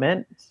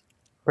apartment,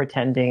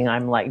 pretending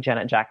I'm like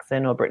Janet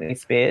Jackson or Britney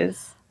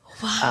Spears.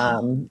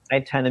 Wow. I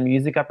turn the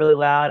music up really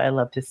loud. I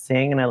love to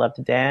sing and I love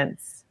to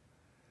dance.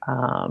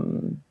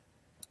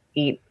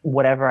 Eat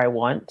whatever I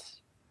want.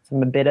 So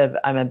I'm a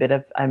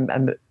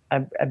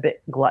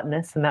bit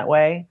gluttonous in that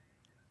way.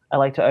 I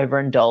like to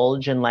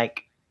overindulge in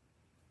like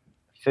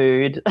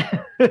food.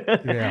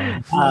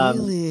 Yeah.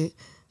 Really?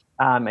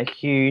 I'm a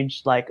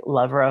huge like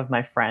lover of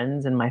my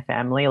friends and my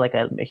family. Like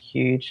I'm a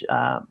huge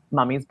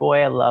mummy's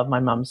boy. I love my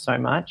mum so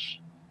much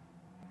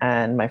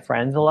and my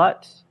friends a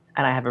lot.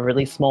 And I have a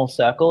really small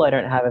circle. I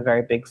don't have a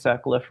very big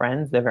circle of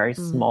friends. They're very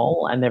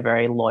small and they're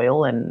very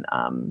loyal. And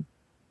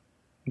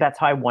that's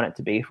how I want it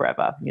to be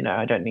forever.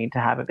 I don't need to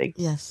have a big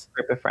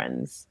group of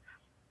friends.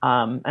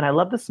 And I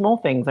love the small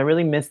things. I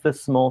really miss the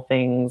small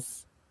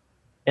things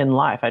in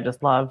life. I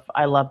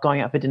love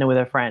going out for dinner with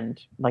a friend.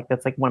 Like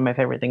that's like one of my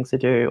favorite things to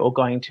do, or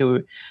going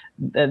to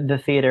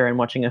the theater and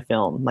watching a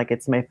film. Like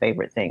it's my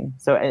favorite thing.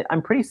 So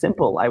I'm pretty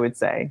simple, I would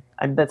say.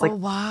 That's like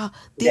wow.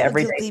 Do you have a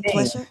everyday guilty thing.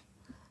 pleasure?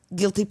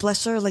 Guilty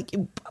pleasure, like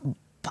you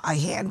buy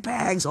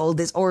handbags, all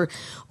this, or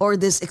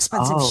this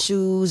expensive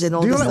shoes and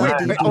all this. like-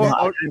 stuff.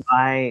 I don't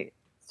buy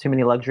too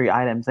many luxury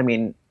items. I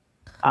mean,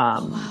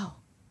 Wow.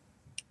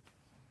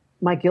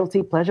 my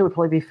guilty pleasure would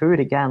probably be food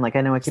again. Like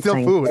I know I keep Still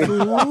saying food. I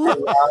love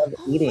Oh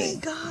my eating.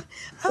 God.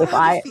 If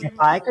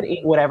I could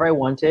eat whatever I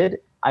wanted,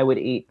 I would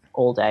eat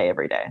all day,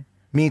 every day.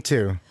 Me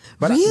too.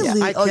 But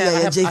Really? I Oh,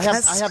 can't. yeah, Jake I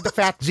has- have the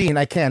fat gene.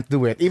 I can't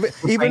do it.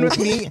 Even with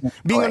me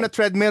being on a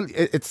treadmill,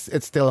 it's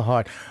still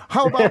hard.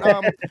 How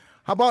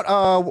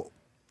about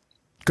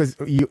because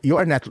you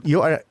are a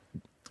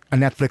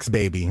Netflix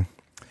baby.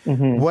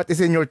 What is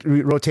in your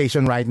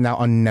rotation right now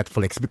on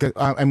Netflix? Because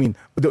I mean,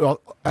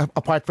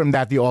 apart from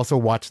that, you also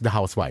watch The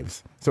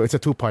Housewives. So it's a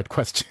two-part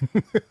question.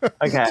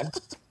 Okay.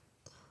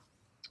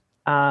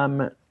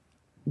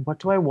 What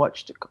do I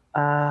watch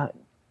on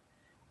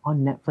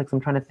Netflix? I'm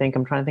trying to think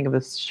of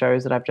the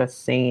shows that I've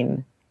just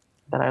seen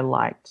that I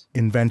liked.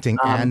 Inventing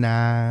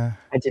Anna.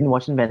 I didn't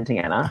watch Inventing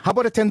Anna. How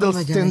about a Tinder Oh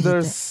my God, I hate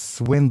that.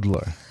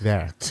 Swindler?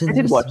 There. I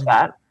did watch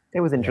that.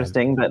 It was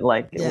interesting, but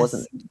like it Yes.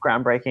 wasn't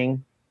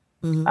groundbreaking.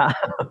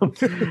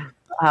 The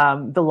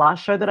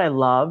last show that I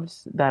loved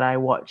that I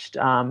watched,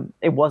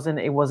 it wasn't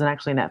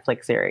actually a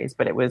Netflix series,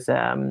 but it was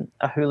a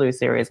Hulu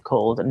series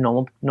called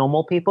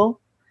Normal People.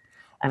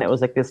 And it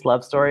was like this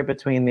love story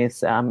between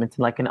this, it's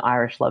like an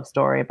Irish love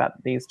story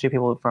about these two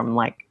people from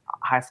like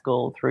high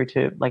school through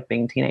to like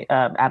being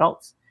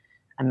adults.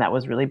 And that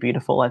was really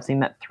beautiful. I've seen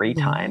that 3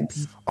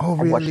 times. Oh,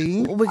 I watched-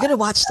 really? We're gonna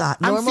watch that.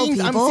 I'm Normal seeing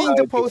people.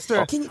 the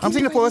poster. Can I'm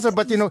seeing the poster,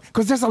 but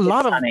because there's a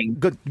lot of stunning.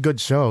 good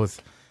shows.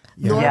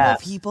 Normal Yeah.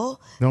 people.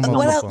 Normal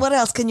what people. what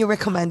else can you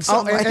recommend?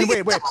 Oh, Somewhere?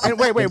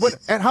 and wait.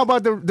 And how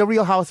about the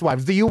Real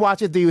Housewives? Do you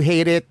watch it? Do you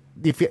hate it?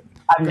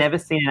 I've never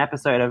seen an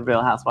episode of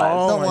Real Housewives.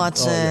 Oh, Don't my watch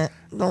God. it.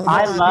 Don't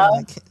I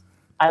watch it.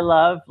 I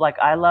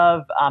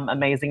love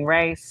Amazing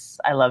Race.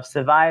 I love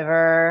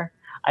Survivor.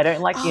 I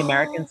don't like the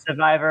American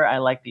Survivor. I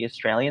like the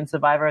Australian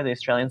Survivor. The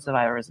Australian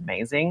Survivor is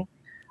amazing.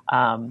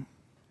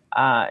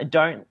 I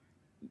don't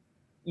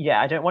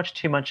watch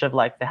too much of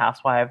like the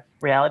housewife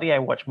reality. I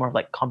watch more of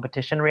like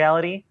competition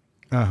reality.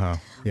 Yeah.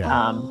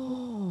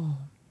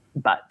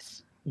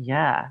 But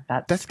yeah,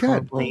 That's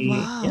good. probably, Oh,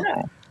 wow.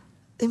 yeah.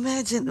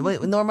 Imagine,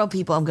 wait, Normal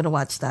People. I'm gonna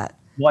watch that.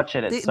 Watch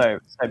it. It's They-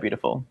 so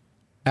beautiful.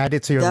 Add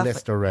it to your Def-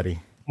 list already.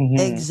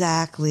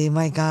 Exactly.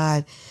 My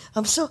God.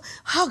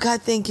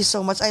 God, thank you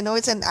so much. I know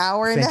it's an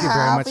hour and Thank a you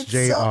very half. much, It's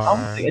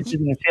JR. It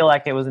didn't feel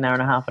like it was an hour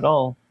and a half at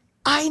all.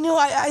 I know.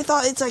 I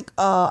thought it's like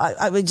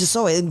I just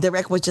saw it and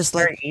Direct was just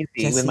like Very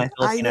easy with my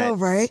I know, Filipino.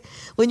 right?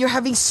 When you're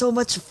having so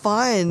much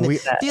fun. We-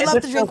 Do you It love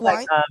just to drink feels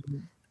wine?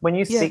 like, when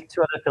you Yeah. speak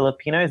to other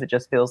Filipinos, it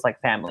just feels like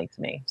family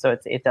to me. So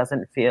it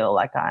doesn't feel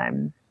like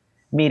I'm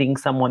meeting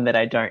someone that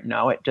I don't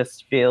know. It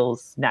just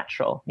feels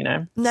natural,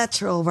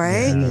 Natural,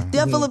 right? Yeah. Do you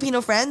have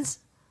Filipino friends?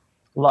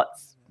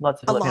 Lots of A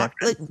Filipino lot,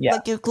 friends.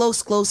 like your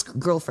close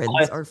girlfriends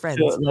Close or friends.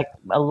 to, like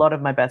a lot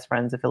of my best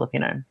friends are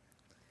Filipino.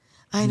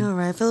 I know,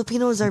 right?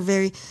 Filipinos are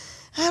very,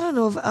 I don't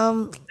know,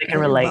 They can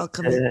very relate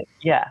welcoming to,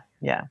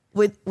 yeah.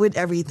 with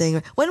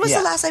everything. When was the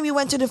Yeah. last time you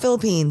went to the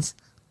Philippines?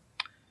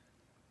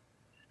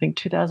 I think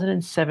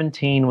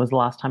 2017 was the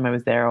last time I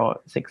was there, or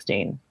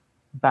 16.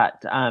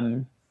 But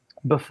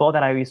before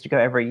that, I used to go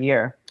every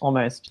year,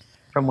 almost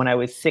from when I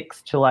was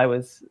 6 till I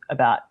was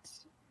about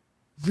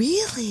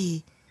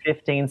Really?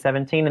 15,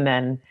 17. And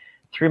then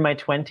through my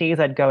 20s,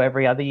 I'd go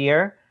every other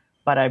year.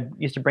 But I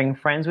used to bring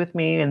friends with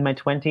me. In my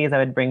 20s, I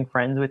would bring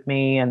friends with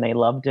me, and they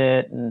loved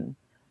it. And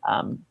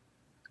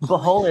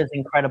Bohol is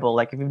incredible.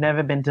 Like, if you've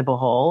never been to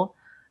Bohol,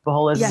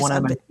 Bohol is Yes, one of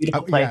I've the most been-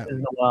 beautiful Oh, yeah. places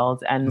in the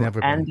world. And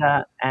Never been.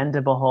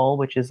 Anda Bohol,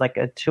 which is like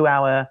a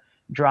 2-hour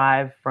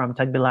drive from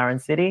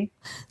Tagbilaran City.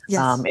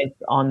 Yes.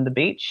 It's on the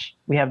beach.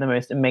 We have the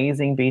most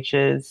amazing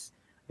beaches,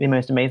 the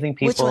most amazing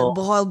people. Which one?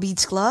 Bohol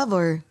Beach Club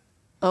or?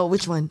 Oh,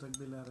 which one?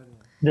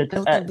 The,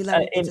 Oh,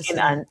 Tagbilaran, in, it's a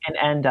in, in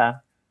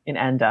Anda. In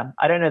Anda.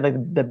 I don't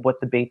know what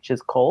the beach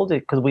is called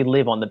because we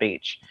live on the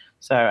beach.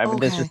 So I mean,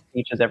 there's Okay. just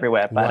beaches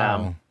everywhere. But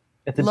Wow.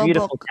 it's a Lubbock.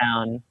 beautiful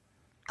town.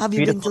 Have you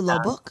been to Beautiful town.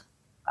 Lubbock?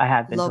 I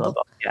have been Lubbock. to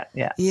Lubbock.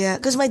 Yeah. Yeah,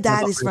 because my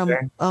dad Lubbock is from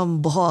River.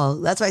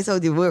 Bohol. That's why I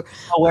told you we're.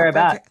 Where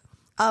about?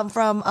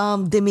 From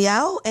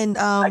Dimiao and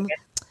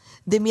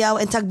Dimiao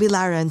and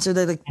Tagbilaran. So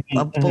that like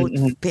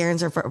both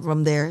parents are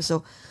from there.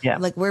 So Yeah.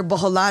 like we're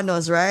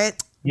Boholanos, right?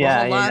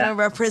 Yeah, Boholano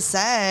yeah.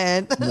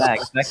 represent. Yeah,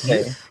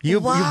 exactly. You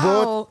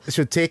Wow. both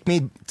should take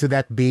me to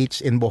that beach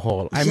in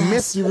Bohol. I yes,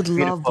 miss. you would love.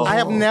 beautiful. I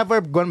have Bohol.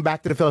 never gone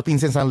back to the Philippines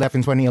since I left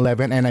in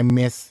 2011, and I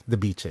miss the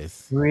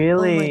beaches.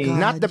 Really? God.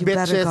 Not the you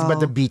better bitches, but go.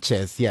 the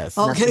beaches. Yes.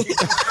 Okay.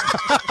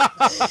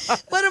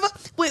 What about?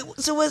 Wait.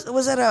 So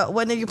was that a?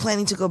 When are you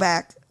planning to go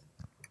back?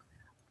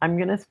 I'm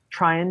gonna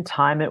try and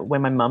time it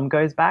when my mum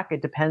goes back.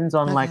 It depends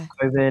on like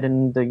Okay. COVID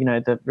and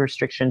the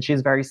restrictions.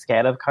 She's very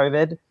scared of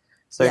COVID,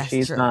 so Yes,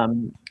 she's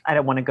true. I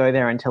don't want to go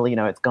there until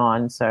it's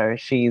gone. So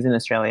she's in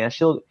Australia.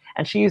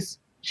 She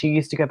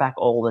used to go back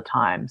all the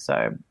time.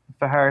 So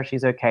for her,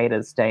 she's okay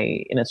to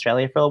stay in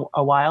Australia for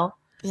a while.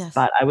 Yes.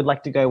 But I would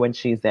like to go when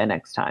she's there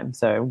next time.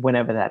 So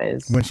whenever that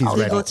is. When she's Do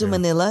you ready. go to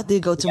Manila? Do you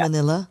go to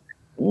Manila?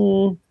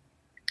 I'm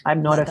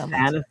not Not a that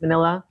fan much. of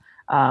Manila.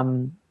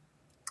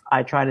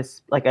 I try to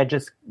I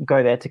just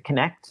go there to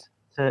connect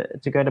to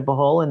go to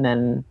Bohol and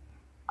then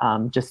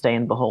just stay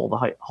in Bohol the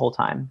whole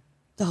time.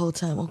 The whole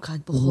time. Oh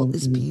God, Bohol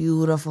is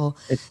beautiful.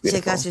 It's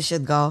beautiful. Jekas, you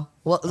should go.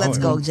 Well, let's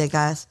go,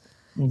 Jekas.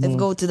 If we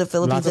go to the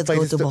Philippines, Lots of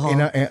let's go places to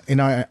Bohol. in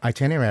our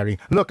itinerary.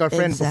 Look, our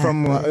friend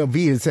from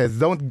V says,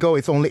 "Don't go.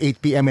 It's only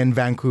 8 p.m. in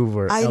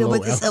Vancouver." I know,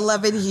 but LOL. it's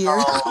 11 here.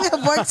 We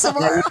have work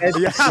tomorrow.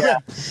 Yeah.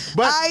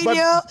 I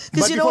know,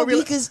 because you know,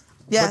 because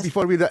But yes.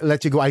 before we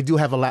let you go, I do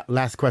have a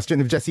last question.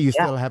 If Jesse, you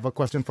still have a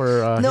question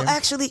for No, him?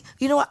 actually,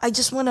 you know what? I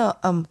just wanna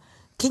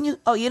can you?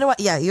 Oh, you know what?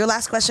 Yeah, your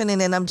last question, and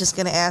then I'm just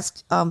gonna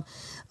ask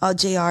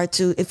Jr.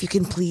 to if you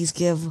can please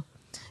give,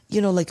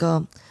 like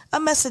a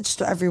message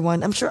to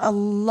everyone. I'm sure a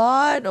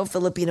lot of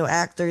Filipino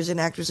actors and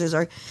actresses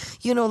are,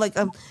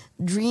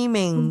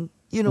 dreaming,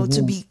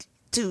 to be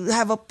to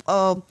have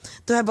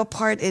a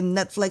part in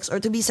Netflix or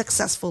to be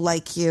successful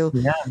like you.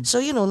 Yeah. So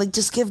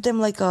just give them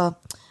like a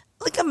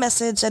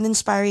message, an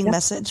inspiring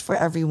message for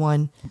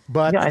everyone.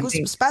 But Yeah, I Who's-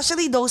 think-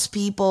 especially those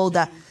people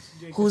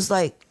who's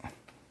like,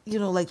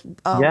 they're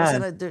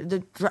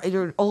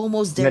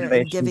almost there and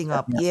Motivation, giving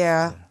up. yeah.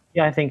 Yeah.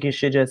 Yeah, I think you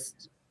should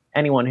just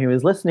anyone who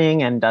is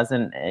listening and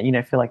doesn't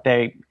feel like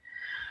they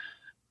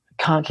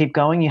can't keep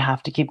going, you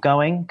have to keep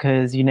going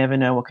because you never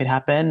know what could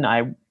happen.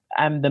 I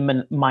am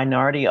the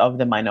minority of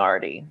the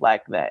minority.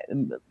 Like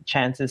the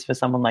chances for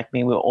someone like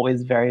me were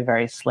always very,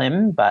 very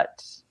slim,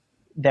 but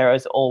there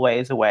is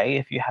always a way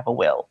if you have a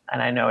will.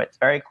 And I know it's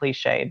very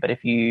cliche, but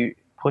if you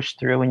push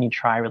through and you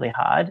try really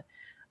hard,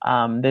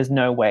 there's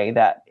no way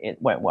that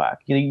it won't work.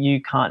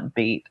 You can't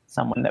beat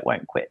someone that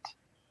won't quit.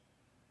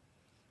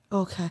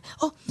 Okay.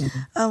 Oh,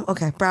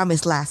 okay.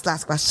 Promise. Last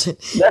question.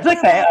 That's What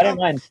okay. about, I don't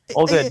mind.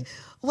 All good.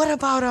 What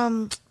about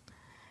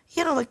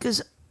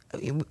because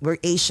we're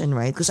Asian,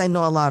 right? Because I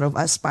know a lot of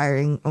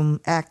aspiring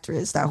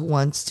actors that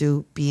wants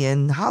to be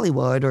in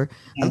Hollywood or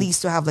at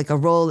least to have like a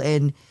role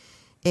in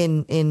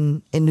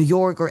New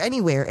York or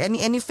anywhere,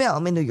 any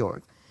film in New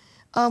York.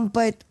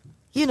 But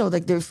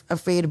they're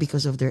afraid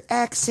because of their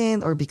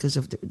accent or because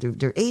of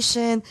their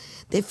Asian.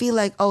 They feel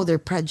like they're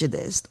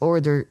prejudiced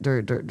or they're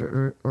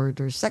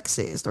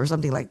sexist or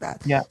something like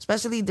that. Yeah.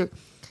 Especially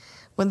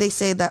when they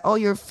say that, oh,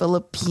 you're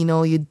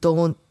Filipino,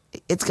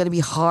 it's going to be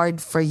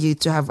hard for you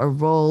to have a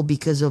role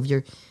because of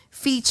your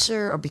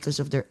feature or because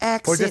of their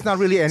accent. Or there's not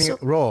really any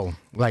role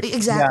like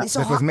exactly.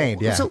 that was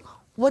made. Yeah. So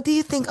what do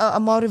you think a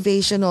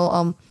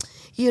motivational,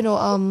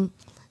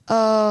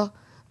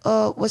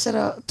 was it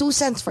a 2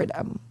 cents for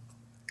them?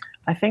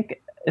 I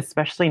think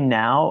especially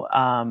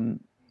now,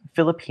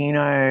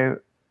 Filipino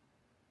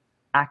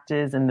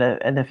actors and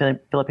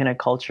the Filipino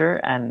culture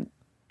and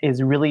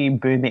is really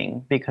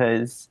booming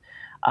because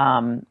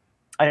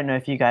I don't know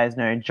if you guys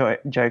know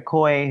Joe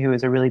Coy, who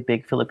is a really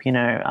big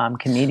Filipino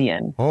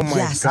comedian. Oh my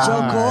yes, God.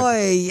 Joe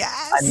Coy.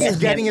 Yes, he's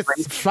getting his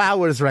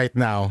flowers right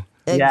now.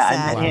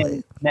 Exactly. Yeah,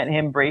 I met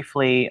him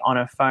briefly on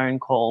a phone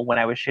call when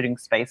I was shooting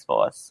Space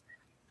Force,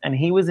 and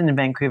he was in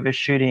Vancouver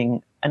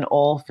shooting an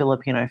all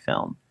Filipino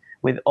film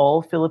with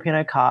all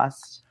Filipino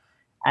cast,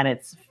 and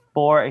it's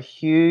for a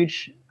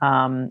huge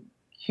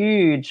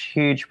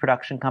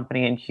production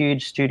company and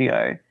huge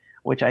studio,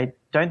 which I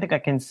don't think I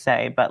can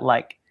say, but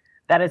like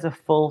that is a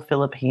full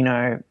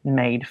Filipino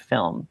made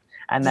film,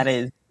 and that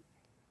is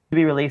to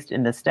be released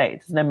in the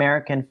States. It's an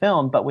American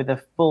film, but with a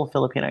full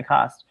Filipino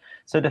cast.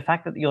 So the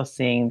fact that you're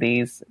seeing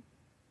these,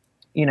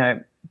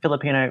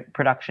 Filipino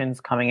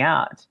productions coming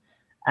out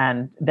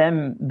and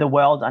them, the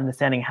world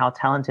understanding how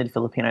talented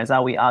Filipinos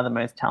are. We are the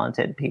most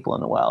talented people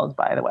in the world,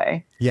 by the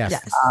way.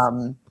 Yes.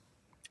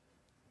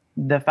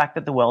 The fact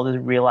that the world is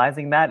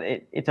realizing that,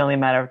 it's only a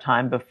matter of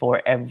time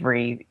before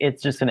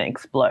it's just going to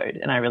explode.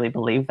 And I really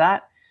believe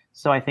that.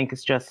 So I think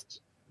it's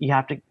just, you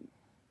have to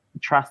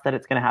trust that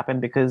it's going to happen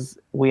because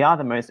we are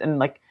the most, and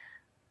like,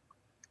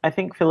 I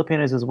think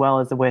Filipinos as well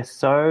is that we're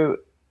so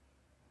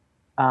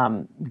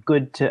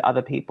good to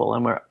other people,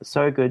 and we're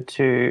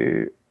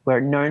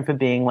known for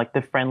being like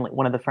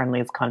one of the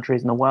friendliest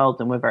countries in the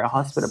world, and we're very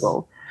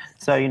hospitable.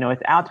 So,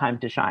 it's our time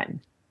to shine.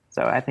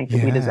 So I think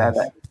that we deserve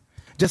it.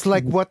 Just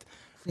like what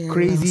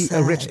crazy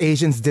rich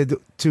Asians did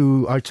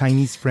to our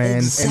Chinese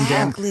friends,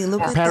 Exactly. and Look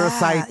then at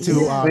Parasite that.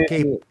 to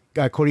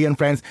our Korean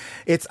friends.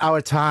 It's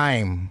our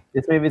time.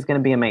 This movie is going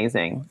to be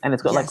amazing, and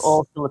it's got like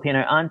all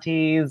Filipino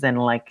aunties and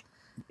like.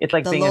 It's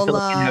like The being Lola.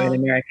 a Filipino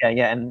in America,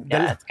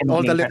 it's gonna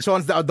All be the incredible.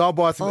 lechons, the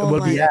adobos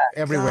will be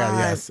everywhere. God.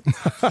 Yes.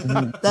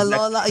 The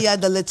Lola,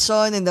 the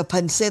lechon and the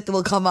pancit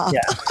will come out.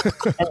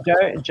 Yeah.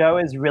 And Joe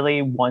is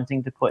really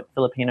wanting to put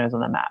Filipinos on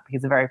the map.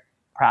 He's a very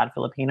proud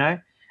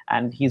Filipino,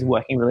 and he's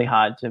working really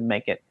hard to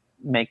make it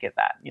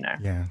that.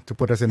 Yeah, to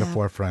put us in the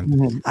forefront.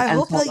 I And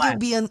hope so that am I. you'll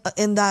be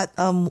in that.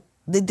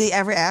 Did they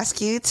ever ask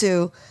you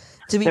to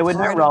be There were no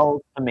part of?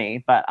 roles for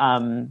me, but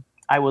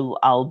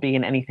I'll be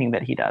in anything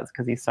that he does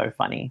because he's so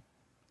funny.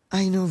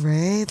 I know,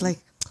 right? Like,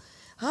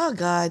 oh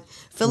God,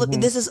 Philip,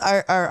 this is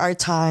our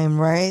time,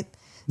 right?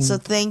 So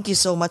thank you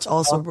so much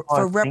also Of course, for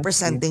thank you.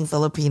 representing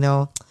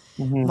Filipino.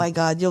 My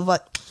God, you're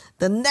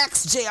the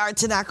next JR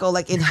Tinaco,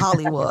 like in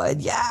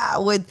Hollywood. Yeah,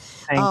 with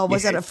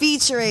was you. that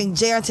featuring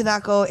JR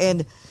Tinaco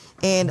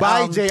and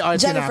By J.R.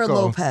 Jennifer Tinaco.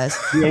 Lopez.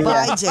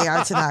 By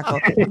JR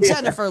Tinaco.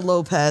 Jennifer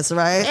Lopez,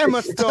 right?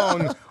 Emma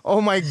Stone.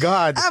 Oh my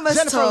God. Emma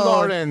Jennifer Stone.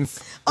 Lawrence.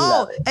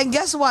 Oh, and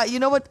guess what? You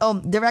know what?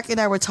 Derek and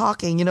I were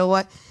talking. You know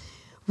what?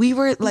 We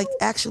were like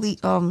actually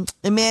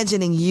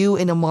imagining you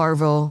in a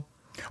Marvel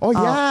Oh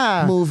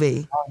yeah.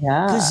 movie.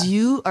 Yeah. Because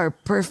you are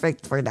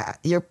perfect for that.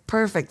 You're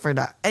perfect for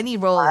that. Any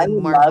role I in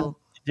would Marvel. love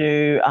to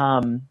do.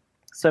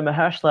 So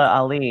Mahershala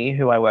Ali,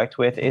 who I worked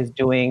with, is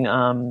doing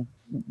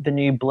the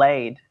new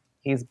Blade.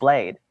 He's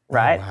Blade,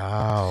 right?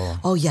 Wow.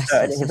 Oh, yes.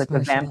 So yes, he's like the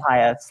Marshall.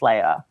 vampire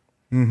slayer.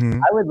 Mm-hmm.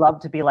 I would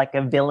love to be like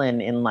a villain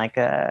in like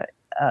a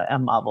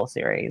Marvel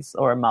series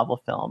or a Marvel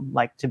film,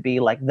 like to be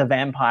like the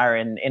vampire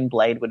in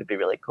Blade would be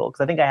really cool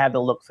because I think I have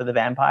the look for the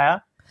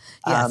vampire.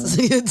 Yes,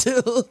 you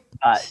do.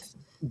 But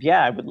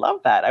yeah, I would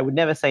love that. I would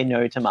never say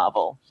no to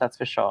Marvel. That's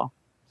for sure.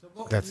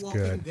 That's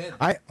good.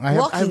 I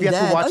Walking have yet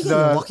Dead. to watch Oh,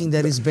 yeah, Walking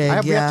Dead is big. I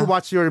have yet to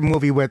watch your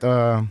movie with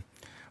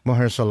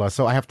Mahershala,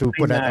 so I have to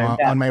put that know,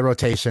 yeah. on my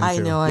rotation. I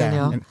too. know, Yeah. I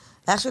know. And-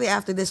 Actually,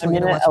 after this, I'm we're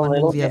in going to it watch a one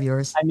little movie bit. of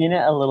yours. I'm in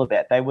it a little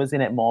bit. They was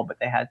in it more, but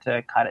they had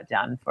to cut it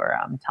down for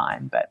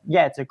time. But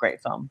yeah, it's a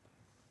great film.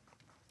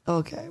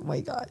 Okay,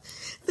 my God.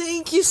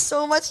 Thank you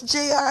so much, JR.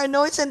 I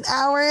know it's an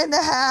hour and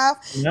a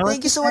half. No,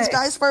 Thank you it's so much, okay.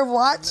 guys, for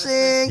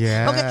watching.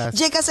 Yes. Okay,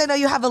 Jake, I know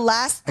you have a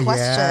last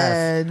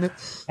question.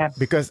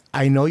 Because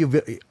I know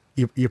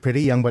you're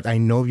pretty young, but I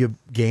know you've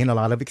gained a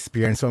lot of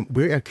experience. So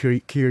we're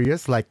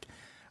curious, like,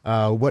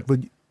 what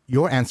would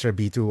your answer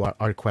be to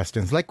our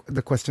questions, like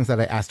the questions that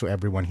I asked to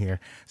everyone here?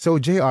 So,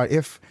 JR,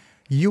 if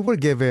you were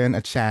given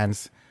a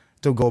chance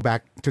to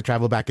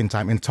travel back in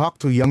time and talk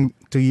to young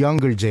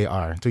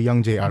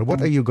JR,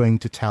 what are you going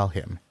to tell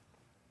him?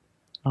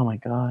 Oh my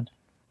God.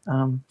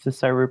 This is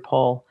so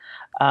RuPaul.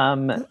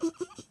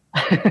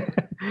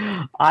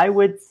 I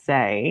would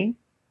say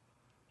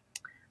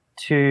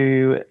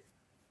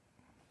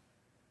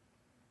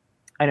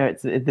I know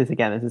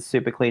this is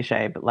super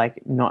cliche, but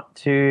like not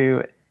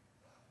to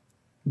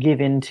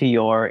give in to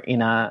your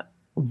inner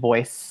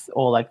voice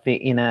or like the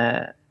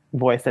inner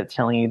voice that's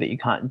telling you that you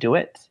can't do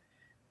it.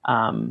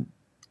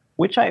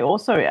 which I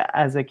also,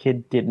 as a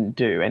kid, didn't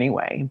do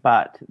anyway.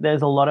 But there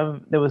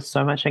was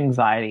so much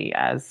anxiety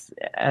as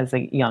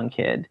a young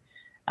kid,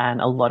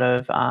 and a lot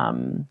of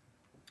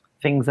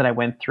things that I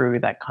went through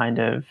that kind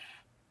of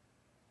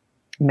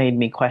made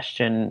me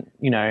question,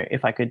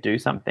 if I could do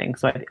something.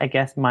 So I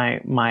guess my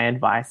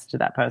advice to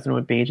that person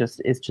would be just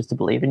to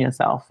believe in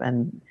yourself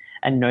and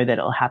know that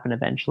it'll happen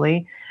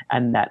eventually,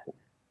 and that,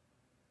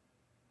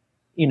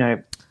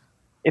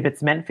 if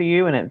it's meant for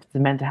you and if it's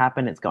meant to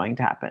happen, it's going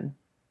to happen.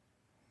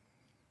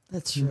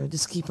 That's true.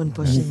 Just keep on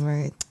pushing,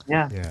 right?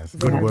 Yeah. Yes,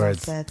 good Very well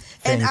words. said.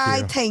 Thank And I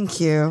you. thank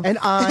you. And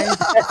I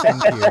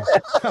thank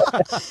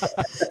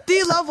you. Do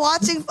you love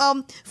watching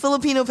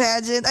Filipino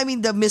pageant? I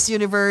mean, the Miss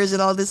Universe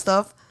and all this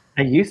stuff.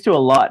 I used to a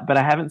lot, but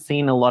I haven't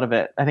seen a lot of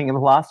it. I think the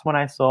last one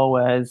I saw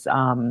was,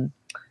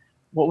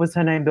 what was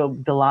her name?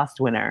 The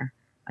last winner.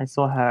 I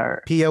saw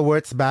her. Pia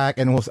Wurtzbach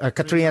and was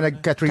Katrina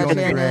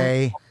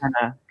Gray.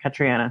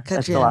 Katrina.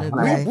 That's the last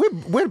Katrina one.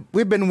 Gray.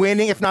 We've been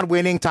winning, if not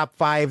winning, top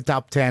 5,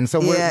 top 10. So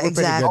we're pretty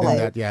exactly. good on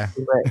that. Yeah.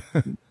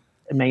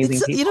 Amazing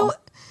It's, people.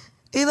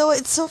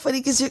 it's so funny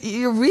because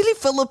you're really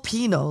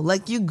Filipino.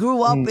 Like you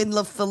grew up in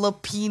the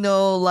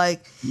Filipino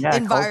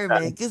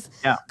environment,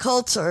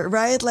 culture,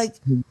 right? Like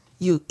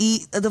you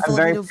eat the I'm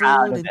very Filipino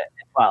proud food. of it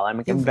as well.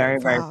 I'm You're very,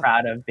 very very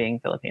proud of being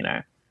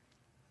Filipino.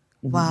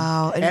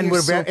 Wow, And you're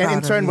we're so very, and in proud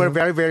of turn, you. we're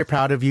very, very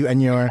proud of you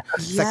and your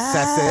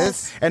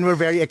successes. And we're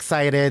very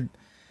excited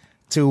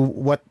to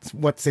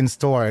what's in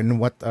store and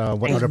what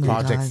other my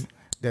projects God.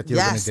 that you're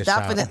going to Yes, dish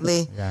out.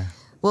 definitely. Yeah.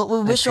 Well, we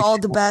wish you all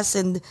the best,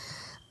 and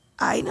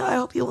I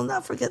hope you will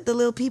not forget the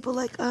little people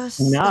like us.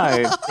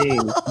 No,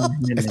 please.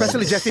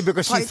 Especially Jessie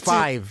because Part she's two.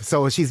 5,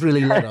 so she's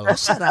really little.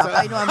 Shut up!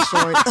 I know I'm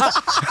short.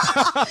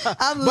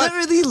 I'm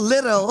literally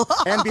little.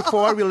 And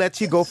before we let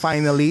you go,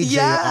 finally,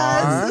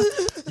 Yes.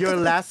 JR, your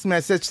last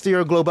message to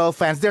your global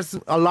fans. There's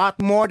a lot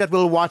more that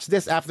will watch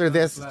this after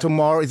this.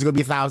 Tomorrow is going to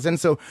be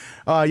thousands. So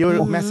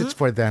your message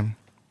for them.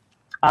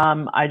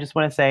 I just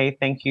want to say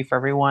thank you for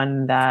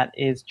everyone that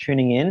is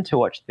tuning in to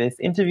watch this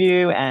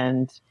interview,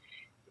 and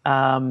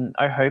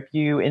I hope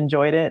you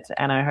enjoyed it,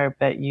 and I hope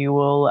that you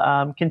will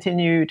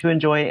continue to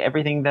enjoy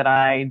everything that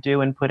I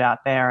do and put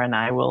out there, and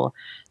I will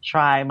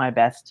try my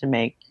best to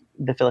make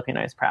the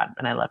Filipinos proud,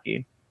 and I love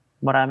you.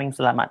 Maraming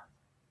salamat.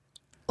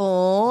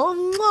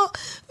 Oh,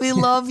 we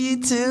love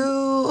you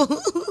too.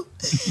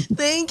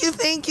 Thank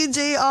you,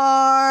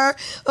 JR.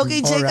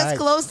 Okay, Jake, let's right.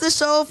 close the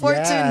show for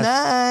Yes.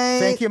 tonight.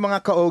 Thank you,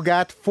 mga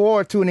kaogat,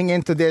 for tuning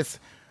into this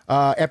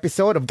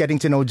episode of Getting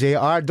to Know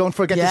JR. Don't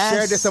forget to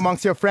share this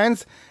amongst your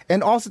friends,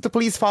 and also to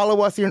please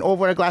follow us here in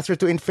Over a Glass or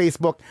Two in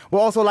Facebook. We're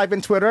also live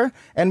in Twitter,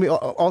 and we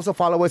also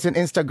follow us on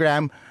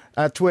Instagram,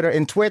 Twitter,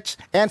 and Twitch,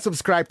 and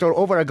subscribe to our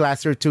Over a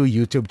Glass or Two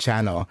YouTube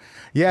channel.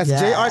 Yes.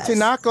 JR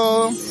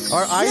Tinaco,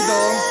 our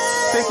idol.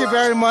 Thank you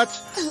very much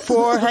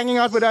for hanging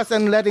out with us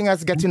and letting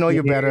us get to know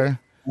you better.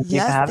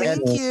 Yes,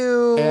 thank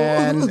you.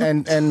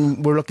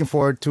 And we're looking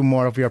forward to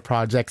more of your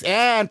projects.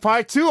 And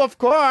part 2, of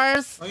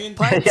course.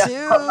 Part 2.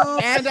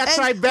 And a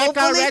Tribeca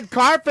hopefully- red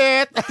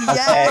carpet.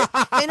 Yes.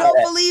 And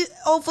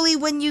hopefully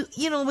when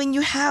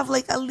you have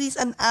like at least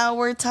an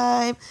hour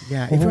time.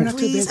 Yeah, if you're not too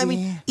Please, busy. I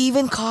mean,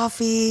 even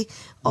coffee.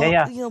 Or,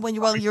 Yeah. when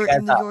you're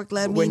in New York,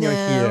 let When me you're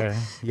know. here.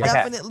 Yeah.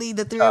 Definitely,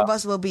 the 3 of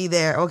us will be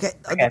there. Okay,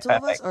 the 2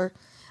 of us, perfect. or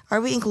are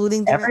we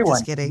including the Everyone.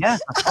 Just kidding. Yeah,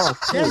 of course.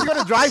 Yeah, you're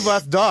gonna drive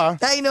us, duh.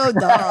 I know,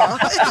 duh.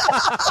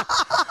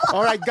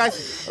 All right,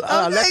 guys.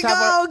 Okay, let's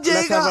have our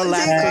Jacob.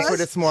 last day for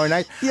this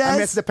morning. Yes.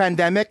 Amidst the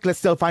pandemic, let's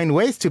still find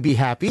ways to be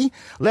happy.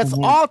 Let's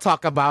all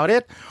talk about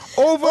it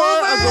over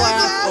a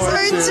glass or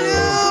two.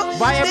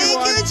 Bye,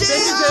 everyone. Thank you,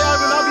 Thank you, JR.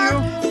 We love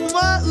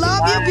you.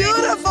 Love you,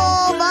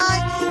 beautiful. Bye.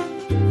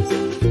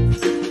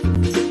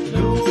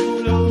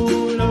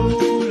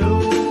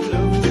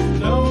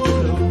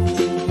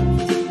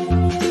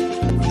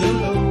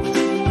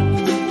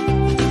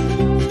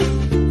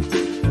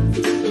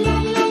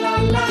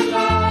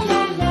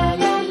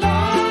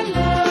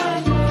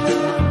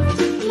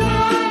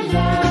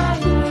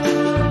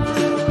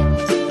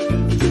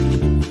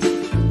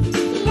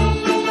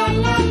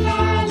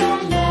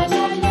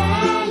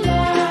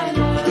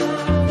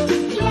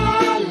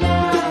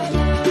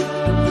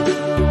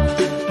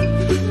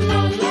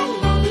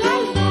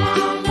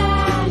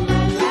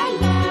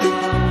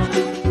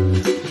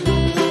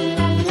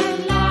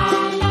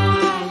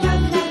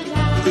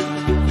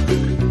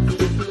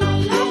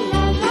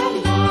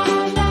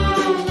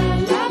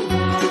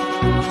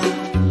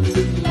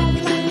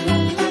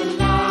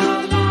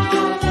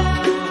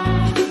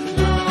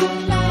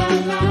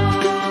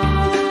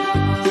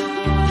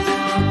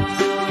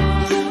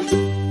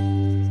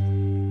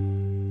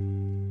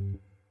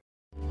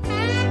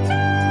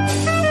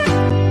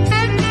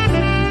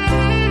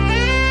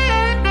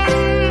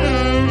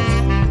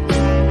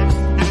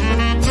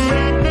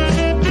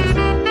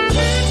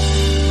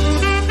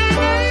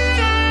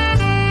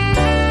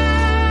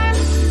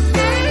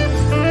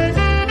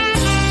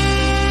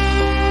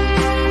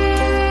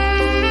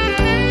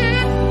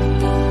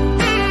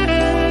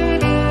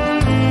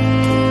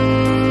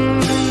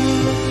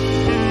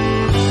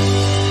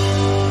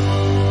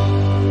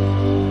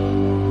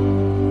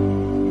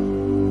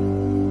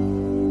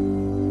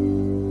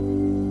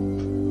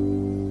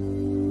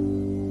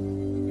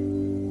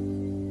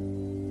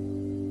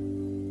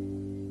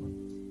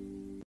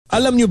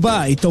 Alam nyo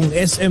ba itong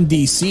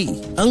SMDC?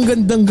 Ang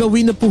gandang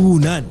gawin na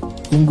puhunan.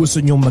 Kung gusto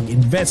nyong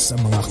mag-invest sa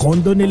mga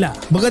kondo nila,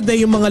 maganda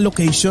yung mga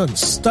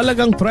locations,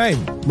 talagang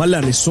prime,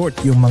 mala resort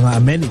yung mga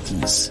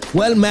amenities.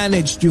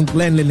 Well-managed yung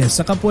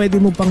cleanliness, saka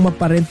pwede mo pang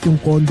maparent yung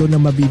kondo na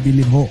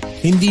mabibili mo.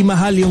 Hindi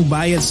mahal yung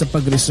bayad sa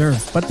pag-reserve,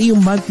 pati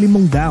yung monthly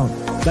mong down.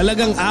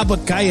 Talagang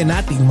abot kaya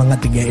nating mga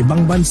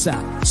tiga-ibang bansa.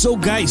 So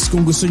guys,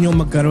 kung gusto nyo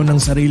magkaroon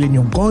ng sarili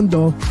nyong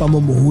kondo,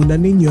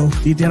 pamumuhunan ninyo,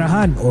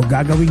 titirahan o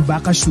gagawing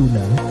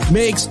bakasyonan,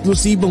 may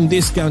eksklusibong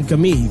discount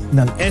kami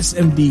ng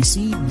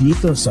SMDC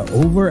dito sa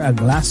Over a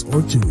Glass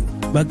or Two.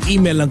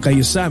 Mag-email lang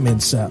kayo sa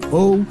amin sa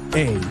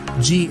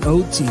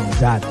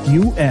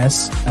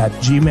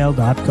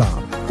oagot.us@gmail.com.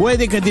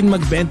 Pwede ka din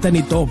magbenta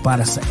nito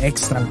para sa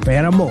ekstrang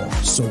pera mo.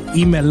 So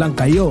email lang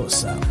kayo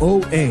sa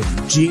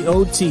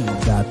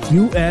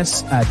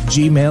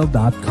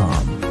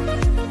oagot.us@gmail.com.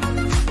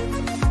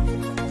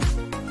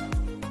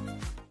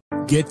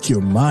 Get your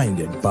mind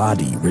and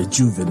body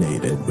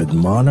rejuvenated with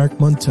Monarch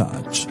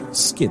Montage,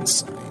 Skin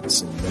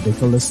Science and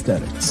Medical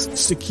Aesthetics.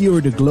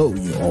 Secure the glow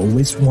you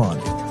always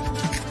wanted.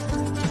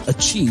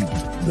 Achieve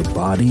the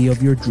body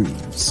of your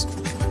dreams.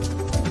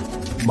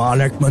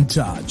 Monarch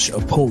Montage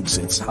upholds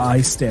its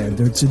high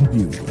standards in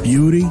beauty.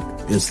 Beauty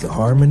is the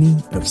harmony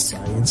of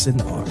science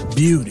and art.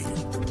 Beauty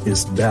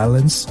is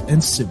balance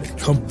and civic.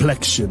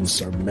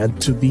 Complexions are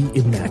meant to be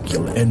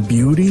immaculate, and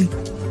beauty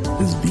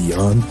is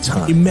beyond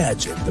time.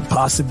 Imagine the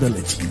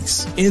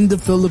possibilities. In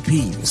the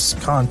Philippines,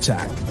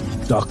 contact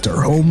Dr.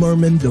 Homer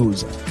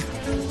Mendoza.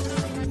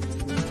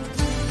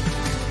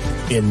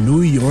 In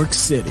New York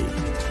City,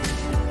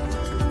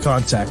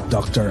 contact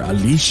Dr.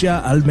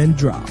 Alicia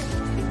Almendrao.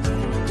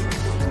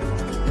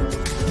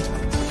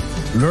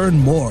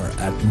 Learn more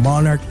at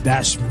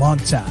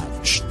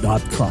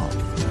monarch-montage.com.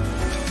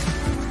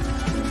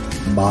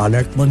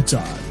 Monarch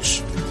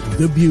Montage,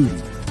 the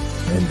beauty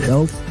and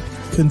health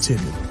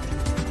continue.